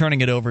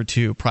 turning it over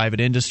to private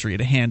industry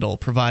to handle,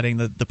 providing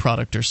the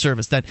product or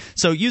service.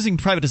 So using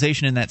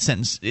privatization in that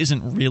sentence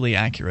isn't really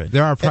accurate.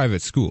 There are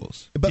private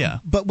schools.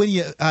 But when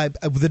you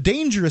the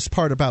dangerous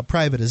part about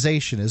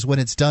privatization is when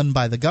it's done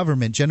by the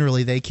government.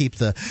 Generally, they keep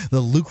the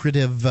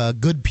lucrative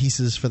good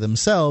pieces for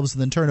themselves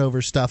and then turn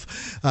over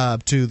stuff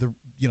to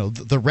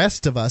the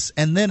rest of us,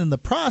 and then in the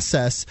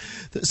process,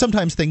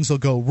 sometimes things will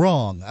go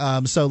wrong.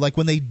 So, like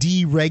when they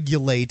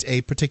deregulate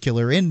a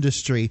particular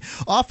industry,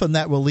 often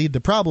that will lead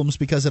to problems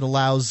because it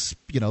allows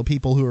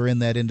people who are in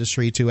that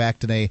industry to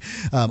act in a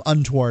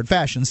untoward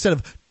fashion. Instead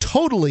of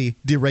totally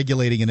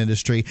deregulating an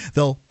industry,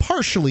 they'll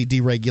partially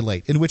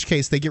deregulate, in which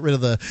case they get rid of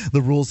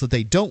the rules that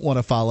they don't want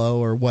to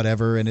follow or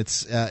whatever, and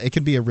it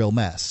can be a real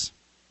mess.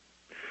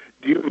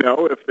 Do you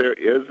know if there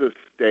is a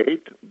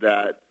state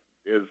that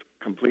is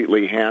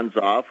completely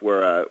hands-off,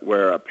 where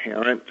a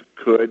parent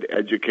could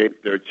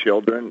educate their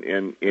children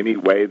in any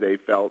way they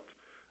felt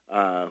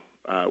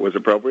was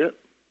appropriate?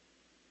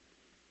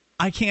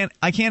 I can't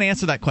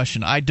answer that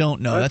question. I don't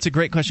know. That's a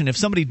great question. If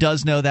somebody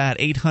does know that,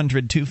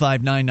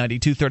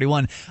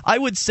 800-259-9231. I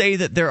would say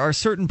that there are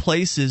certain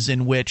places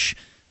in which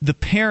the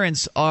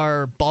parents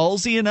are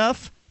ballsy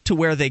enough to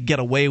where they get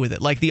away with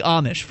it, like the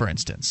Amish, for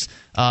instance.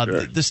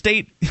 Sure. The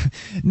state,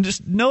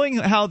 just knowing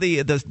how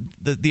the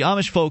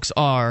Amish folks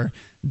are,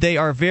 they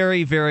are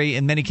very, very,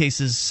 in many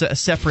cases,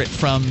 separate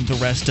from the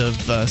rest of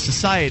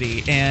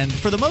society. And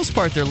for the most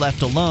part, they're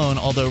left alone,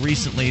 although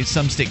recently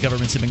some state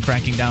governments have been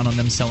cracking down on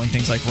them selling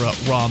things like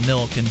raw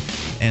milk and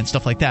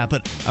stuff like that.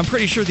 But I'm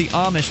pretty sure the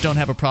Amish don't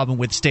have a problem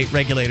with state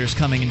regulators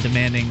coming and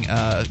demanding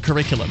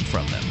curriculum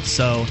from them.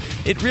 So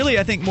it really,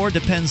 I think, more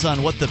depends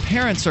on what the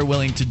parents are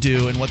willing to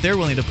do and what they're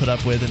willing to put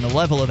up with and the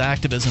level of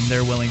activism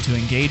they're willing to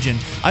engage in.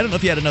 I don't know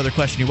if you had another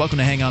question. You're welcome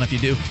to hang on if you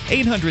do.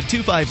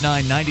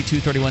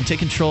 800-259-9231. Take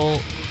control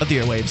of the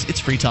airwaves. It's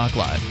Free Talk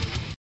Live.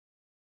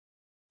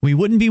 We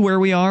wouldn't be where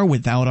we are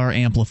without our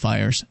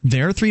amplifiers.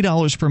 Their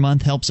 $3 per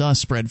month helps us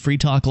spread Free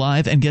Talk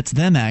Live and gets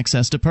them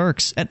access to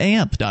perks at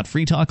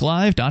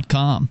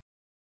amp.freetalklive.com.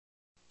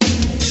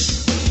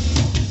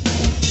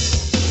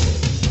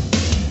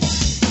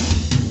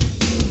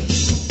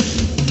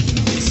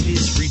 This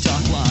is Free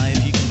Talk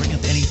Live. You can bring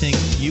up anything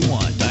you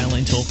want. Dial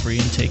in toll-free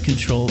and take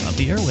control of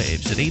the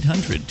airwaves at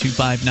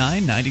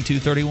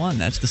 800-259-9231.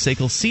 That's the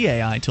SACL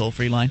CAI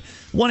toll-free line.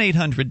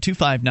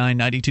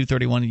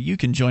 1-800-259-9231. You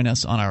can join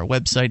us on our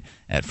website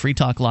at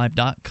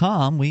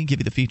freetalklive.com. We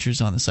give you the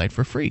features on the site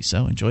for free,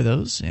 so enjoy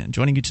those. And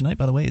joining you tonight,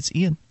 by the way, it's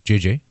Ian,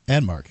 JJ,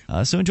 and Mark.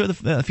 So enjoy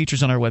the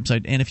features on our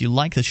website. And if you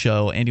like the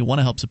show and you want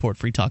to help support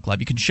Free Talk Live,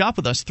 you can shop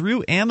with us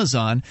through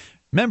Amazon.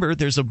 Remember,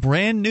 there's a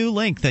brand new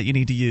link that you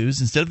need to use.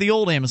 Instead of the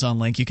old Amazon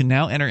link, you can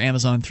now enter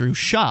Amazon through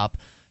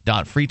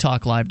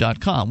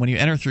shop.freetalklive.com. When you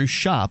enter through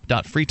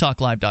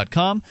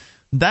shop.freetalklive.com,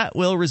 that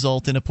will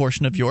result in a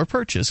portion of your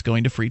purchase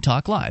going to Free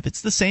Talk Live.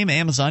 It's the same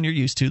Amazon you're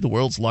used to, the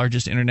world's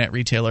largest internet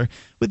retailer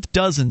with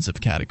dozens of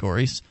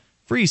categories,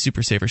 free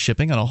Super Saver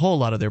shipping on a whole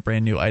lot of their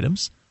brand new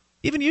items,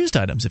 even used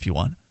items if you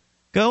want.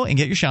 Go and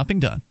get your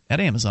shopping done at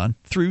Amazon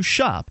through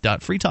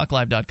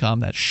shop.freetalklive.com.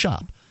 That's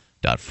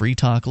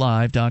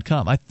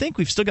shop.freetalklive.com. I think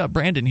we've still got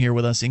Brandon here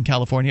with us in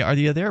California. Are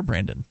you there,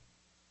 Brandon?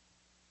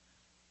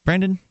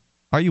 Brandon,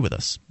 are you with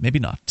us? Maybe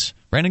not.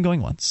 Brandon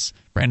going once.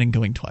 Brandon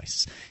going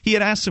twice. He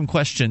had asked some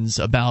questions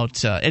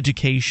about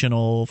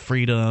educational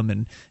freedom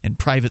and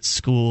private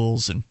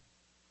schools, and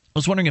I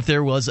was wondering if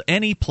there was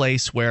any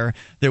place where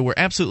there were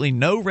absolutely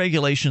no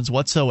regulations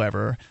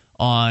whatsoever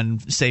on,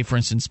 say, for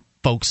instance,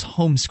 folks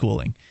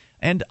homeschooling.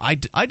 And I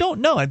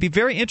don't know. I'd be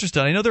very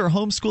interested. I know there are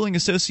homeschooling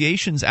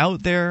associations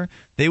out there.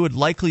 They would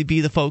likely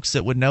be the folks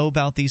that would know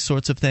about these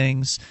sorts of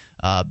things.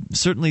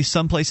 Certainly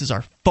some places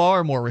are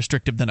far more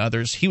restrictive than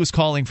others. He was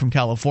calling from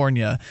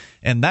California,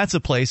 and that's a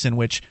place in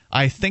which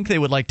I think they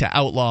would like to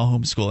outlaw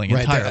homeschooling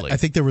entirely. I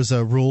think there was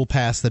a rule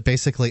passed that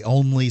basically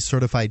only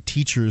certified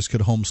teachers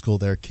could homeschool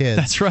their kids.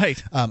 That's right.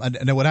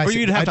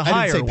 You'd have to hire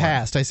I didn't say one.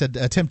 Passed. I said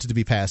attempted to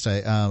be passed.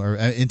 Or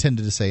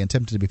intended to say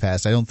attempted to be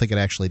passed. I don't think it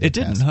actually did. It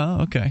didn't, pass. Huh?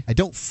 Okay. I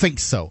don't think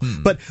so.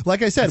 But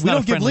like I said, we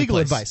don't give legal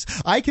advice.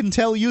 I can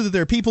tell you that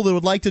there are people that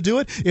would like to do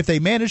it. If they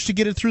manage to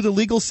get it through the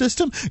legal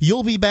system,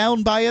 you'll be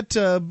bound by it.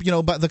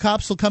 But the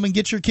cops will come and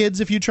get your kids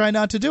if you try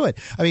not to do it.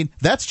 I mean,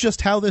 that's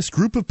just how this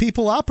group of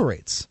people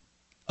operates.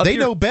 They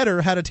know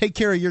better how to take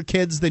care of your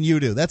kids than you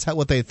do. That's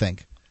what they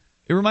think.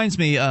 It reminds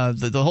me,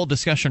 the whole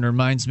discussion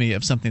reminds me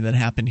of something that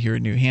happened here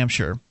in New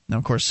Hampshire. Now,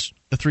 of course,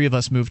 the three of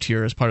us moved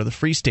here as part of the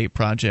Free State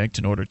Project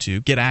in order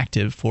to get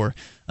active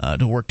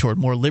to work toward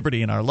more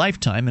liberty in our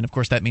lifetime. And, of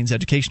course, that means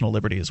educational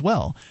liberty as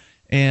well.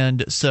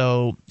 And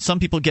so some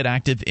people get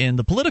active in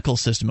the political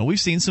system, and we've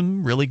seen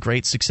some really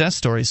great success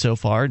stories so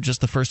far,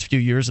 just the first few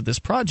years of this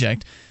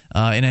project,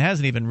 and it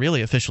hasn't even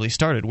really officially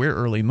started. We're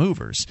early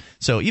movers.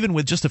 So even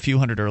with just a few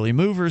hundred early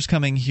movers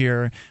coming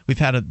here,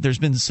 there's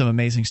been some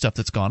amazing stuff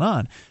that's gone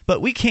on.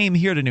 But we came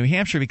here to New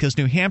Hampshire because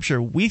New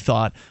Hampshire, we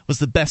thought, was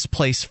the best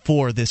place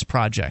for this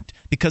project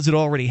because it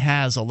already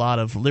has a lot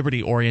of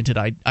liberty-oriented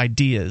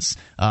ideas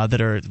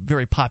that are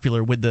very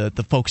popular with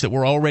the folks that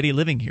were already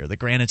living here, the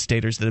Granite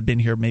Staters that have been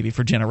here maybe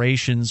for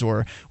generations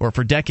or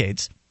for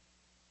decades.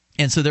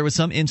 And so there was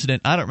some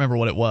incident, I don't remember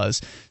what it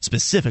was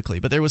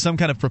specifically, but there was some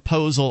kind of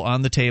proposal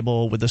on the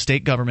table with the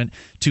state government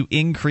to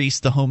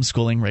increase the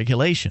homeschooling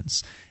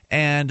regulations.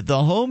 And the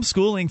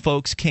homeschooling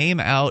folks came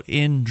out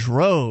in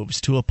droves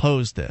to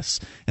oppose this.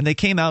 And they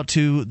came out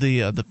to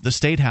the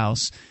State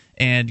House.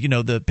 And,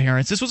 the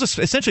parents, this was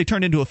essentially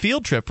turned into a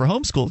field trip for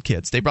homeschooled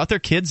kids. They brought their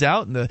kids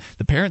out, and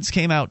the parents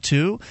came out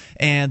too.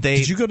 And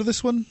Did you go to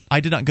this one? I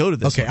did not go to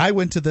this one. Okay, I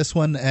went to this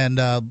one, and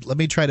let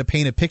me try to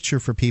paint a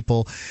picture for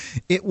people.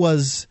 It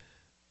was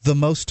the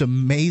most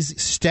amazing,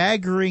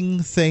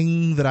 staggering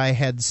thing that I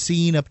had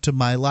seen up to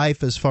my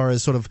life as far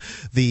as sort of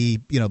the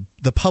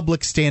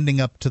public standing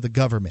up to the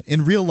government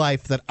in real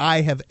life that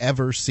I have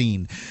ever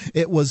seen.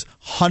 It was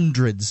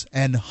hundreds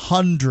and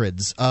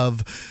hundreds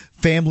of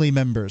family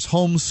members,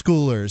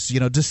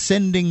 homeschoolers,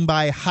 descending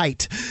by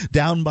height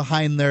down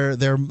behind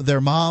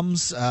their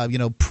moms,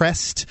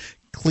 pressed,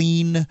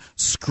 clean,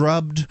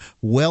 scrubbed,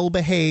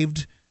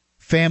 well-behaved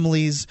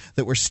families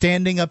that were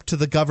standing up to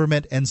the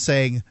government and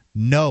saying,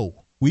 no,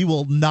 we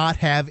will not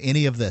have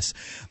any of this.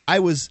 I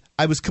was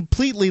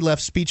completely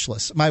left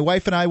speechless. My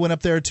wife and I went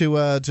up there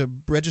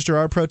to register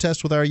our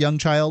protest with our young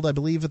child, I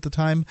believe, at the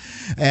time.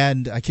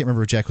 And I can't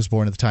remember if Jack was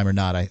born at the time or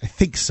not. I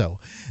think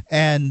so.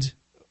 And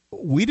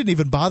we didn't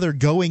even bother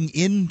going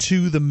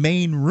into the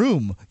main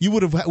room. We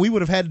would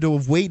have had to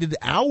have waited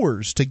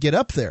hours to get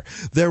up there.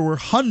 There were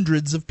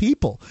hundreds of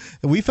people.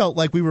 And we felt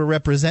like we were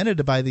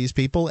represented by these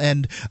people.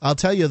 And I'll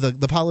tell you,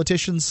 the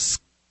politicians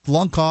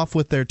slunk off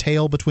with their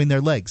tail between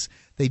their legs.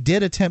 They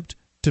did attempt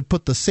to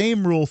put the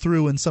same rule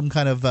through in some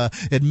kind of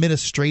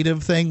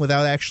administrative thing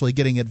without actually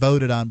getting it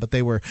voted on, but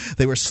they were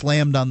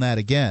slammed on that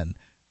again.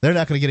 They're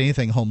not going to get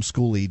anything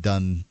homeschooly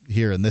done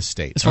here in this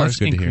state. As far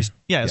as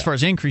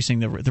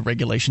increasing the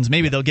regulations,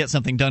 maybe they'll get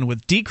something done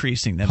with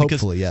decreasing them.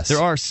 Hopefully, yes. There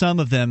are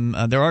some of them.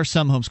 There are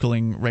some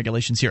homeschooling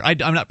regulations here.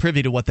 I'm not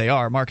privy to what they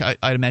are. Mark,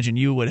 I'd imagine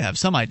you would have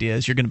some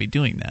ideas. You're going to be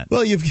doing that.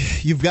 Well,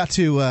 you've got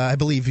to. I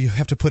believe you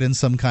have to put in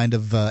some kind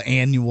of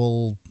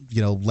annual,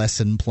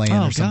 lesson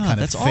plan or some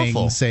kind of thing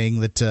awful.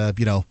 Saying that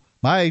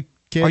my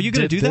kid. Are you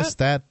going to do this,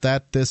 that,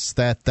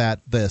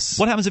 this?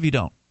 What happens if you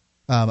don't?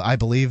 I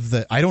believe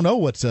that I don't know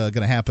what's going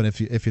to happen if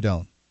you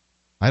don't.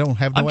 I don't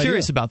have no idea. I'm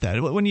curious about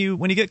that. When you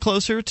get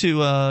closer to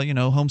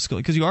homeschooling,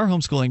 because you are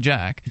homeschooling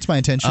Jack. It's my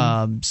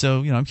intention.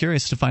 So I'm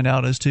curious to find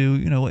out as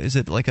to is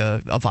it like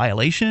a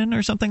violation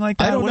or something like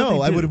that? I don't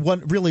know. I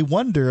would really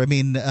wonder. I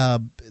mean,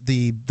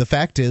 the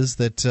fact is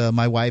that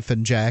my wife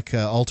and Jack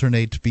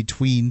alternate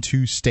between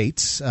two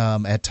states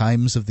at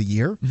times of the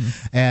year,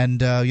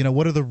 and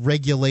what are the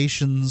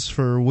regulations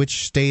for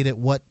which state at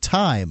what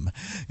time?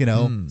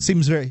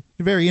 Seems very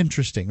very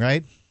interesting,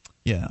 right?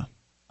 Yeah.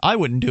 I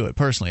wouldn't do it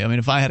personally. I mean,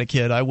 if I had a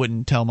kid, I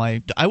wouldn't tell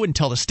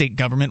the state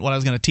government what I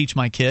was going to teach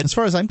my kid. As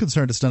far as I'm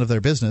concerned, it's none of their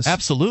business.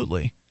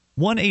 Absolutely.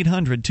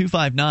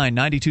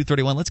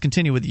 1-800-259-9231. Let's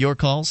continue with your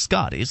calls.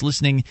 Scott is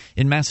listening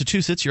in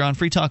Massachusetts. You're on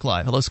Free Talk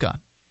Live. Hello, Scott.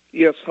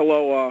 Yes,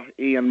 hello,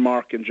 Ian,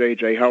 Mark, and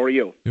JJ. How are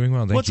you? Doing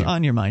well, thank you. What's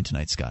on your mind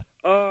tonight, Scott?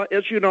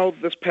 As you know,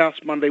 this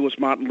past Monday was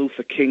Martin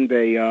Luther King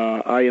Day.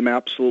 I am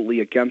absolutely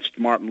against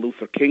Martin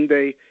Luther King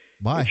Day.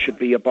 Why? It should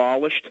be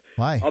abolished.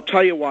 Why? I'll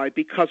tell you why.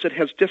 Because it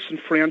has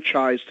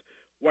disenfranchised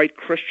white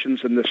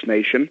Christians in this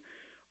nation.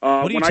 What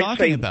are you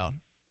talking about?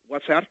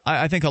 What's that?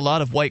 I think a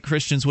lot of white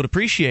Christians would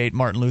appreciate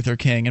Martin Luther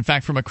King. In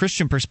fact, from a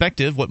Christian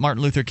perspective, what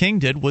Martin Luther King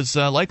did was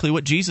likely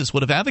what Jesus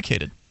would have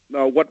advocated.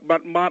 No, what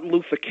Martin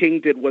Luther King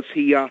did was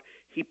he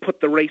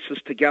put the races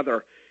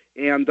together,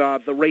 and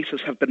the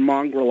races have been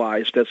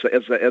mongrelized as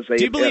a.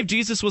 Do you believe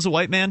Jesus was a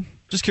white man?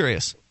 Just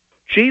curious.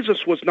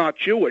 Jesus was not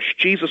Jewish.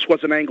 Jesus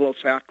was an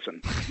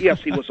Anglo-Saxon. Yes,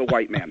 he was a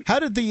white man. How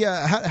did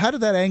how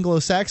did that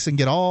Anglo-Saxon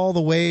get all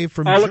the way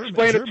from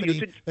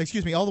Germany?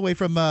 Excuse me, all the way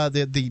from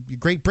the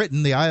Great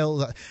Britain, the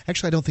Isle?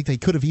 Actually, I don't think they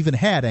could have even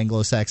had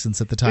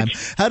Anglo-Saxons at the time.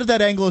 How did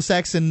that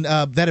Anglo-Saxon,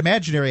 that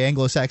imaginary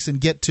Anglo-Saxon,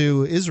 get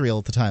to Israel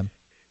at the time?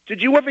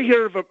 Did you ever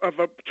hear of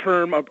a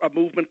term, a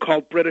movement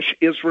called British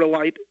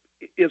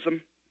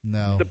Israelitism?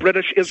 No. The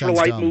British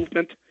Israelite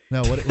movement.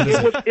 No, what is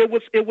it?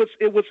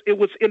 It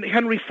was in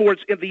Henry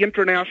Ford's in The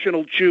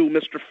International Jew.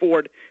 Mr.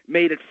 Ford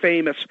made it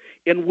famous,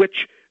 in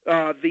which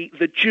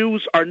the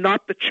Jews are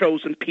not the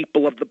chosen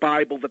people of the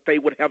Bible that they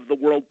would have the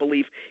world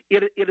believe.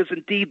 It is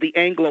indeed the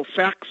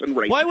Anglo-Saxon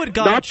race. Why would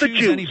God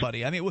choose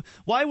anybody? I mean,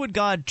 why would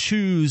God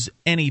choose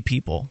any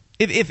people?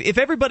 If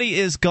everybody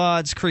is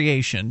God's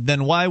creation,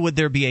 then why would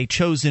there be a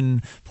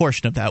chosen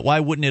portion of that? Why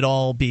wouldn't it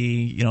all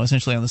be,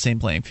 essentially on the same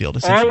playing field?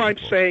 All I'm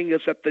saying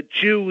is that the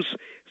Jews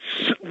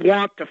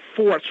want to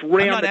force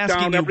ram it down. I'm not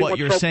asking you what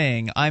you're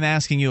saying. I'm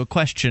asking you a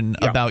question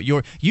about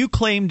you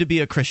claim to be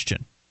a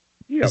Christian.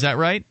 Yes. Is that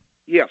right?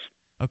 Yes.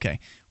 Okay.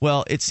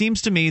 Well, it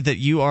seems to me that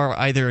you are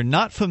either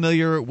not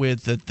familiar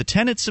with the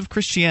tenets of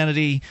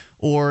Christianity,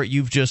 or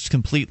you've just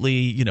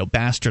completely,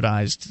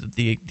 bastardized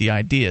the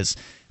ideas.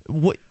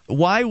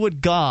 Why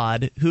would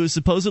God, who is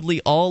supposedly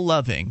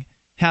all-loving,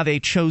 have a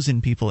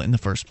chosen people in the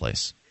first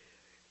place?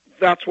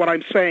 That's what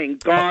I'm saying.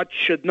 The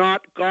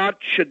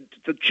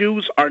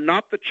Jews are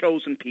not the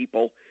chosen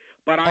people,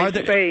 but I'm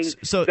saying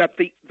that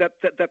the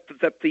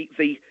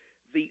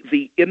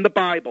in the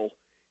Bible,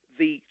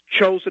 the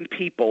chosen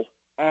people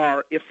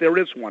are, if there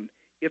is one,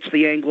 it's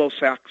the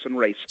Anglo-Saxon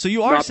race. So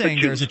you are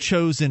saying there's a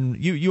chosen.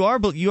 You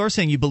are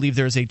saying you believe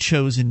there's a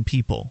chosen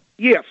people.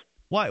 Yes.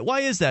 Why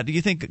is that? Do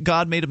you think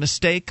God made a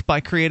mistake by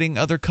creating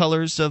other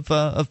colors of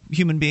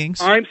human beings?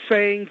 I'm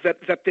saying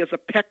that there's a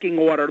pecking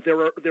order. There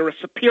are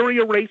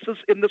superior races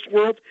in this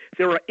world.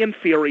 There are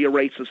inferior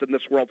races in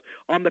this world.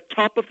 On the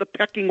top of the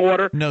pecking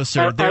order, no,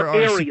 sir, there are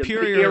Aryans,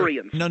 superior.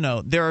 Aryans.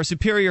 No, there are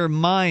superior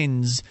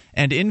minds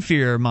and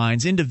inferior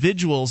minds.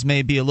 Individuals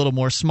may be a little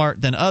more smart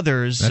than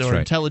others,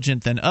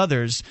 intelligent than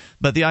others,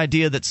 but the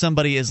idea that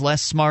somebody is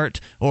less smart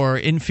or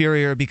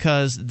inferior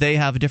because they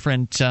have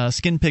different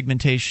skin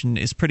pigmentation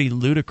is pretty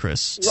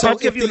ludicrous. So I'll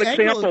give you an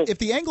example. If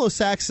the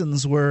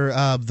Anglo-Saxons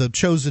were the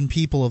chosen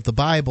people of the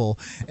Bible,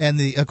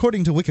 and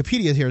according to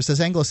Wikipedia here, it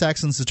says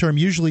Anglo-Saxons, the term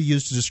usually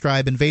used to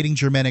describe invading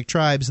Germanic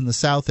tribes in the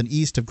south and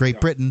east of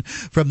Great Britain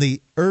from the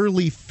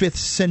early 5th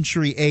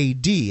century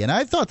A.D., and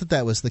I thought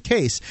that was the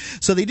case.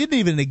 So they didn't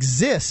even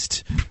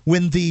exist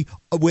when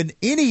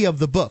any of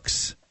the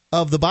books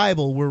of the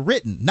Bible were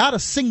written, not a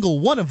single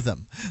one of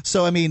them.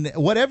 So, I mean,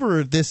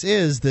 whatever this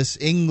is, this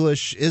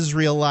English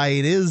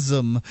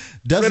Israelitism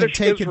doesn't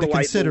take into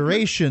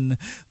consideration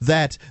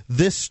that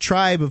this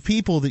tribe of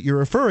people that you're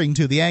referring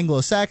to, the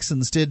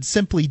Anglo-Saxons,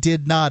 simply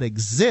did not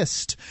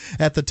exist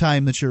at the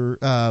time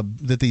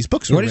that these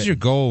books were written. What is your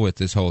goal with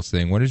this whole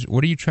thing? What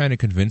are you trying to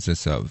convince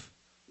us of?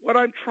 What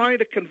I'm trying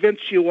to convince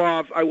you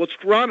of, I was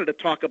wanted to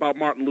talk about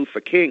Martin Luther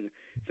King.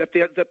 Let's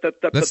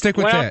stick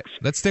with that.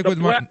 Let's stick with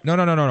Martin.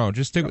 No.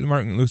 Just stick with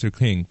Martin Luther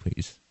King,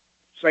 please.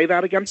 Say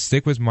that again?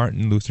 Stick with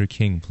Martin Luther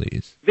King,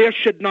 please. There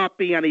should not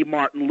be any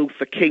Martin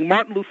Luther King.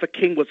 Martin Luther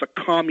King was a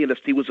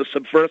communist. He was a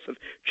subversive.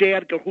 J.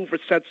 Edgar Hoover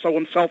said so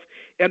himself.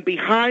 And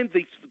behind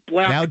the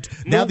black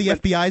now the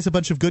FBI is a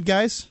bunch of good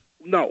guys?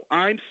 No,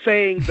 I'm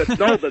saying that the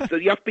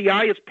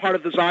FBI is part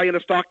of the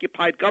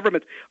Zionist-occupied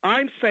government.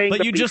 I'm saying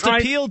but you just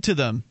appealed to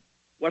them.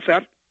 What's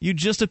that? You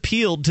just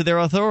appealed to their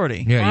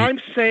authority. Yeah, I'm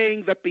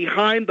saying that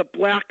behind the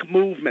black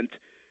movement,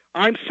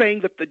 I'm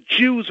saying that the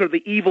Jews are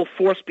the evil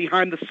force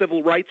behind the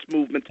civil rights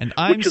movement. And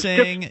I'm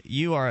saying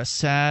you are a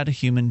sad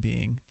human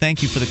being.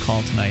 Thank you for the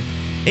call tonight.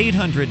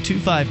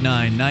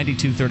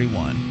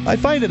 800-259-9231. I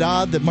find it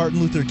odd that Martin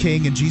Luther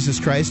King and Jesus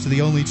Christ are the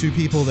only two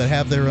people that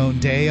have their own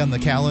day on the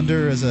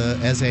calendar as a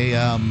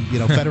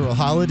federal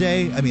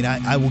holiday. I mean,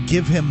 I will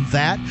give him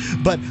that,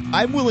 but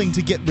I'm willing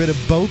to get rid of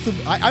both of.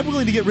 I'm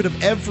willing to get rid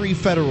of every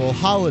federal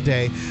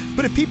holiday.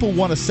 But if people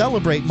want to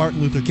celebrate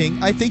Martin Luther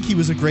King, I think he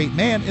was a great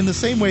man in the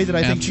same way that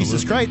I think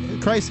Jesus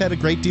Christ had a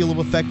great deal of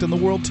effect on the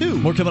world too.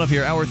 More coming up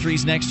here. Hour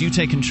 3's next. You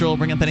take control.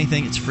 Bring up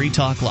anything. It's Free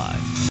Talk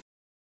Live.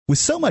 With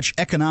so much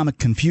economic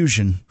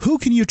confusion, who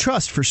can you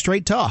trust for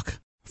straight talk?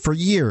 For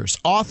years,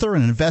 author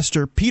and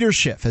investor Peter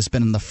Schiff has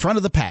been in the front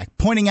of the pack,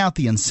 pointing out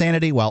the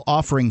insanity while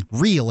offering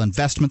real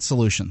investment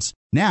solutions.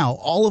 Now,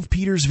 all of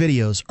Peter's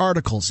videos,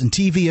 articles, and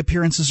TV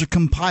appearances are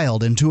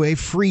compiled into a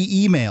free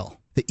email.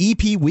 The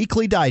EP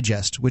Weekly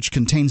Digest, which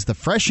contains the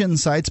fresh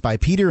insights by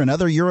Peter and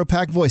other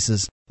Europac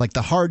voices, like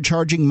the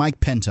hard-charging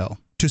Mike Pinto.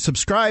 To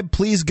subscribe,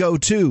 please go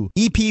to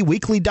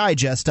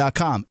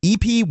epweeklydigest.com.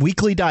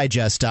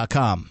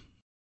 epweeklydigest.com.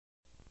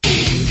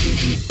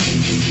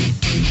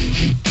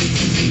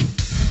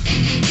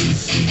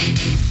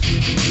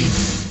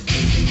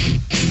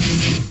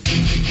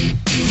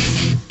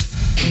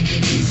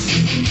 This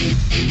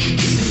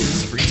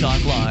is Free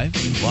Talk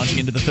Live, launching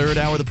into the third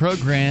hour of the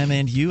program,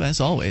 and you,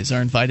 as always,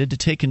 are invited to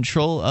take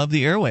control of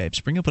the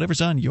airwaves. Bring up whatever's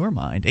on your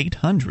mind.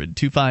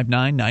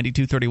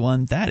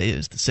 800-259-9231. That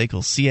is the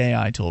SACL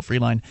CAI toll-free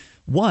line.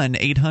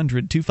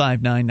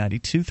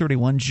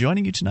 1-800-259-9231.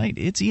 Joining you tonight,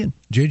 it's Ian,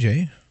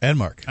 JJ, and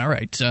Mark. All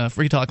right,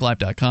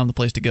 freetalklive.com, the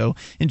place to go.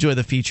 Enjoy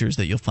the features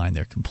that you'll find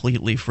there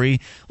completely free.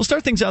 We'll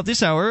start things out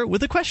this hour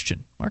with a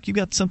question. Mark, you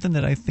got something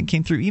that I think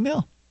came through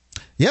email?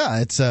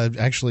 Yeah, it's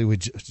actually, we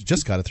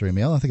just got it through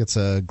email. I think it's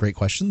a great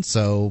question,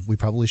 so we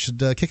probably should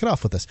kick it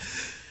off with this. It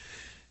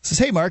says,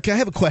 hey, Mark, I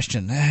have a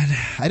question. And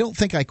I don't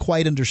think I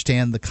quite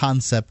understand the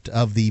concept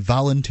of the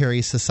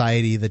voluntary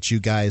society that you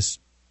guys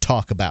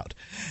talk about.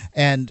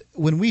 And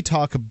when we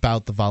talk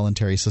about the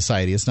voluntary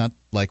society, it's not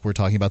like we're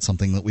talking about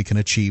something that we can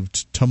achieve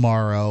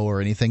tomorrow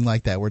or anything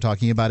like that. We're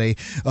talking about a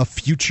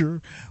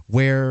future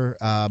where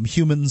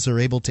humans are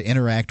able to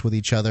interact with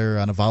each other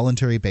on a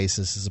voluntary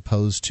basis, as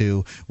opposed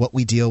to what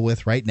we deal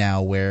with right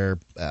now, where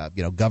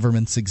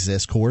governments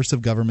exist,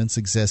 coercive governments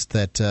exist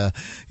that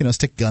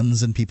stick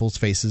guns in people's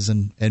faces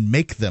and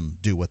make them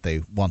do what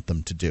they want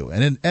them to do,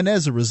 and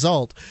as a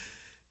result,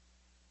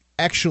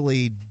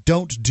 actually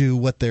don't do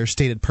what their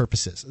stated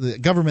purpose is. The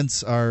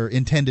governments are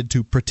intended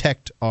to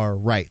protect our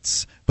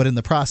rights, but in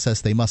the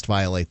process they must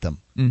violate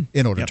them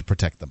in order to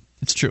protect them.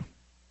 It's true.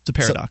 It's a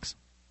paradox. So,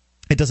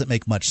 it doesn't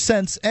make much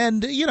sense,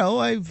 and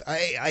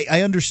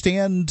I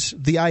understand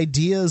the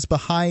ideas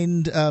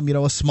behind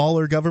a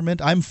smaller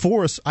government. I'm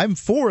for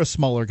a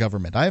smaller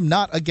government. I am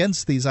not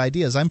against these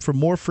ideas. I'm for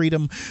more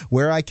freedom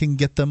where I can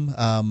get them,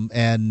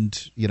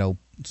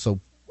 so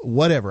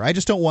whatever. I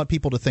just don't want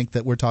people to think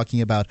that we're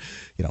talking about,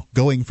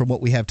 going from what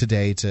we have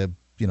today to,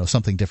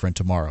 something different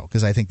tomorrow,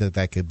 because I think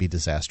that could be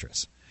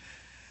disastrous.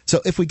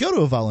 So if we go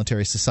to a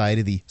voluntary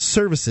society, the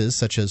services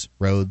such as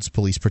roads,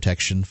 police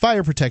protection,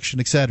 fire protection,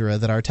 etc.,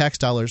 that our tax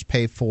dollars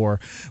pay for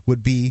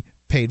would be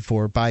paid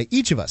for by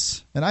each of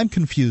us. And I'm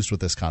confused with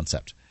this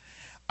concept.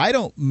 I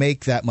don't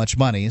make that much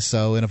money,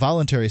 so in a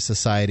voluntary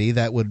society,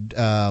 that would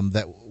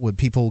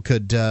people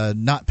could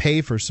not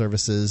pay for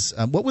services.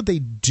 What would they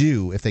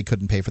do if they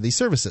couldn't pay for these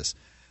services?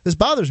 This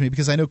bothers me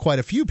because I know quite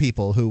a few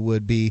people who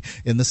would be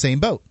in the same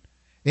boat.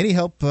 Any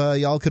help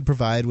y'all could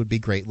provide would be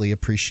greatly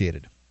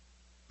appreciated.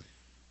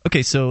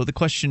 Okay, so the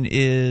question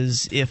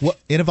is, if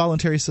in a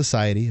voluntary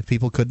society, if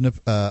people couldn't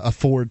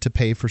afford to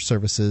pay for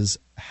services,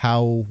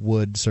 how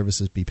would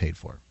services be paid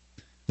for?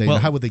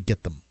 How would they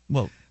get them?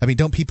 Well, I mean,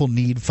 don't people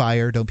need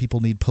fire? Don't people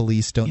need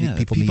police? People need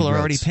people are roads?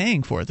 already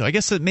paying for it, though. I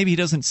guess that maybe he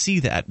doesn't see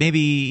that.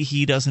 Maybe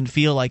he doesn't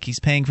feel like he's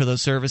paying for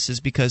those services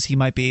because he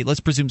might be, let's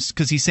presume,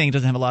 because he's saying he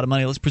doesn't have a lot of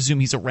money, let's presume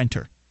he's a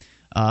renter.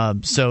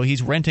 So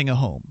he's renting a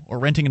home or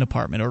renting an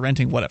apartment or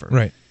renting whatever.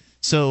 Right.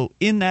 So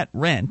in that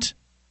rent,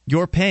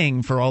 you're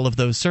paying for all of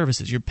those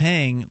services. You're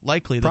paying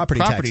likely the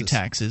property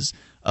taxes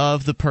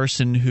of the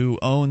person who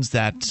owns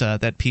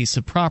that piece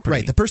of property.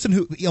 Right. The person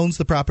who owns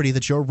the property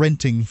that you're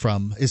renting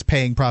from is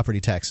paying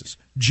property taxes.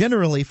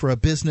 Generally, for a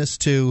business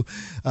to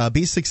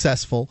be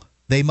successful,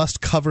 they must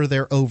cover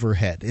their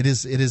overhead. It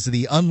is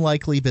the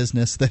unlikely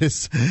business that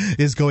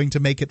is going to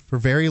make it for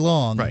very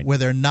long, right, where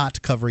they're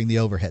not covering the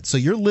overhead. So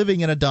you're living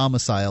in a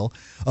domicile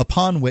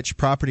upon which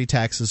property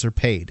taxes are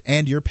paid,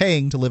 and you're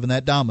paying to live in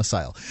that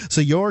domicile.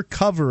 So you're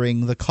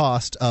covering the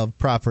cost of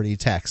property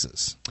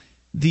taxes.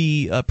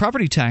 The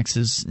property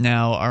taxes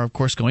now are, of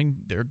course,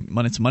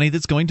 it's money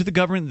that's going to the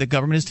government. The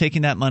government is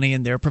taking that money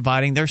and they're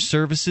providing their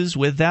services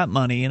with that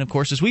money. And, of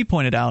course, as we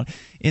pointed out,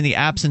 in the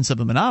absence of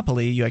a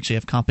monopoly, you actually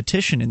have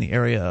competition in the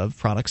area of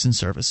products and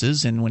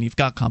services. And when you've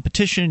got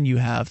competition, you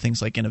have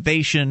things like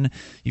innovation.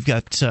 You've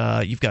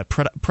got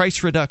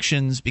price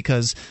reductions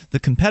because the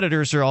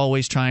competitors are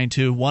always trying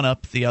to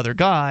one-up the other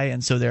guy,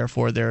 and so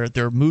therefore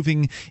they're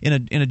moving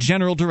in a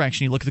general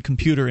direction. You look at the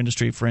computer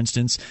industry, for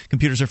instance.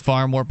 Computers are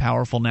far more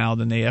powerful now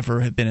than they ever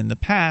have been in the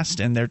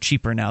past, and they're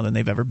cheaper now than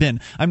they've ever been.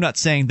 I'm not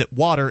saying that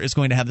water is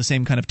going to have the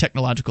same kind of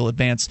technological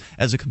advance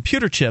as a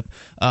computer chip,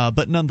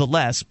 but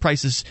nonetheless,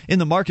 prices in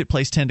the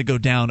marketplace tend to go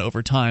down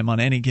over time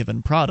on any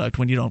given product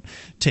when you don't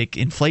take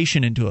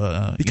inflation into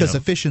because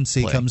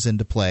efficiency comes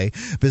into play.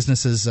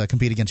 Businesses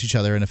compete against each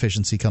other, and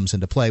efficiency comes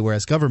into play,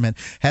 whereas government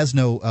has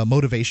no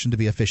motivation to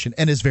be efficient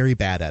and is very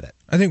bad at it.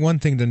 I think one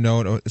thing to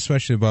note,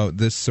 especially about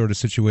this sort of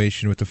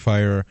situation with the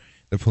fire,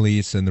 the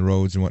police, and the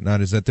roads and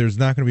whatnot, is that there's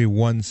not going to be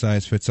one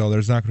size fits all.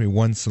 There's not going to be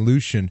one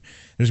solution.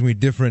 There's going to be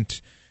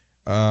different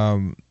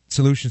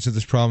solutions to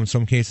this problem. In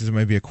some cases, it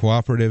might be a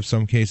cooperative.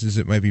 Some cases,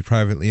 it might be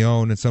privately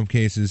owned. In some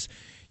cases,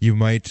 you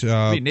might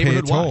pay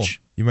a toll.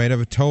 You might have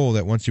a toll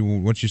that once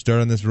you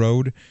start on this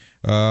road,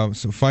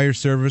 So fire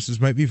services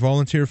might be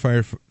volunteer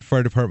fire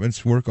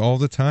departments work all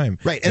the time.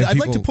 Right, and I'd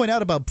like to point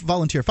out about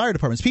volunteer fire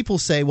departments. People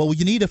say, well,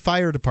 you need a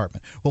fire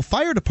department. Well,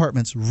 fire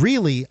departments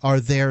really are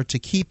there to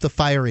keep the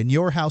fire in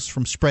your house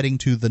from spreading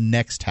to the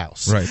next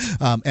house. Right.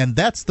 And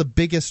that's the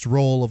biggest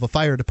role of a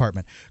fire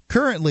department.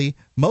 Currently,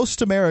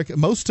 most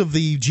of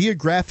the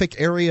geographic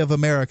area of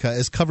America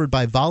is covered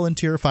by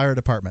volunteer fire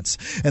departments.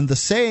 And the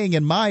saying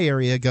in my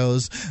area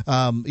goes,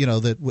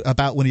 that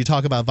about when you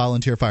talk about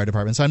volunteer fire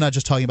departments, I'm not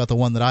just talking about the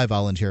one that I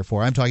volunteer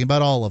for. I'm talking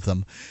about all of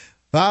them.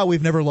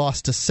 We've never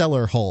lost a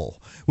cellar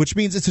hole, which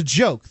means it's a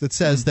joke that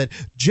says that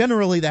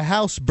generally the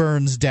house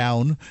burns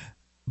down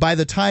by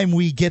the time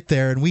we get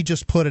there, and we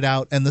just put it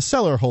out, and the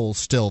cellar hole's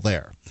still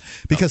there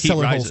because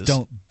cellar holes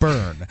don't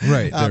burn.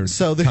 Right, they're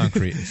so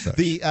concrete and such.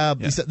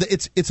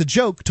 It's a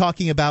joke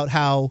talking about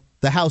how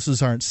the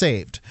houses aren't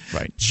saved.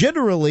 Right.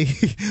 Generally,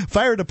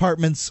 fire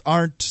departments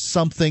aren't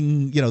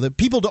something, that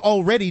people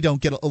already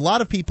don't get. A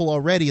lot of people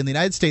already in the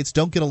United States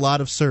don't get a lot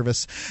of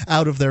service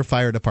out of their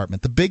fire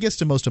department. The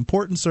biggest and most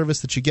important service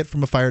that you get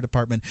from a fire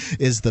department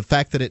is the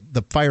fact that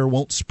the fire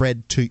won't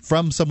spread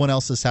from someone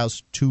else's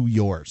house to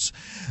yours.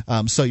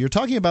 So you're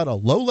talking about a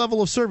low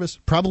level of service,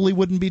 probably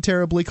wouldn't be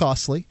terribly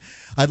costly.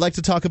 I'd like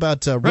to talk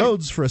about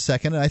roads for a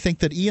second, and I think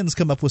that Ian's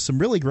come up with some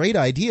really great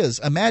ideas.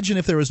 Imagine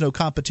if there was no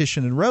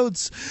competition in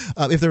roads.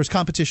 If there was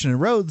competition in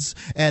roads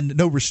and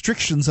no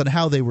restrictions on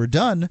how they were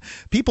done,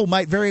 people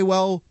might very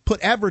well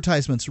put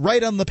advertisements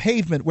right on the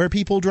pavement where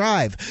people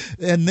drive.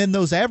 And then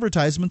those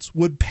advertisements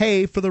would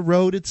pay for the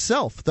road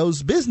itself.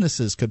 Those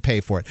businesses could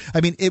pay for it.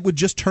 I mean, it would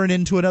just turn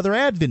into another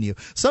ad venue.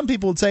 Some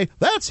people would say,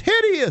 that's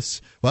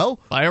hideous. Well,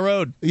 buy a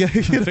road. Yeah,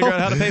 figure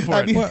out how to pay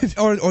for it.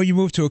 Or you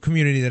move to a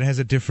community that has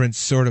a different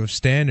sort of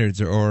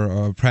standards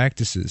or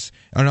practices.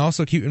 And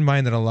also keep in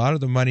mind that a lot of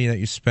the money that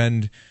you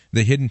spend,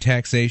 the hidden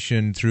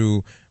taxation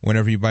through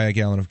whenever you buy a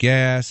gallon of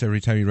gas,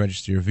 every time you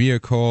register your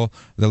vehicle,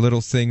 the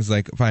little things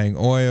like buying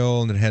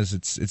oil, and it has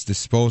its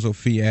disposal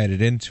fee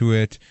added into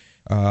it.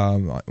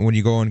 When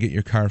you go and get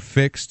your car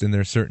fixed, and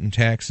there are certain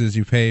taxes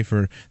you pay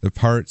for the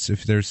parts,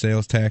 if there's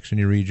sales tax in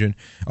your region,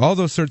 all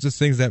those sorts of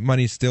things, that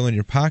money's still in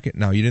your pocket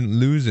now. You didn't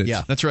lose it.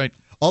 Yeah, that's right.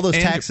 All those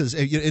taxes,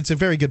 it's a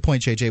very good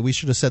point, JJ. We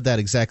should have said that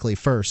exactly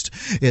first.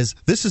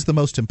 This is the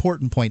most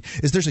important point,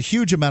 is there's a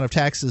huge amount of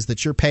taxes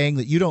that you're paying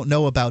that you don't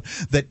know about,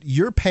 that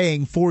you're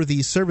paying for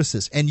these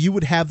services, and you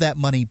would have that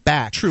money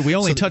back. True, we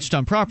only touched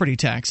on property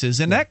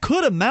taxes, and that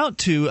could amount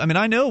to,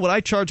 I know what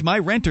I charge my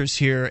renters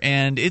here,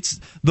 and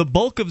it's the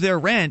bulk of their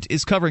rent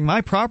is covering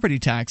my property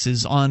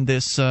taxes on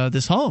this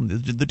home,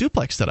 the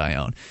duplex that I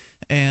own.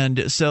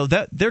 And so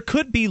that there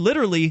could be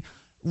literally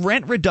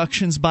rent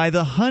reductions by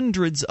the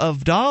hundreds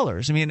of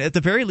dollars. At the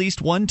very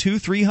least, $100,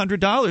 $200,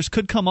 $300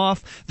 could come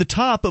off the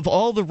top of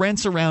all the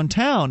rents around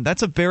town.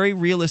 That's a very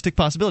realistic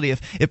possibility.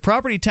 If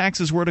property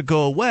taxes were to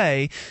go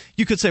away,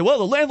 you could say, well,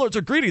 the landlords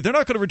are greedy. They're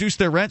not going to reduce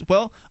their rent.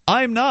 Well,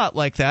 I'm not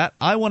like that.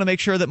 I want to make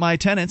sure that my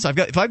tenants,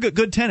 if I've got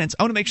good tenants,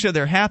 I want to make sure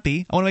they're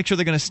happy. I want to make sure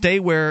they're going to stay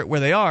where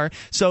they are.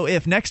 So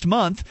if next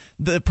month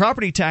the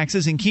property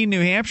taxes in Keene,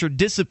 New Hampshire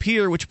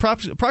disappear, which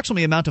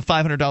approximately amount to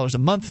 $500 a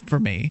month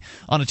for me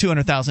on a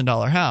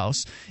 $200,000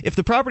 house, if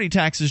the property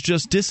taxes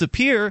just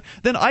disappear,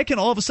 then I can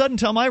all of a sudden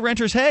tell my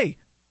renters, hey,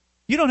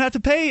 you don't have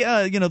to pay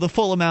the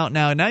full amount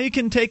now. Now you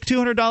can take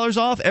 $200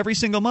 off every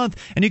single month,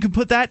 and you can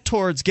put that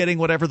towards getting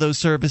whatever those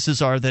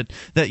services are that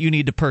you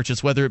need to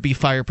purchase, whether it be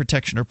fire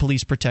protection or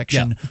police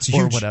protection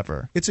or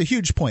whatever. It's a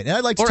huge point. And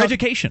I'd like to talk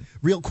education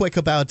real quick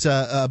about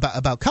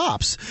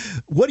cops.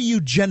 What do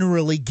you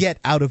generally get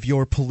out of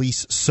your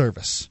police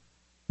service?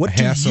 What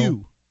do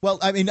you? Well,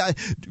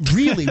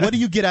 really, what do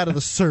you get out of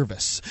the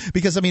service?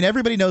 Because,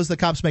 everybody knows that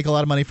cops make a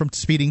lot of money from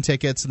speeding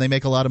tickets, and they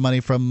make a lot of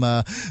money from,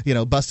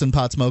 busting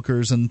pot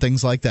smokers and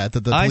things like that.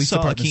 That the police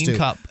departments do. I saw a Keene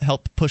cop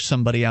help push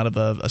somebody out of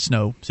a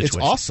snow situation.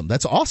 It's awesome.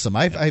 That's awesome.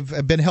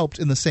 I've been helped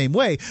in the same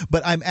way.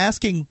 But I'm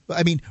asking,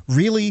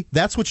 really,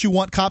 that's what you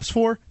want cops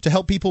for? To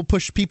help people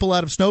push people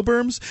out of snow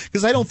berms?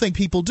 Because I don't think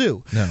people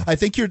do. No. I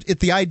think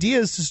the idea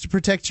is just to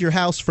protect your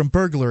house from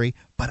burglary,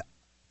 but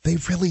they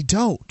really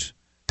don't.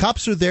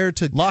 Cops are there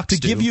to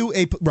give you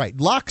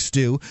locks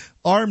do.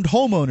 Armed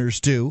homeowners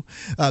do.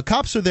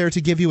 Cops are there to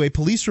give you a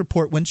police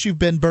report once you've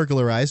been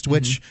burglarized,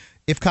 which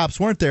if cops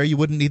weren't there, you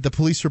wouldn't need the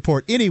police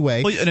report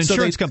anyway. Well, an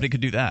insurance company could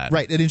do that.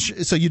 Right.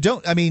 So you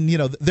don't,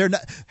 they're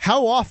not.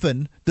 How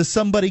often does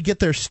somebody get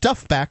their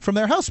stuff back from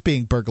their house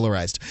being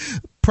burglarized?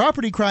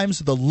 Property crimes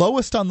are the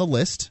lowest on the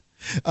list.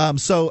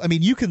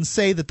 You can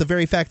say that the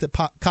very fact that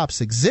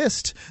cops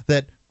exist,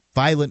 that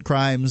violent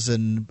crimes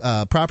and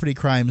property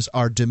crimes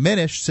are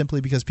diminished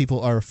simply because people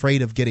are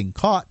afraid of getting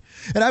caught.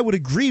 And I would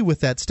agree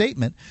with that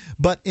statement.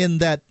 But in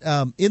that,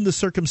 in the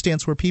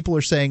circumstance where people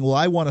are saying, well,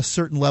 I want a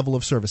certain level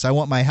of service. I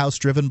want my house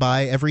driven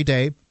by every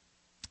day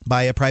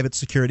by a private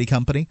security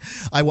company.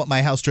 I want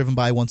my house driven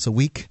by once a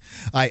week.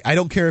 I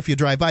don't care if you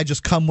drive by.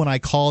 Just come when I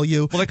call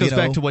you. Well, that goes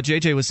back to what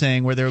JJ was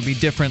saying, where there would be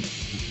different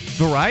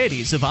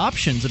varieties of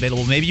options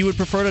available. Maybe you would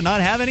prefer to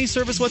not have any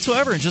service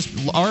whatsoever and just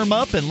arm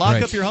up and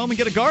lock up your home and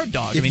get a guard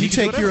dog. If you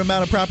take your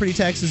amount of property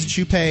taxes that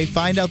you pay,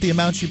 find out the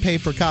amount you pay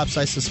for cops,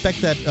 I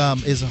suspect that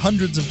is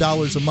hundreds of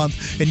dollars a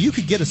month, and you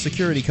could get a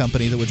security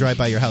company that would drive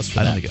by your house for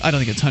that. I don't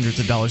think it's hundreds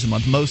of dollars a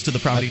month. Most of the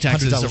property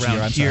taxes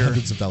around here,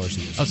 hundreds of dollars a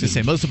year. I was going to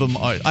say most of them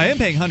are. I am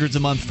paying hundreds a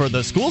month for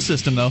the school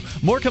system, though.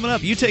 More coming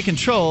up. You take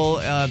control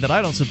that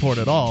I don't support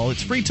at all.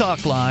 It's Free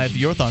Talk Live.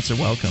 Your thoughts are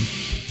welcome.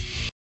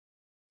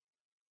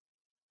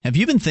 Have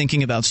you been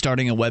thinking about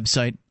starting a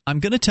website? I'm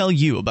going to tell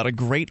you about a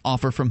great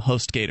offer from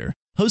HostGator.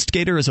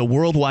 HostGator is a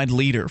worldwide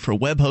leader for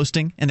web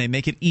hosting, and they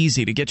make it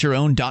easy to get your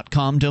own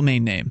 .com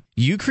domain name.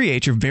 You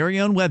create your very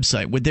own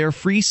website with their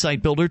free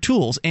site builder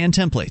tools and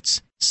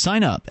templates.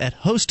 Sign up at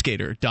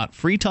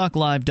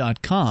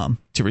hostgator.freetalklive.com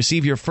to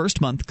receive your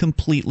first month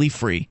completely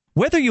free.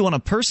 Whether you want a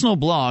personal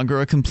blog or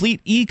a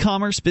complete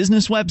e-commerce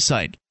business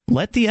website,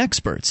 let the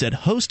experts at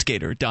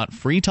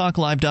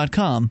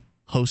hostgator.freetalklive.com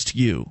host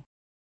you.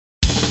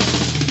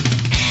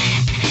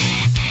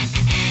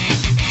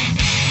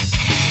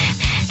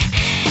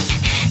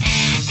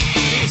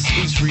 This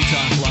is Free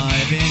Talk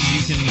Live, and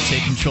you can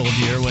take control of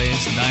the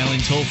airwaves and dial in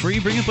toll-free.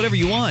 Bring up whatever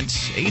you want.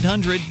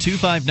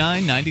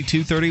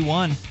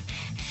 800-259-9231.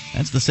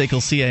 That's the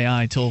SACL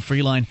CAI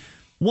toll-free line.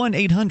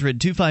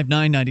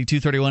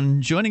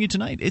 1-800-259-9231. Joining you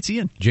tonight, it's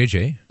Ian,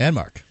 JJ, and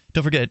Mark.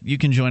 Don't forget, you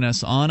can join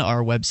us on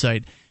our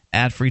website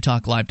at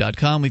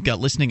freetalklive.com. We've got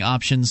listening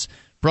options,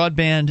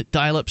 broadband,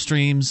 dial-up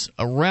streams.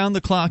 Around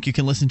the clock, you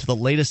can listen to the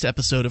latest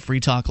episode of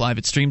Free Talk Live.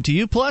 It's streamed to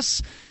you.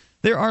 Plus,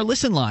 there are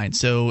listen lines.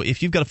 So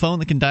if you've got a phone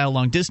that can dial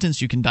long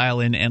distance, you can dial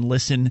in and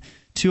listen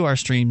to our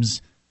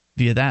streams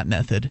via that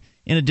method.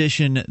 In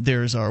addition,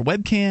 there's our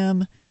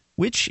webcam,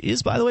 which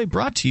is, by the way,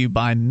 brought to you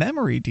by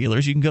Memory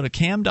Dealers. You can go to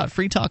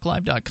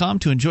cam.freetalklive.com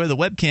to enjoy the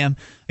webcam.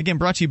 Again,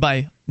 brought to you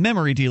by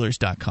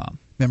memorydealers.com.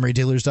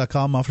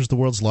 MemoryDealers.com offers the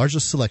world's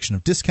largest selection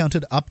of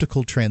discounted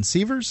optical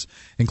transceivers,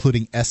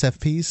 including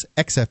SFPs,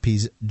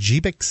 XFPs,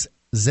 GBICs,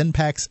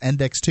 Zenpaks, and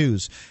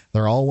X2s.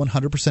 They're all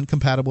 100%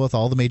 compatible with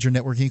all the major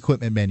networking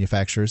equipment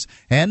manufacturers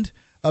and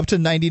up to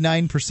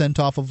 99%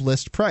 off of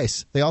list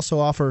price. They also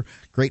offer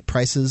great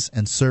prices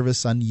and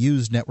service on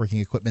used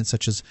networking equipment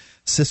such as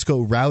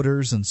Cisco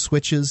routers and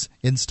switches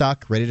in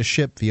stock, ready to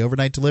ship via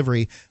overnight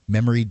delivery.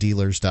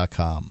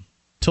 MemoryDealers.com.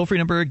 Toll-free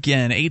number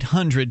again,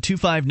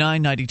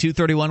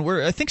 800-259-9231.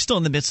 We're, I think, still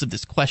in the midst of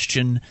this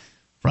question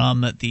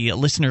from the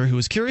listener who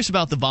was curious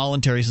about the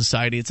voluntary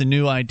society. It's a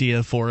new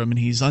idea for him, and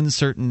he's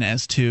uncertain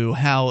as to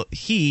how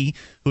he,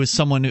 who is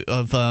someone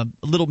of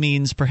little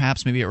means,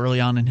 perhaps maybe early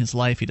on in his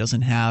life, he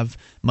doesn't have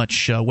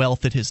much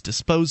wealth at his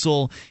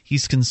disposal.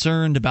 He's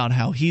concerned about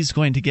how he's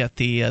going to get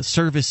the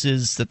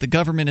services that the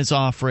government is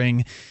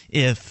offering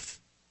if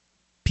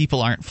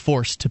people aren't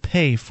forced to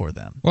pay for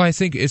them. Well, I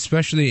think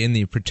especially in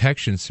the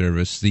protection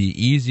service, the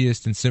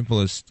easiest and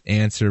simplest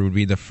answer would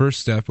be the first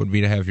step would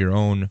be to have your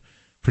own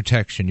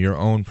protection, your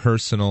own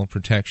personal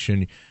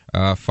protection,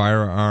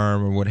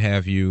 firearm or what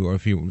have you. Or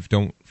if you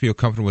don't feel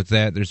comfortable with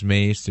that, there's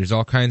mace. There's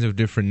all kinds of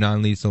different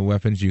non-lethal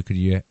weapons you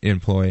could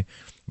employ.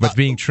 But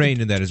being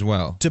trained in that as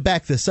well. To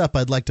back this up,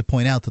 I'd like to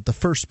point out that the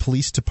first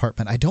police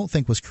department I don't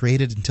think was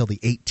created until the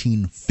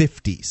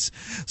 1850s.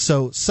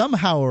 So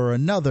somehow or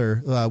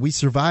another, we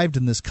survived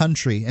in this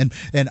country. And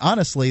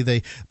honestly,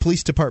 the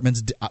police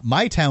departments,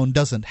 my town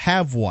doesn't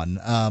have one.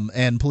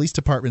 And police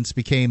departments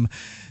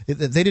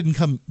they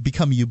didn't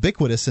become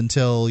ubiquitous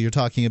until you're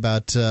talking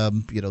about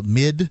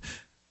mid in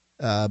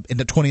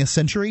the 20th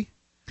century.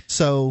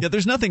 So yeah,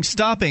 there's nothing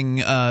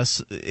stopping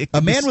us.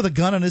 A man with a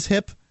gun on his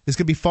hip is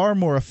going to be far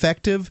more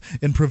effective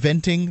in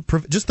preventing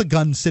just the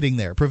gun sitting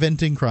there,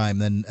 preventing crime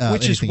than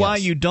which is why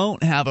else. You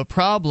don't have a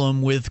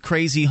problem with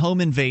crazy home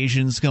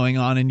invasions going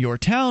on in your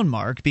town,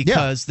 Mark,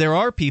 because there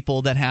are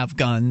people that have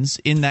guns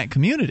in that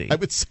community. I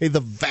would say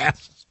the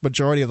vast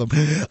majority of them.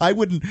 I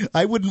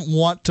wouldn't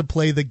want to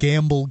play the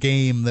gamble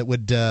game that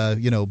would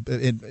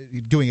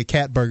doing a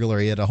cat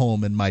burglary at a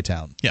home in my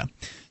town. Yeah.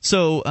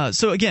 So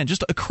again,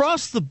 just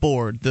across the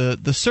board,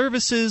 the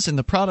services and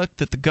the product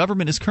that the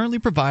government is currently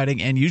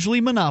providing and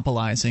usually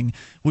monopolizing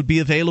would be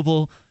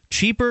available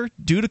cheaper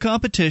due to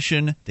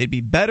competition. They'd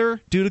be better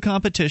due to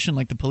competition,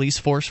 like the police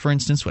force, for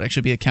instance, would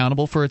actually be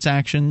accountable for its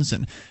actions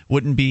and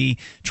wouldn't be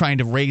trying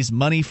to raise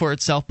money for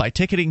itself by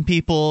ticketing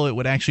people. It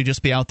would actually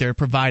just be out there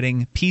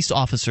providing peace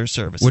officer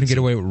services. Wouldn't get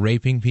away with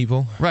raping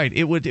people? Right.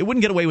 It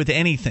wouldn't get away with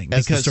anything.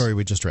 That's the story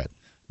we just read.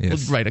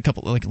 Yes. Right, a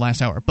couple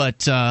last hour.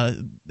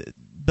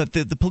 But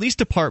the police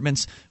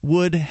departments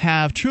would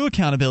have true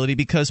accountability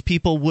because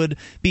people would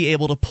be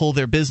able to pull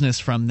their business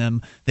from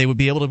them. They would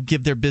be able to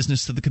give their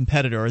business to the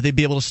competitor, or they'd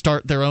be able to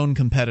start their own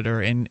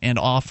competitor and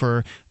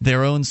offer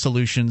their own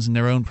solutions and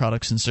their own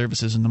products and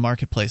services in the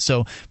marketplace.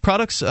 So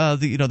products,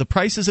 the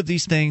prices of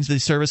these things,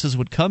 these services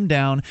would come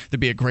down. There'd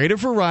be a greater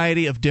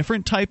variety of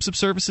different types of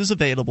services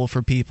available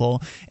for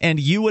people, and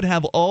you would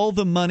have all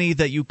the money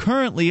that you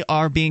currently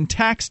are being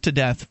taxed to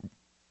death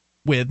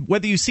with,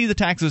 whether you see the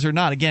taxes or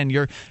not. Again,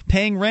 you're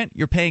paying rent,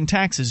 you're paying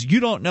taxes. You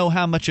don't know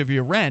how much of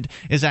your rent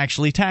is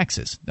actually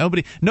taxes.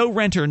 No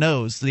renter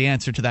knows the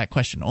answer to that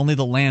question. Only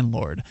the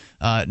landlord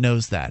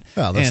knows that.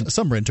 Well,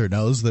 some renter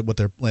knows that what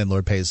their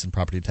landlord pays in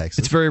property taxes.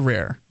 It's very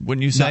rare,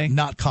 wouldn't you say?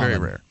 Not common. Very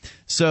rare.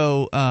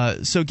 So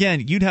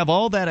again, you'd have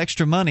all that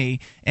extra money,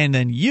 and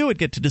then you would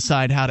get to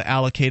decide how to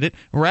allocate it,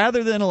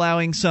 rather than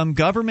allowing some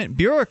government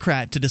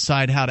bureaucrat to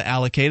decide how to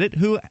allocate it,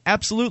 who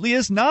absolutely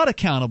is not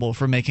accountable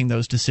for making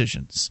those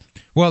decisions.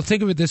 Well,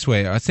 think of it this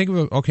way. Think of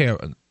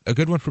it, a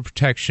good one for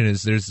protection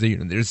is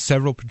there's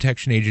several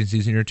protection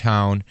agencies in your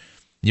town.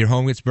 Your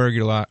home gets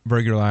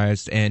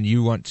burglarized, and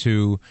you want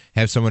to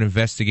have someone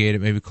investigate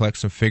it, maybe collect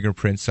some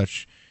fingerprints,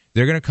 such.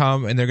 They're going to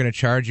come and they're going to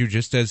charge you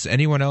just as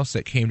anyone else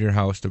that came to your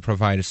house to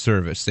provide a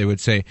service. They would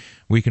say,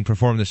 we can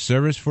perform the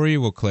service for you.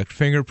 We'll collect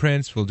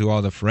fingerprints. We'll do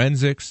all the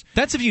forensics.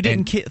 That's if you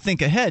didn't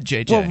think ahead,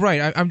 JJ. Well,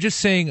 right. I'm just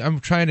saying, I'm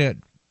trying to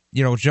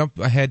jump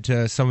ahead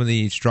to some of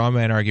the straw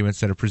man arguments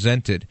that are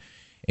presented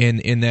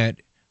in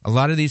that a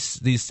lot of these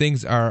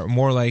things are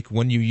more like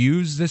when you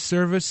use this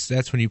service,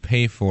 that's when you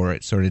pay for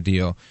it sort of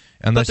deal.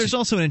 But there's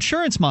also an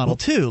insurance model,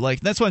 too. Like,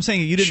 that's why I'm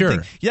saying you didn't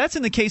think. Yeah, that's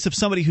in the case of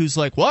somebody who's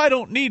like, well, I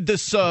don't need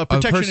this protection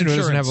insurance. A person who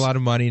doesn't have a lot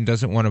of money and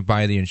doesn't want to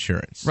buy the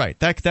insurance. Right,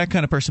 that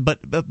kind of person. But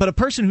a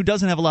person who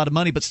doesn't have a lot of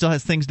money but still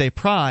has things they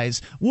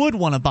prize would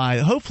want to buy,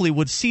 hopefully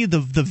would see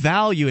the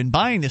value in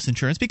buying this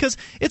insurance, because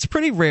it's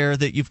pretty rare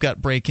that you've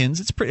got break-ins.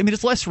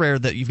 It's less rare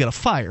that you've got a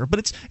fire,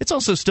 but it's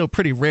also still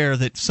pretty rare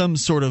that some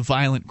sort of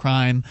violent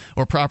crime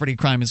or property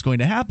crime is going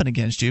to happen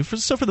against you.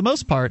 So for the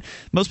most part,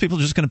 most people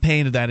are just going to pay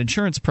into that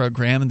insurance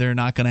program, and they're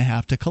not going to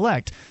have to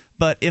collect.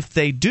 But if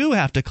they do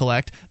have to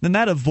collect, then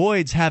that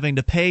avoids having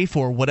to pay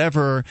for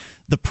whatever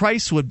the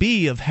price would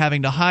be of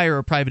having to hire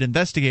a private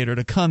investigator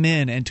to come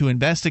in and to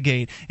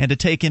investigate and to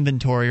take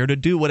inventory or to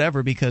do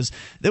whatever, because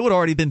they would have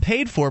already been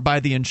paid for by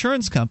the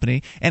insurance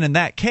company. And in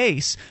that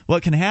case,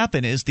 what can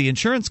happen is the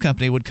insurance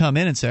company would come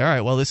in and say, all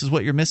right, well, this is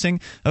what you're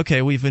missing.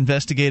 Okay, we've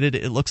investigated.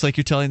 It looks like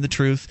you're telling the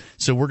truth,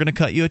 so we're going to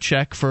cut you a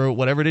check for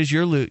whatever it is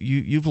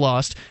you've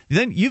lost.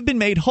 Then you've been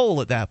made whole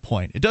at that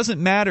point. It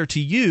doesn't matter to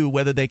you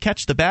whether they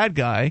catch the bad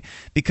guy,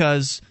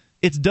 because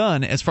it's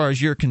done as far as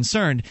you're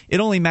concerned. It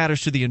only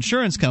matters to the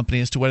insurance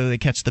company as to whether they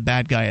catch the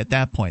bad guy at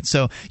that point.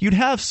 So you'd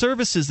have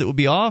services that would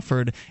be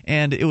offered,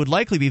 and it would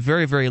likely be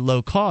very, very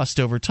low cost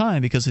over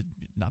time, because it's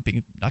not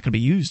going to be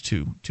used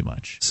too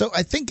much. So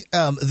I think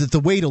that the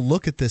way to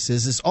look at this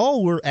is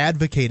all we're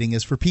advocating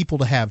is for people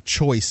to have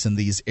choice in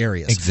these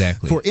areas.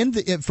 Exactly.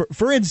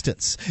 For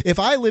instance, if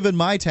I live in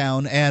my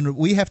town and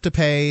we have to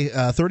pay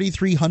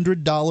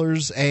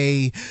 $3,300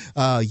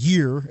 a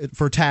year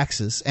for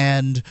taxes,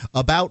 and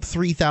about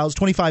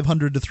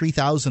 $2,500 to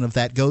 $3,000 of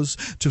that goes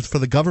for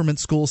the government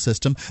school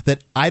system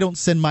that I don't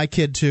send my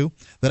kid to,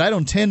 that I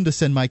don't tend to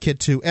send my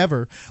kid to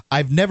ever.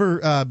 I've never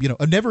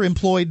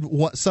employed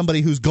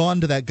somebody who's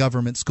gone to that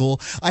government school.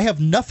 I have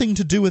nothing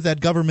to do with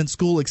that government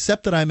school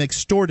except that I'm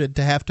extorted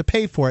to have to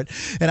pay for it.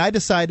 And I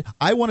decide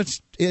I want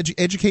to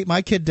educate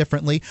my kid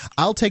differently.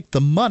 I'll take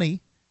the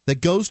money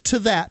that goes to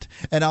that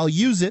and I'll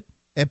use it,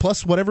 and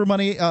plus whatever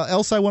money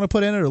else I want to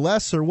put in it, or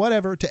less or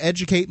whatever, to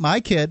educate my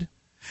kid.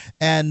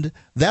 And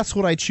that's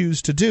what I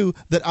choose to do,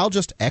 that I'll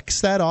just X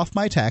that off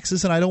my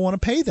taxes, and I don't want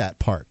to pay that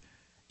part.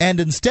 And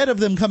instead of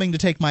them coming to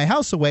take my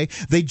house away,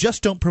 they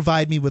just don't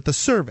provide me with the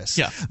service.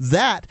 Yeah.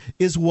 That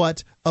is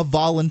what a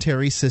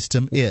voluntary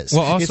system is.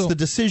 Well, also, it's the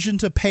decision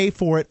to pay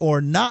for it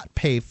or not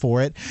pay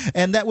for it,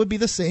 and that would be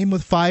the same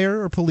with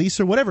fire or police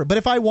or whatever. But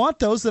if I want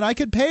those, then I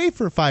could pay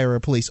for fire or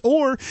police.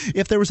 Or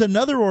if there was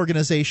another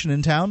organization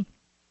in town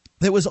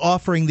that was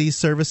offering these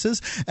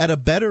services at a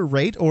better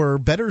rate or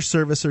better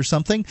service or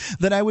something,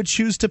 then I would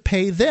choose to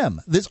pay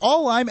them. This,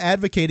 all I'm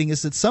advocating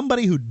is that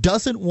somebody who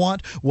doesn't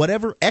want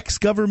whatever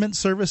ex-government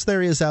service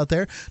there is out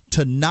there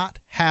to not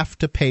have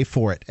to pay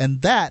for it.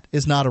 And that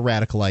is not a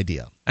radical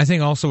idea. I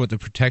think also with the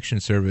protection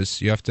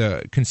service, you have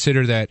to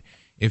consider that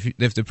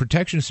if the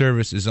protection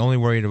service is only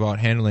worried about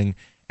handling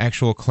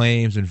actual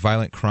claims and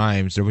violent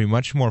crimes, they'll be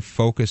much more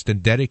focused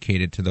and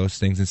dedicated to those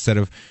things, instead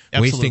of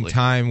wasting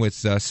time with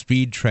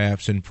speed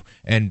traps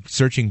and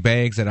searching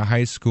bags at a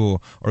high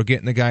school, or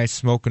getting the guy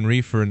smoking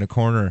reefer in the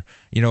corner.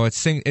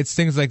 It's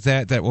things like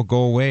that will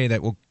go away,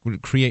 that will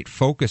create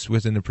focus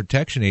within the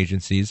protection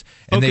agencies,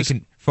 and they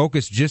can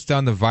focus just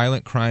on the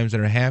violent crimes that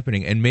are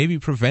happening and maybe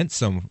prevent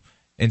some,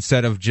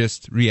 instead of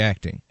just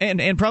reacting.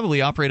 And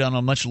probably operate on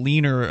a much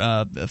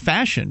leaner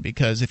fashion,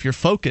 because if you're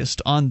focused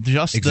on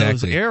just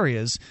those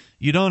areas,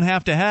 you don't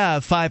have to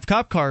have 5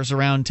 cop cars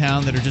around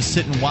town that are just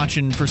sitting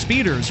watching for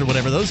speeders or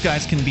whatever. Those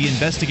guys can be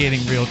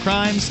investigating real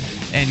crimes,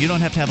 and you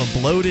don't have to have a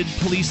bloated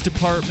police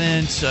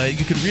department.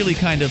 You could really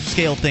kind of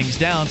scale things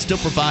down, still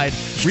provide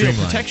real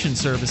protection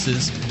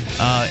services,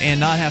 and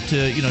not have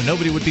to,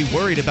 nobody would be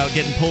worried about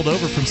getting pulled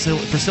over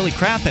for silly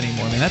crap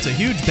anymore. I mean, that's a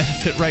huge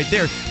benefit right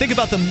there. Think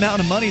about the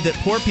amount of money that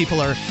poor people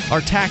are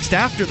taxed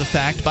after the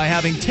fact by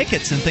having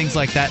tickets and things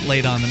like that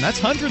laid on them. That's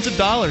hundreds of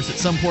dollars that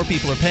some poor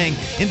people are paying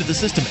into the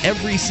system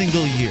every single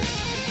year.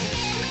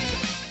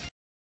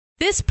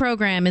 This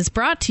program is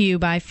brought to you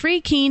by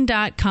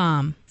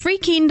FreeKeene.com.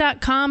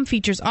 FreeKeene.com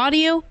features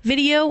audio,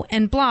 video,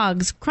 and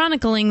blogs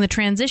chronicling the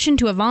transition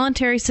to a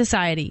voluntary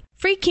society.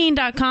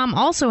 FreeKeene.com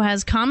also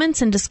has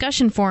comments and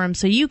discussion forums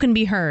so you can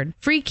be heard.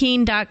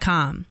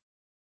 FreeKeene.com.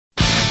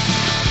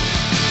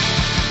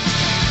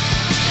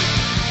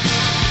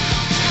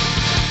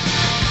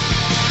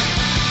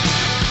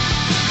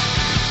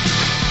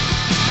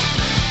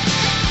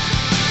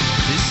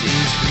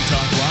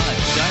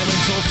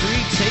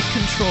 Take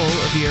control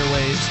of the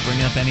airwaves.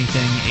 Bring up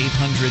anything.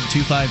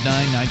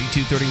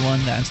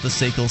 800-259-9231. That's the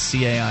SACL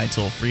CAI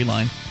toll-free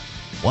line.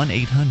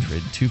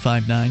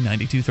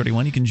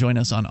 1-800-259-9231. You can join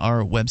us on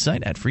our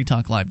website at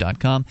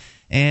freetalklive.com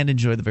and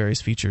enjoy the various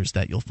features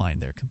that you'll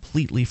find there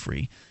completely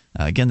free.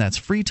 Again, that's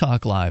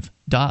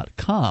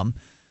freetalklive.com.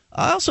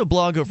 I also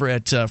blog over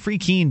at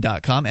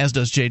freekeene.com, as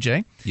does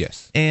JJ.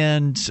 Yes.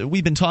 And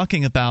we've been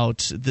talking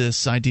about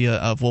this idea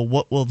of, well,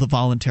 what will the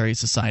voluntary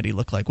society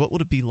look like? What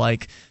would it be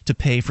like to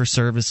pay for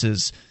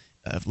services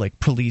like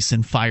police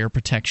and fire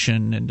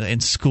protection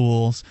and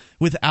schools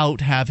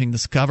without having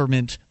this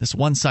government, this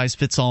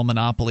one-size-fits-all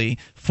monopoly,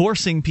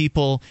 forcing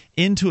people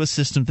into a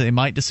system that they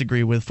might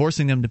disagree with,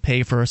 forcing them to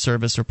pay for a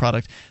service or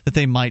product that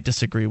they might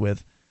disagree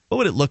with? What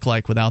would it look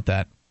like without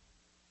that?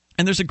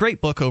 And there's a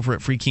great book over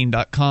at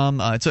freekeene.com.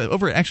 It's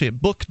over actually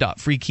at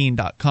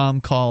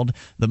book.freekeene.com called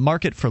The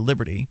Market for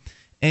Liberty.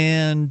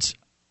 And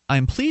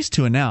I'm pleased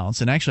to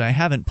announce, and actually I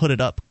haven't put it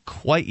up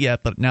quite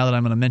yet, but now that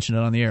I'm going to mention it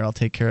on the air, I'll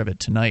take care of it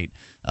tonight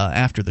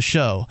after the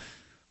show.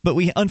 But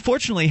we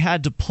unfortunately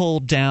had to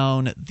pull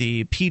down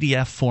the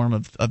PDF form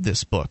of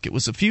this book. It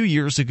was a few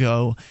years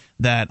ago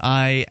that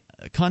I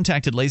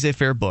contacted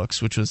Laissez-Faire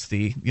Books, which was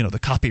the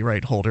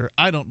copyright holder.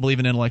 I don't believe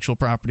in intellectual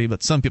property,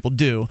 but some people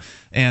do,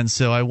 and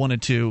so I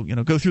wanted to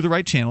go through the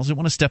right channels. I didn't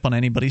want to step on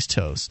anybody's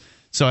toes,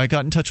 so I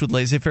got in touch with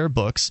Laissez-Faire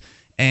Books,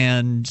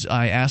 and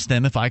I asked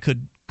them if I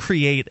could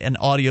create an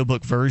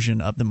audiobook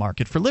version of The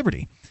Market for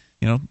Liberty.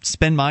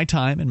 Spend my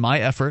time and my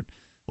effort,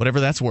 whatever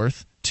that's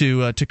worth,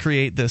 to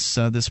create this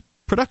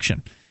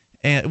production.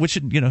 Which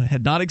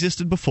had not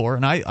existed before,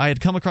 and I had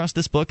come across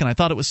this book, and I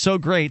thought it was so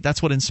great.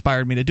 That's what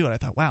inspired me to do it. I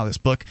thought, wow, this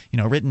book,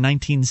 written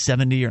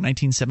 1970 or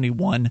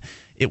 1971,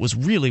 it was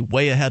really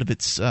way ahead of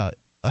its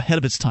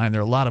time.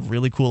 There are a lot of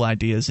really cool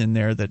ideas in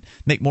there that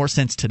make more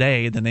sense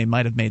today than they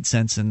might have made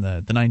sense in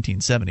the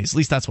 1970s. At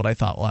least that's what I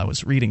thought while I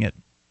was reading it.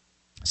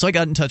 So I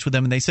got in touch with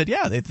them, and they said,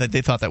 yeah,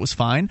 they thought that was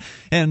fine.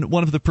 And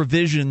one of the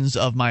provisions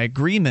of my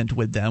agreement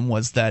with them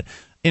was that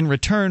in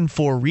return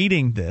for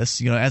reading this,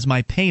 as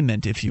my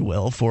payment, if you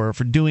will, for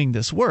doing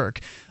this work,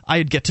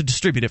 I'd get to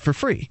distribute it for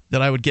free.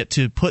 That I would get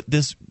to put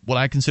this, what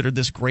I considered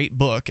this great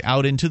book,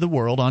 out into the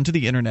world, onto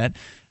the internet,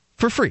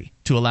 for free,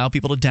 to allow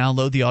people to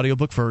download the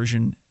audiobook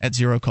version at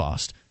zero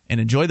cost and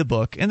enjoy the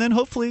book. And then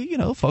hopefully,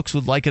 folks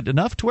would like it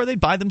enough to where they'd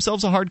buy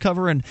themselves a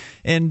hardcover,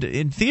 and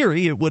in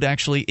theory, it would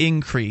actually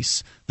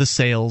increase the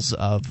sales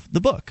of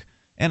the book.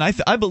 And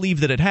I believe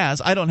that it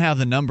has. I don't have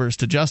the numbers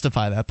to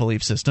justify that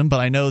belief system, but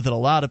I know that a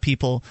lot of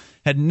people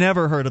had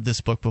never heard of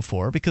this book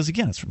before because,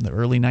 again, it's from the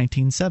early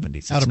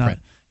 1970s. Out of print.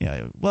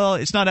 Yeah, well,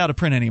 it's not out of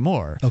print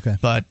anymore. Okay.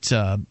 But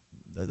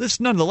this,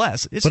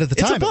 nonetheless, but at the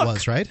time it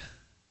was, right?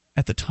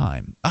 At the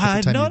time.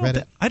 At the time you read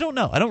it? I don't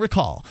know. I don't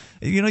recall.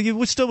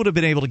 You still would have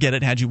been able to get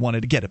it had you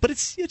wanted to get it. But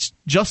it's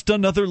just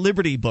another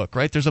Liberty book,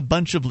 right? There's a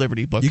bunch of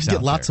Liberty books out there. You can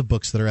get lots of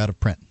books that are out of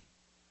print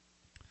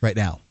right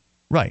now.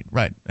 Right.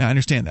 I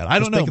understand that. I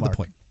don't know, Mark. The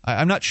point.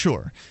 I'm not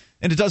sure.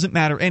 And it doesn't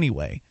matter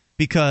anyway,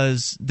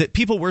 because that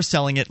people were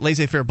selling it.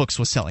 Laissez-Faire Books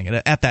was selling it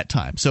at that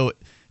time. So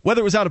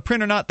whether it was out of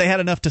print or not, they had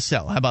enough to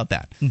sell. How about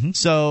that? Mm-hmm.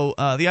 So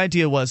the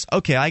idea was,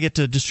 okay, I get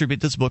to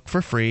distribute this book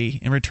for free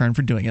in return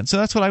for doing it. So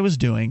that's what I was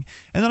doing.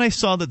 And then I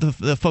saw that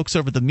the folks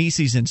over at the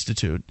Mises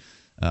Institute,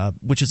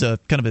 which is a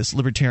kind of this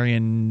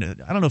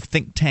libertarian, I don't know if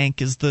think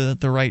tank is the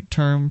right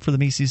term for the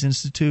Mises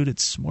Institute.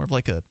 It's more of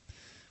like a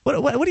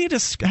What do you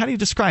how do you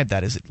describe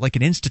that? Is it like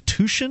an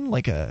institution?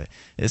 Like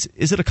is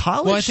it a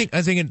college? Well,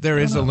 I think there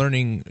is a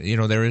learning.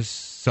 There is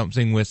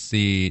something with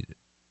the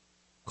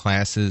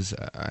classes.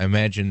 I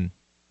imagine.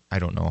 I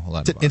don't know a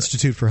lot about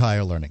Institute for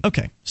Higher Learning.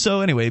 Okay,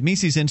 so anyway,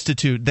 Mises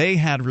Institute, they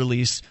had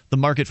released The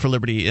Market for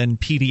Liberty in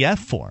PDF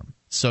form.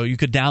 So you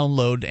could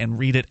download and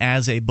read it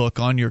as a book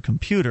on your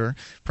computer,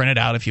 print it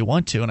out if you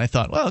want to. And I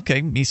thought, well,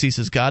 okay, Mises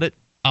has got it.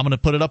 I'm going to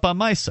put it up on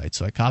my site.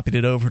 So I copied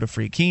it over to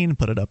Free Keene,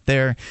 put it up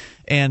there.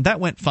 And that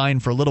went fine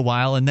for a little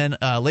while. And then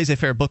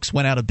Laissez-Faire Books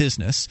went out of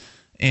business.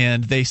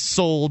 And they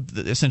sold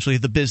essentially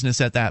the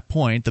business at that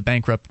point, the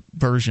bankrupt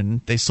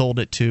version. They sold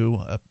it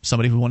to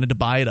somebody who wanted to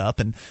buy it up.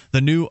 And the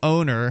new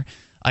owner,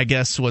 I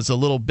guess, was a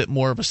little bit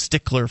more of a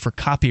stickler for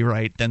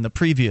copyright than the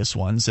previous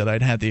ones that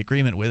I'd had the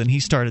agreement with. And he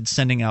started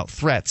sending out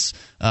threats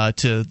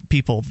to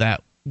people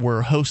that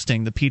were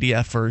hosting the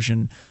PDF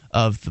version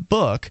of the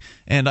book.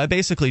 And I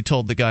basically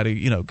told the guy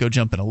to, go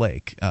jump in a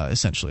lake,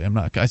 essentially.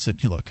 I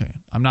said, look,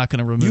 I'm not going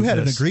to remove this. You had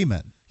an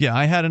agreement. Yeah,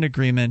 I had an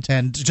agreement,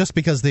 and just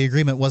because the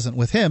agreement wasn't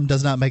with him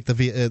does not make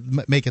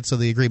make it so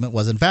the agreement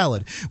wasn't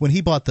valid. When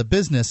he bought the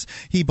business,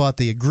 he bought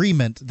the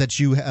agreement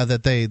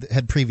that they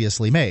had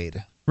previously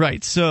made.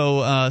 Right.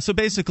 So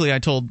basically, I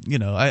told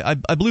I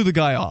blew the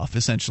guy off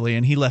essentially,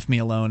 and he left me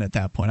alone at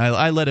that point.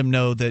 I let him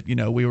know that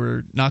we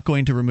were not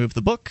going to remove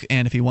the book,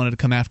 and if he wanted to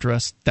come after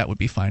us, that would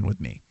be fine with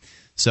me.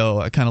 So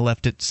I kind of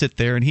left it sit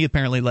there, and he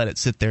apparently let it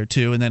sit there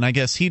too. And then I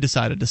guess he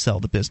decided to sell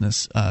the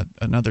business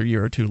another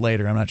year or two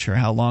later. I'm not sure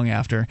how long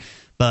after,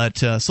 but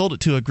sold it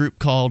to a group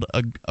called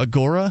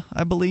Agora,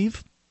 I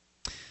believe,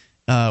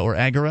 or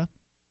Agora,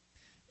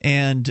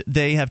 and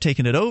they have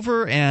taken it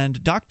over.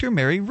 And Dr.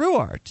 Mary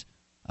Ruart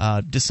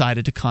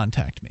decided to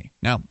contact me.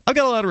 Now, I've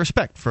got a lot of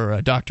respect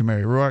for Dr.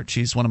 Mary Ruart.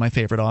 She's one of my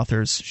favorite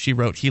authors. She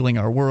wrote Healing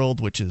Our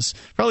World, which is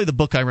probably the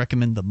book I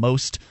recommend the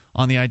most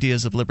on the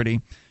ideas of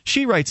liberty.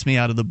 She writes me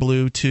out of the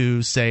blue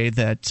to say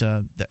that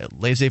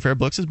Laissez-Faire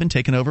Books has been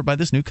taken over by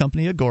this new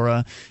company,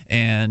 Agora,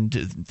 and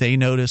they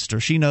noticed, or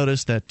she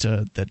noticed, that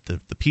the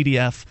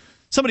PDF...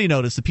 Somebody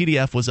noticed the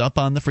PDF was up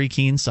on the Free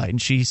Keene site,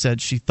 and she said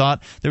she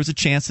thought there was a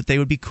chance that they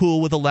would be cool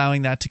with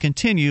allowing that to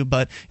continue,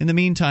 but in the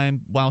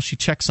meantime, while she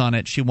checks on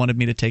it, she wanted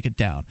me to take it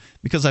down.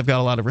 Because I've got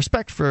a lot of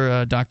respect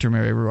for Dr.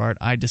 Mary Ruart,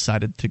 I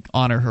decided to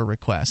honor her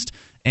request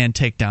and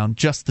take down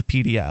just the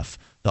PDF.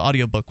 The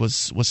audiobook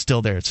was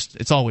still there.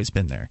 It's always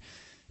been there.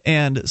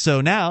 And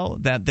so now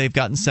that they've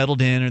gotten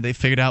settled in, or they've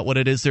figured out what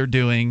it is they're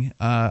doing,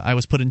 I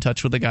was put in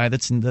touch with the guy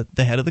that's in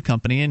the head of the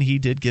company, and he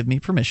did give me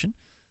permission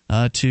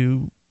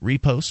to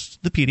repost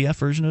the PDF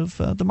version of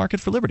The Market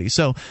for Liberty.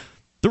 So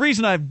the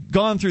reason I've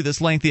gone through this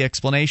lengthy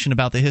explanation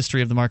about the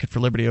history of The Market for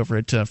Liberty over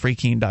at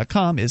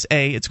freekeene.com is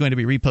A, it's going to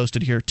be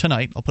reposted here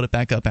tonight. I'll put it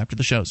back up after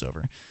the show's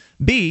over.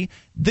 B,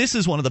 this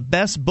is one of the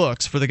best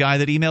books for the guy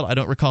that emailed. I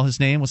don't recall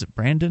his name. Was it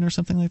Brandon or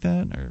something like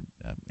that? Or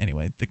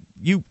anyway,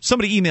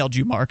 somebody emailed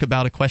you, Mark,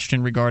 about a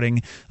question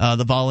regarding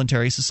the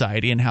voluntary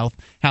society and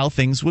how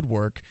things would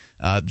work.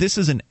 This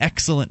is an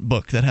excellent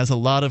book that has a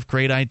lot of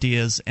great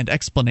ideas and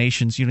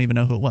explanations. You don't even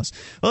know who it was.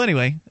 Well,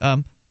 anyway,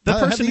 the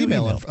person I have the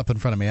email up in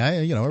front of me.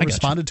 I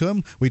responded to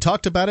him. We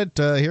talked about it.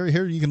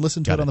 Here, you can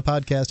listen to it on the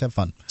podcast. Have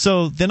fun.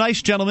 So the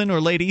nice gentleman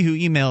or lady who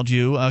emailed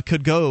you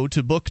could go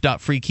to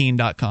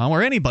book.freekeene.com,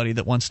 or anybody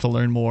that wants to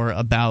learn more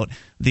about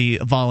the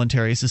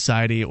voluntary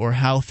society or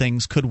how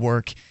things could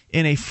work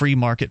in a free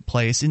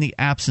marketplace in the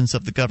absence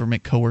of the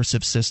government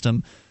coercive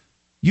system.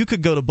 You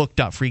could go to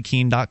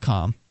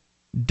book.freekeene.com,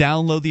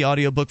 download the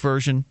audiobook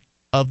version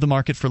of The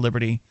Market for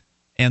Liberty,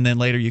 and then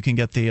later you can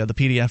get the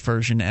PDF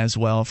version as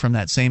well from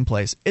that same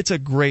place. It's a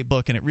great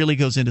book, and it really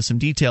goes into some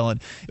detail. And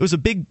it was a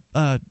big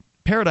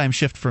paradigm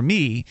shift for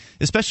me,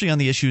 especially on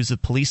the issues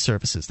of police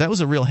services. That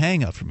was a real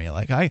hang-up for me.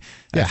 Like how in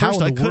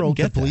the world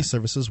could police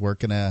services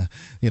work in a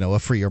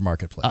freer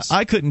marketplace?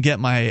 I couldn't get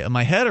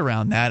my head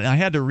around that, and I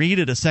had to read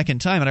it a second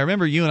time. And I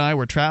remember you and I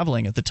were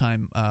traveling at the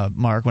time,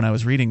 Mark, when I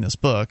was reading this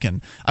book,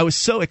 and I was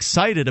so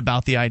excited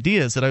about the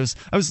ideas that I was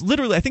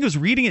literally, I think I was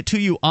reading it to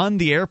you on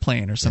the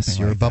airplane or something. Yes,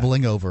 you were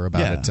bubbling over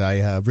about it.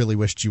 I really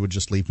wished you would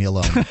just leave me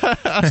alone.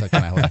 That's kind of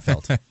how I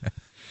felt.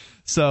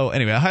 So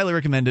anyway, I highly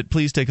recommend it.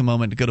 Please take a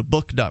moment to go to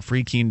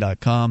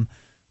book.freekeene.com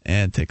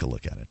and take a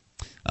look at it.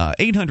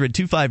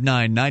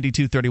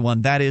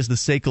 800-259-9231. That is the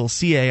SACL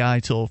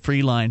CAI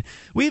toll-free line.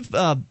 We're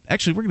going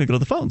to go to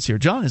the phones here.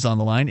 John is on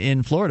the line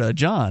in Florida.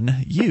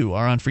 John, you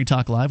are on Free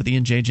Talk Live with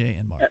Ian, JJ,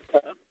 and Mark.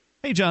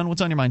 Hey, John,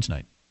 what's on your mind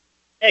tonight?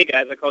 Hey,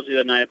 guys, I called you the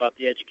other night about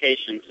the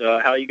education. So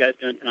how are you guys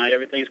doing tonight?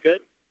 Everything's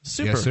good?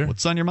 Super. Yes, sir.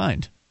 What's on your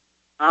mind?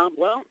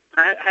 Well,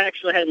 I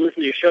actually hadn't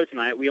listened to your show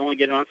tonight. We only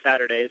get it on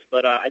Saturdays,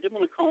 but I did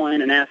want to call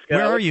in and ask...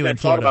 Where are you in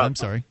Florida? I'm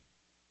sorry.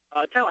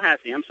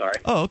 Tallahassee, I'm sorry.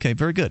 Oh, okay,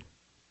 very good.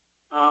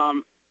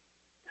 Well,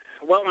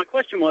 my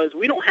question was,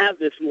 we don't have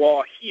this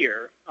law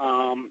here,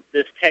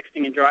 this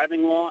texting and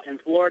driving law in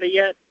Florida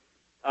yet,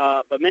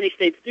 but many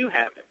states do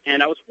have it.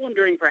 And I was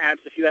wondering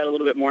perhaps if you had a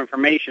little bit more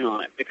information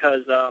on it,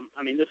 because,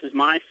 this is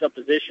my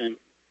supposition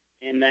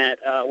in that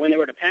when they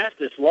were to pass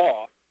this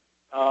law,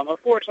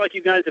 of course, like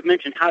you guys have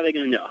mentioned, how are they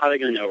going to know? How are they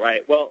going to know,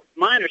 right? Well,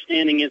 my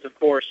understanding is, of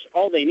course,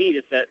 all they need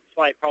is that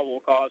slight probable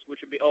cause, which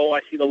would be,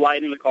 I see the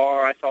light in the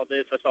car, I saw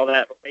this, I saw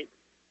that, right?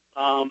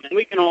 And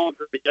we can all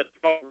agree that's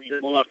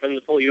reasonable enough for them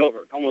to pull you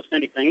over. Almost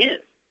anything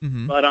is.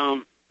 Mm-hmm. But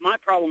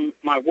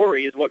my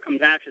worry is what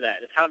comes after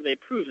that, is how do they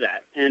prove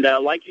that? And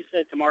like you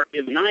said to Mark the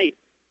other night,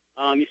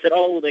 you said,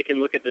 they can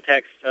look at the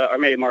text, or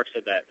maybe Mark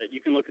said that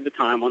you can look at the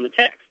time on the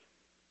text.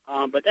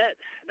 But that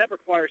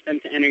requires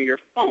them to enter your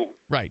phone.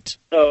 Right.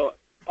 So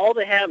all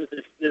they have is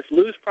this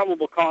loose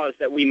probable cause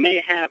that we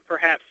may have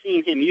perhaps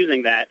seen him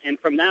using that, and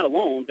from that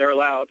alone, they're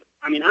allowed.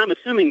 I'm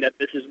assuming that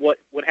this is what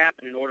would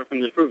happen in order for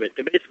them to prove it,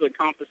 to basically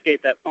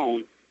confiscate that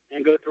phone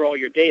and go through all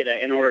your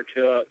data in order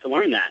to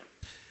learn that.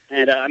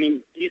 And,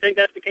 do you think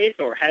that's the case,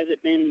 or has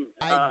it been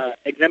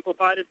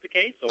exemplified as the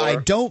case? Or? I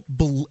don't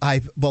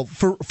believe.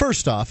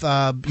 First off,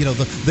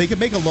 they could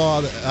make a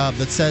law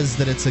that says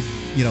that it's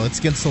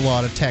against the law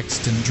to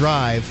text and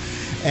drive.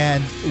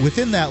 And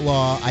within that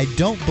law, I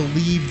don't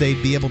believe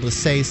they'd be able to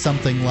say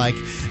something like,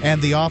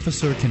 and the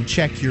officer can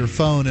check your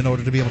phone in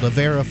order to be able to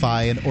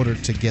verify in order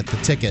to get the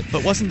ticket.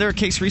 But wasn't there a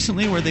case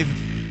recently where they've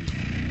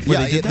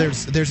Yeah,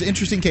 there's an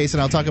interesting case,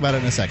 and I'll talk about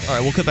it in a second. All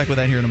right, we'll come back with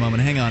that here in a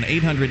moment. Hang on.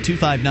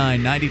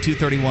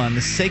 800-259-9231,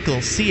 the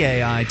SACL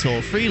CAI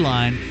toll-free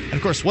line. And,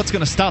 of course, what's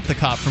going to stop the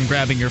cop from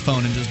grabbing your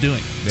phone and just doing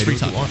it? It's Free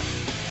Talk Live.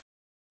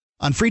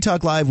 On Free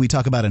Talk Live, we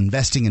talk about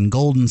investing in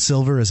gold and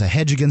silver as a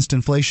hedge against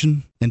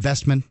inflation,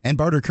 investment, and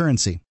barter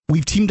currency.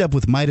 We've teamed up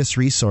with Midas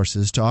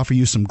Resources to offer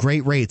you some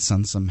great rates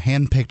on some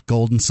hand-picked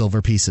gold and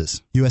silver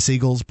pieces. U.S.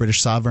 Eagles,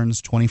 British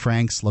Sovereigns, 20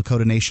 francs,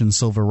 Lakota Nation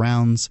silver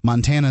rounds,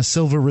 Montana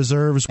silver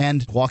reserves,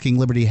 and Walking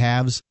Liberty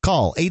halves.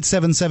 Call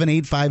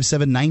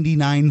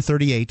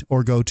 877-857-9938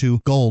 or go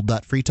to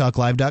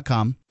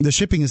gold.freetalklive.com. The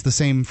shipping is the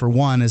same for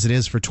 1 as it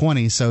is for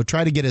 20, so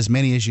try to get as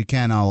many as you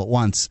can all at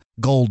once.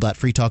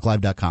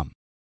 Gold.freetalklive.com.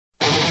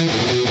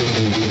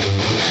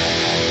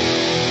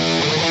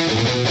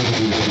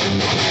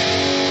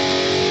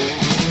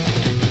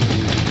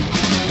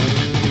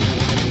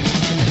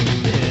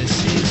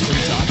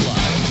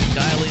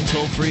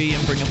 Toll-free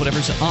and bring up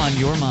whatever's on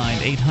your mind.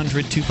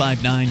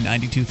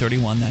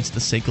 800-259-9231. That's the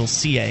SACL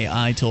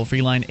CAI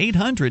toll-free line.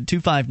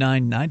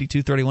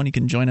 800-259-9231. You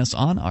can join us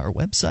on our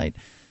website,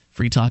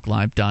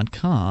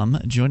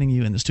 freetalklive.com. Joining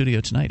you in the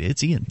studio tonight,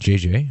 it's Ian,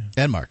 JJ,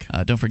 and Mark.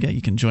 Don't forget,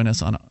 you can join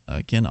us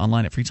again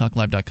online at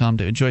freetalklive.com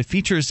to enjoy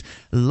features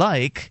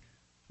like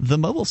the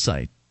mobile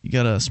site. You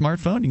got a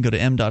smartphone, you can go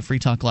to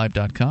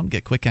m.freetalklive.com,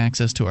 get quick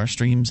access to our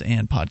streams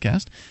and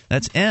podcast.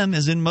 That's m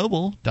as in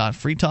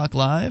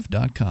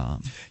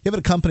mobile.freetalklive.com. You have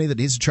a company that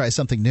needs to try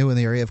something new in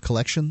the area of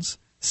collections?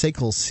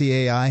 SACL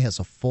CAI has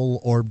a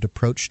full-orbed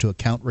approach to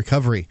account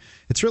recovery.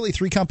 It's really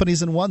 3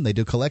 companies in one. They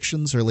do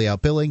collections, early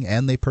out billing,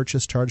 and they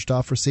purchase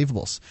charged-off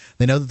receivables.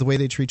 They know that the way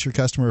they treat your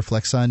customer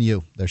reflects on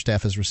you. Their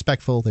staff is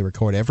respectful. They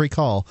record every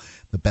call.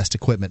 The best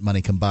equipment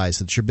money can buy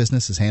so that your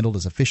business is handled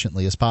as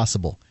efficiently as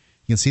possible.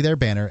 You can see their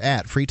banner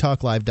at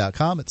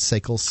freetalklive.com. It's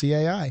SACL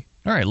CAI.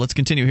 All right, let's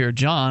continue here.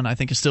 John, I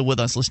think, is still with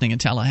us listening in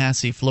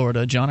Tallahassee,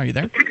 Florida. John, are you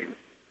there?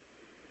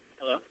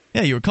 Hello?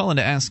 Yeah, you were calling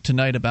to ask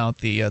tonight about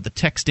the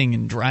texting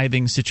and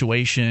driving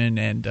situation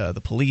and the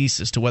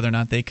police as to whether or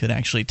not they could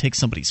actually take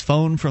somebody's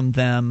phone from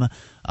them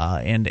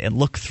and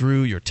look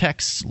through your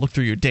texts, look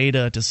through your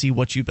data to see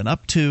what you've been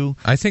up to.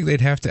 I think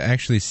they'd have to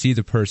actually see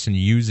the person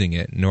using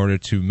it in order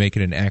to make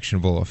it an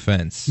actionable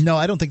offense. No,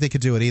 I don't think they could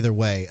do it either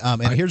way.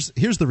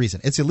 Here's the reason.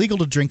 It's illegal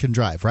to drink and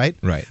drive, right?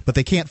 Right. But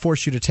they can't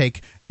force you to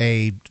take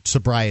a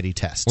sobriety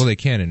test. Well, they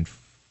can in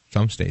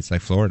some states,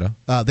 like Florida.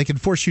 They can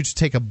force you to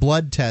take a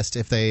blood test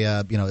if they,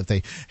 if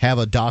they have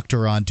a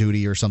doctor on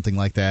duty or something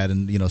like that,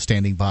 and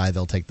standing by,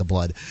 they'll take the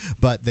blood.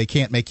 But they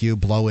can't make you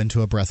blow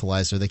into a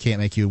breathalyzer. They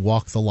can't make you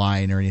walk the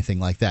line or anything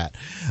like that.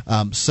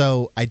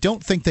 So I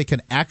don't think they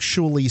can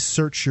actually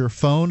search your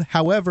phone.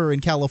 However, in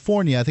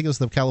California, I think it was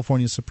the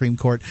California Supreme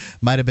Court,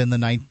 might have been the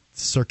Ninth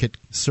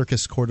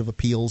Circus Court of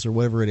Appeals or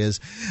whatever it is.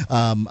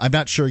 I'm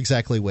not sure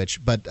exactly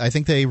which, but I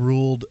think they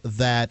ruled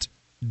that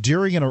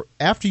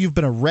after you've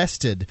been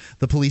arrested,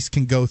 the police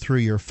can go through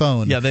your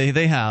phone. Yeah,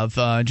 they have.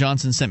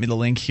 Johnson sent me the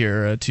link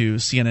here to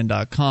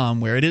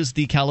CNN.com, where it is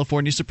the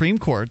California Supreme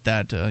Court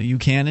that you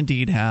can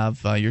indeed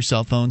have your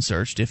cell phone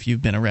searched if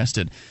you've been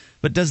arrested.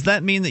 But does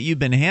that mean that you've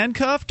been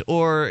handcuffed,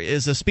 or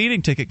is a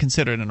speeding ticket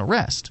considered an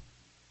arrest?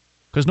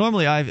 Because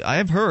normally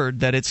I've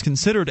heard that it's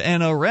considered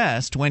an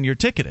arrest when you're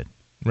ticketed.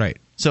 Right.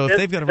 So if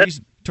they've got a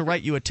reason to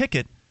write you a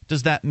ticket,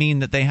 does that mean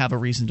that they have a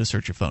reason to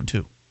search your phone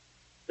too?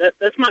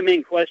 That's my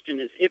main question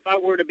is, if I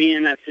were to be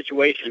in that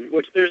situation,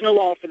 which there's no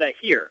law for that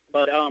here,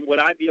 but would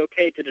I be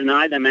okay to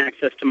deny them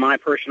access to my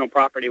personal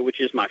property, which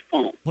is my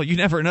phone? Well, you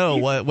never know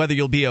whether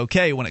you'll be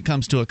okay when it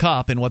comes to a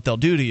cop and what they'll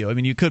do to you. I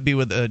mean, you could be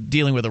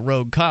dealing with a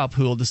rogue cop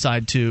who will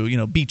decide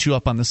to beat you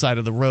up on the side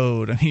of the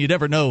road. I mean, you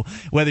never know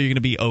whether you're going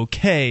to be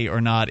okay or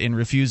not in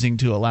refusing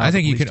to allow. I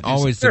think you can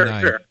always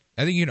deny. Sure.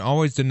 I think you can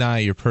always deny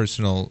your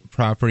personal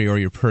property or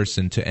your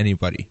person to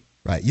anybody.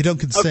 Right. You don't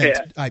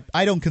consent. Okay.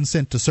 I don't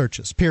consent to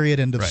searches. Period.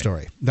 End of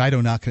story. I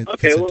do not consent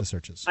to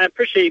searches. I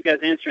appreciate you guys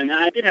answering that.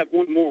 I did have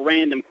one more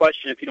random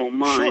question, if you don't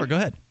mind. Sure, go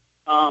ahead.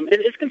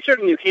 It's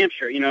concerning New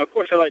Hampshire. Of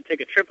course, I'd like to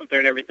take a trip up there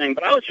and everything,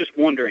 but I was just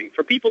wondering,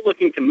 for people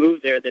looking to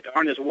move there that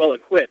aren't as well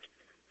equipped,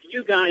 do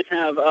you guys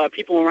have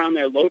people around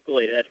there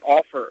locally that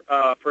offer,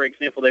 for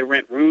example, they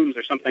rent rooms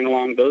or something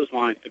along those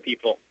lines to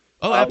people?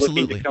 Oh,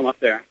 absolutely. Looking to come up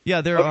there.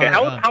 Yeah, there are.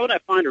 How would I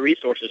find the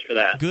resources for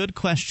that? Good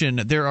question.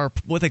 There are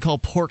what they call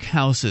pork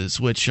houses,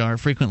 which are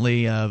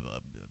frequently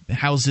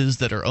houses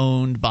that are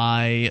owned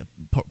by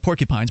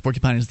porcupines.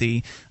 Porcupine is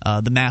the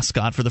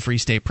mascot for the Free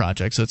State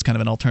Project, so it's kind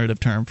of an alternative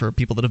term for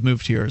people that have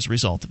moved here as a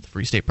result of the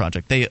Free State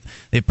Project.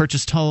 They've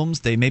purchased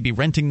homes. They may be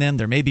renting them.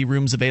 There may be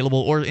rooms available,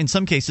 or in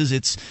some cases,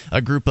 it's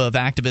a group of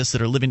activists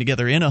that are living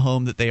together in a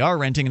home that they are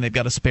renting, and they've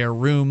got a spare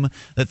room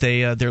that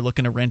they're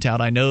looking to rent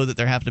out. I know that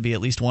there have to be at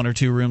least 1 or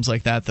 2 rooms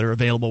like that are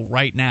available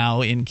right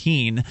now in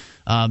Keene.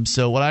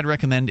 So what I'd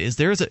recommend is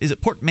is it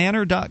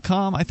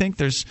portmanor.com? I think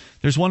there's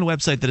one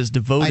website that is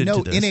devoted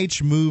to this. I know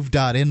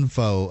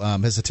nhmove.info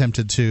has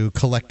attempted to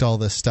collect all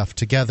this stuff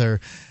together.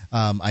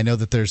 I know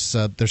that there's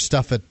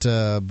stuff at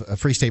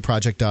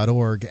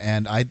freestateproject.org,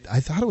 and I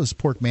thought it was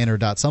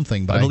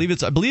porkmanor.something, but I believe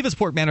it's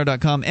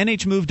porkmanor.com.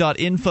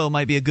 nhmove.info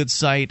might be a good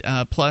site.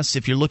 Plus,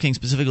 if you're looking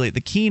specifically at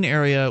the Keene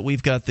area,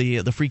 we've got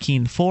the Free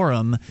Keene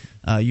Forum.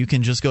 You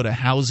can just go to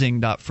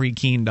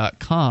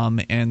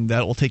housing.freekeene.com, and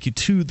that will take you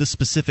to the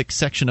specific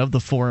section of the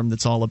forum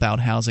that's all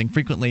about housing.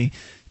 Frequently,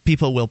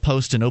 people will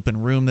post an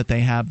open room that they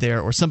have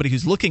there, or somebody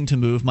who's looking to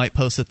move might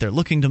post that they're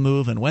looking to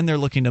move and when they're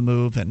looking to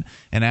move, and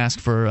ask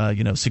for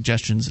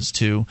suggestions as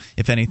to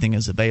if anything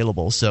is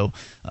available. So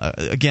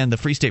again, the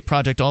Free State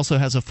Project also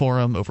has a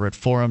forum over at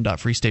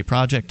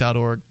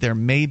forum.freestateproject.org. There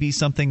may be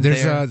something there.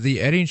 There's the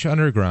NH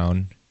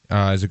Underground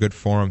is a good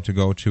forum to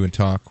go to and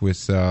talk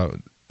with a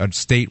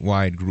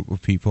statewide group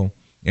of people.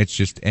 It's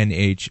just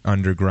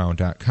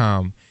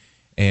nhunderground.com,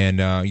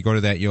 and you go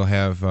to that, you'll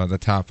have the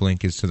top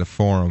link is to the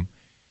forum.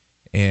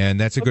 And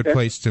that's a good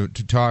place to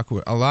talk.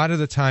 A lot of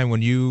the time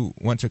when you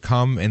want to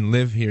come and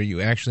live here, you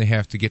actually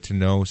have to get to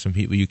know some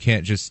people. You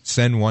can't just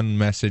send one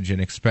message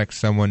and expect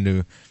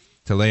someone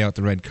to lay out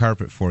the red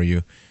carpet for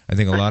you. I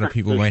think a lot of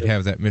people might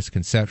have that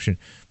misconception.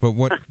 But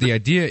what the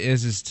idea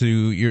is to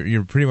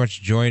you're pretty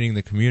much joining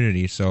the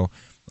community. So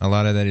a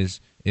lot of that is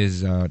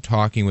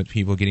talking with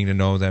people, getting to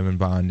know them and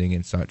bonding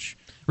and such.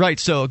 Right,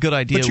 so a good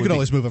idea. But you can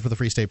always move it for the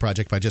Free State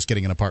Project by just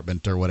getting an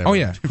apartment or whatever. Oh,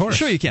 yeah, of course.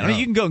 Sure you can. I mean,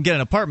 you can go and get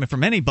an apartment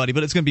from anybody,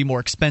 but it's going to be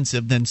more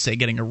expensive than, say,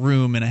 getting a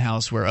room in a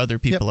house where other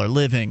people are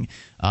living.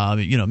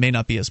 It may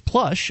not be as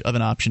plush of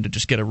an option to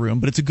just get a room,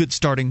 but it's a good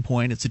starting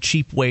point. It's a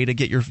cheap way to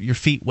get your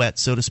feet wet,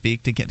 so to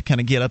speak, to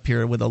get up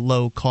here with a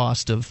low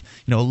cost of,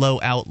 low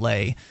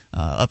outlay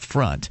up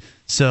front.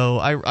 So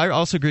I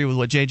also agree with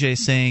what JJ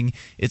is saying.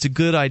 It's a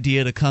good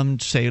idea to come,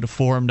 say, to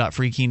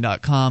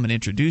forum.freekeene.com and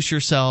introduce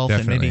yourself.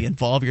 Definitely. And maybe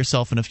involve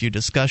yourself in a few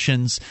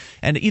discussions.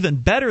 And even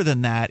better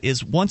than that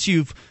is once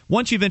you've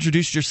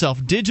introduced yourself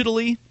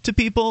digitally to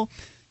people,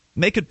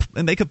 make a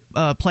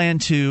plan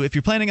to, if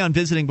you're planning on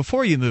visiting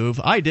before you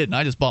move. I didn't.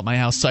 I just bought my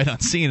house sight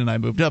unseen and I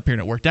moved up here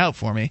and it worked out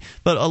for me.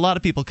 But a lot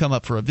of people come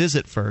up for a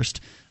visit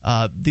first.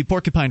 The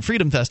Porcupine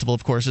Freedom Festival,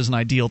 of course, is an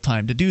ideal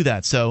time to do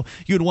that. So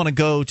you would want to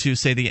go to,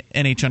 say, the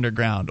NH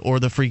Underground or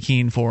the Free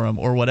Keene Forum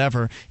or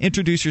whatever,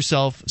 introduce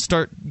yourself,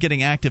 start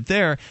getting active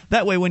there.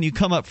 That way, when you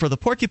come up for the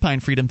Porcupine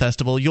Freedom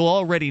Festival, you'll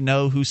already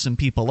know who some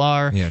people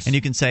are, and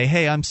you can say,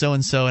 hey, I'm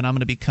so-and-so, and I'm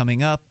going to be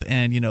coming up,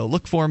 and,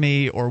 look for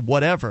me or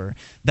whatever.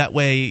 That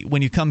way,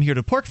 when you come here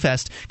to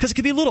PorcFest, because it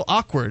can be a little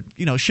awkward,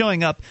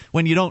 showing up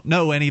when you don't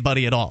know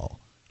anybody at all.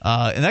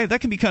 And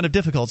that can be kind of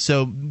difficult.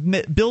 So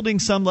building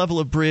some level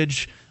of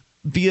bridge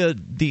via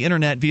the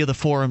internet, via the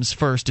forums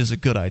first is a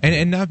good idea.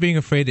 And not being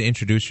afraid to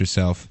introduce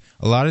yourself.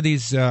 A lot of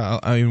these,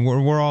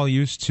 we're all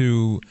used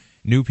to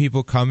new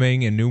people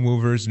coming and new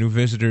movers, new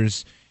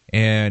visitors,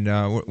 and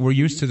we're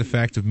used to the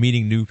fact of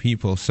meeting new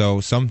people.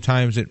 So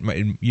sometimes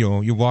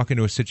you walk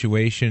into a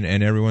situation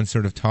and everyone's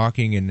sort of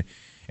talking, and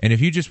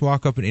if you just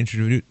walk up and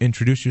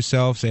introduce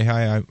yourself, say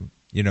hi, I'm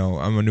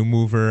a new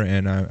mover,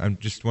 and I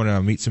just want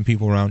to meet some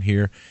people around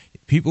here.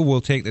 People will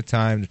take the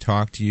time to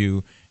talk to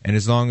you, and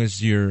as long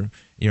as you're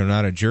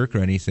not a jerk or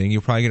anything,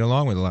 you'll probably get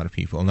along with a lot of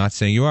people. I'm not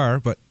saying you are,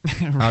 but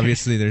right.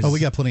 Obviously there's... Oh, we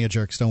got plenty of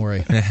jerks, don't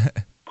worry.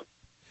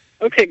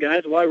 Okay,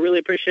 guys. Well, I really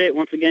appreciate it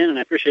once again, and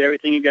I appreciate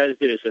everything you guys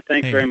do. So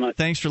thanks very much.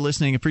 Thanks for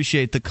listening.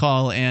 Appreciate the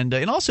call. And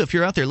also, if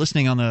you're out there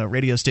listening on a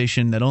radio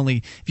station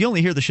if you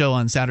only hear the show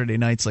on Saturday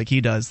nights like he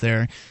does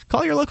there,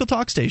 call your local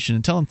talk station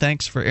and tell them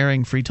thanks for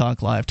airing Free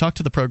Talk Live. Talk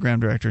to the program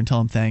director and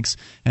tell him thanks,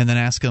 and then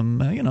ask him,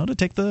 to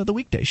take the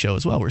weekday show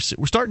as well. We're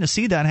starting to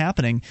see that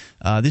happening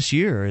this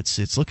year.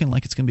 It's looking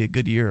like it's going to be a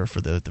good year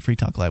for the Free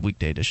Talk Live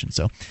weekday edition.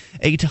 So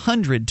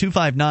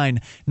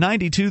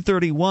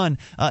 800-259-9231.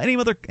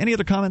 Any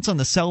other comments on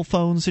the cell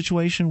phone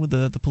situation with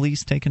the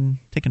police taking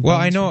Well,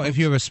 I know if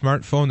you have a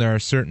smartphone, there are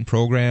certain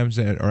programs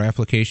or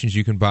applications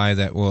you can buy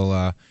that will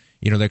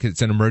like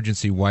it's an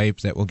emergency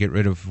wipe that will get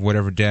rid of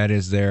whatever data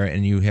is there,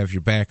 and you have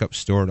your backup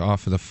stored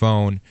off of the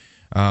phone,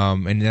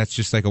 and that's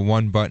just like a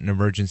one-button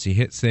emergency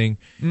hit thing.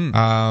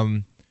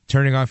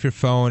 Turning off your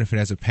phone if it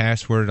has a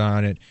password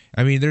on it.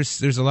 I mean,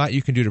 there's a lot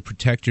you can do to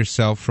protect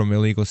yourself from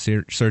illegal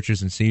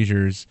searches and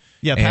seizures.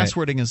 Yeah,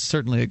 passwording is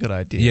certainly a good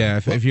idea.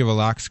 Yeah, if you have a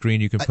lock screen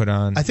you can put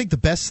on. I think the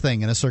best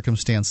thing in a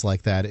circumstance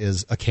like that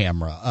is a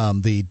camera.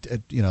 The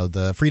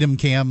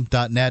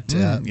freedomcam.net,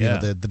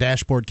 the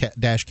dashboard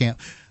dash cam.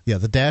 Yeah,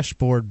 the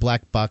dashboard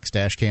black box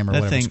dash cam or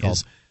whatever it's called.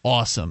 Is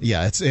awesome.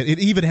 Yeah, it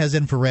even has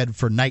infrared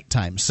for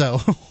nighttime.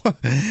 So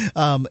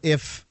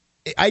if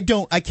I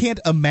can't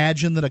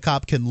imagine that a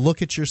cop can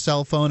look at your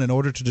cell phone in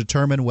order to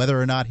determine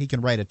whether or not he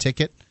can write a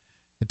ticket.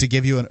 To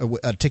give you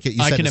a ticket,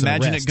 you said I can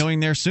imagine it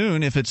going there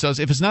soon. If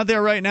it's not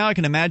there right now, I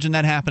can imagine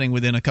that happening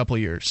within a couple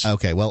of years.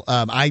 Okay, well,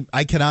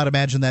 I cannot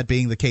imagine that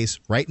being the case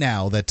right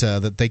now. That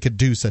they could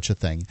do such a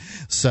thing.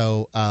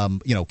 So,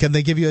 can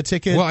they give you a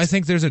ticket? Well, I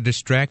think there's a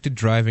distracted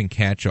driving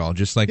catch-all,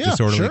 just like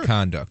disorderly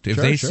conduct. If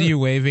they see you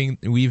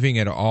weaving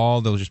at all,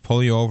 they'll just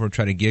pull you over and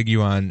try to gig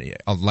you on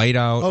a light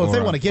out. Oh, if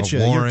they want to get you,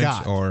 you're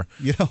got.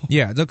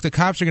 Yeah, look, the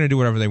cops are going to do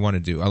whatever they want to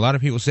do. A lot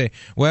of people say,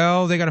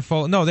 well, they got to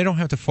follow. No, they don't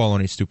have to follow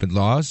any stupid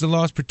laws. The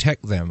laws laws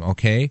protect them,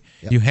 okay?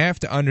 Yep. You have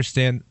to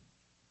understand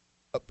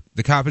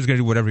the cop is going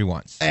to do whatever he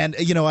wants. And,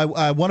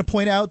 I want to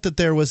point out that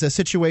there was a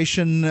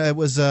situation, it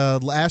was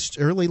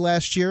early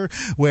last year,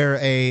 where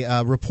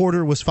a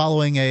reporter was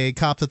following a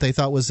cop that they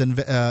thought was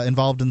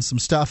involved in some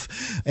stuff,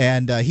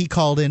 and he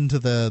called into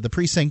the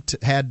precinct,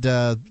 had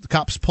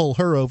cops pull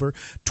her over,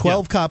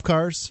 12 cop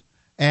cars,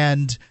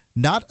 and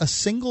not a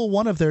single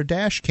one of their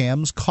dash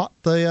cams caught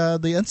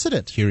the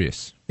incident.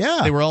 Curious.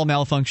 Yeah, they were all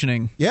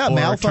malfunctioning. Yeah, or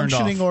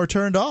malfunctioning or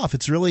turned off.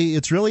 It's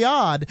really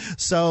odd.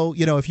 So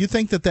if you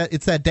think that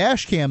it's that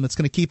dash cam that's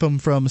going to keep them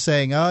from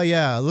saying, "Oh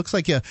yeah, it looks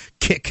like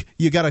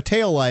you got a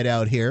tail light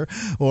out here,"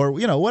 or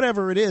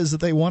whatever it is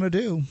that they want to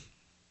do.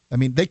 I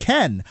mean, they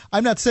can.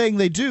 I'm not saying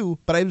they do,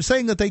 but I'm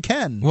saying that they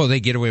can. Well, they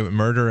get away with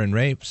murder and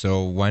rape,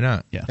 so why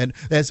not? Yeah. And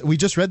as we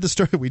just read the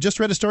story, we just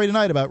read a story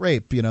tonight about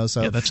rape.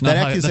 So that's not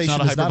that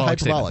accusation is not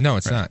hyperbolic. No,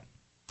 it's not.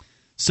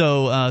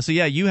 So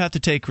you have to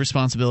take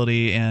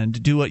responsibility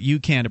and do what you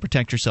can to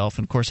protect yourself.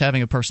 And, of course,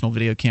 having a personal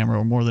video camera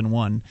or more than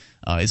one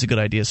is a good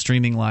idea.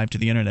 Streaming live to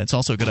the Internet is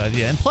also a good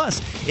idea. And plus,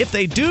 if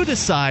they do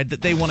decide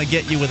that they want to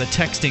get you with a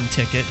texting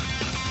ticket,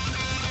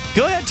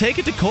 go ahead, take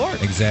it to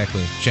court.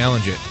 Exactly.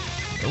 Challenge it.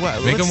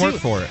 Well, make them work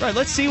for it. Right.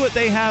 Let's see what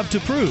they have to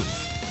prove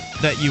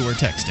that you were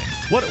texting.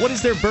 What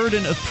is their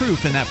burden of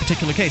proof in that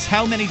particular case?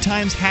 How many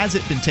times has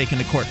it been taken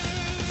to court?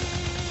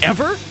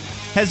 Ever?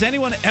 Has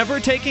anyone ever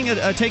taken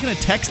a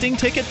texting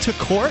ticket to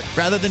court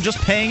rather than just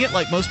paying it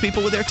like most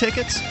people with their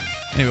tickets?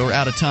 Anyway, we're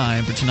out of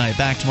time for tonight.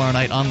 Back tomorrow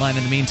night online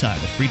in the meantime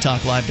at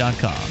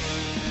freetalklive.com.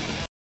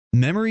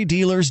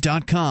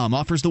 MemoryDealers.com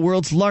offers the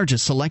world's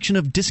largest selection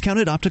of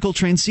discounted optical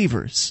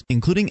transceivers,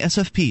 including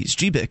SFPs,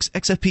 GBICs,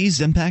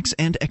 XFPs, Xempaks,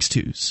 and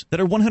X2s that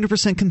are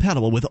 100%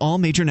 compatible with all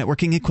major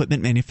networking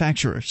equipment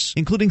manufacturers,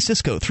 including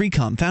Cisco,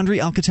 3Com, Foundry,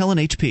 Alcatel, and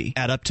HP,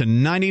 at up to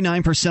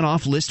 99%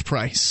 off list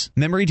price.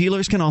 Memory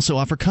Dealers can also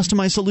offer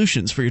customized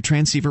solutions for your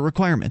transceiver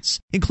requirements,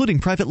 including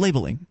private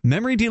labeling.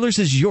 Memory Dealers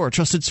is your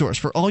trusted source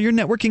for all your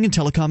networking and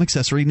telecom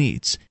accessory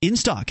needs, in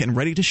stock and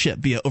ready to ship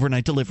via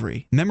overnight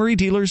delivery.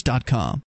 MemoryDealers.com.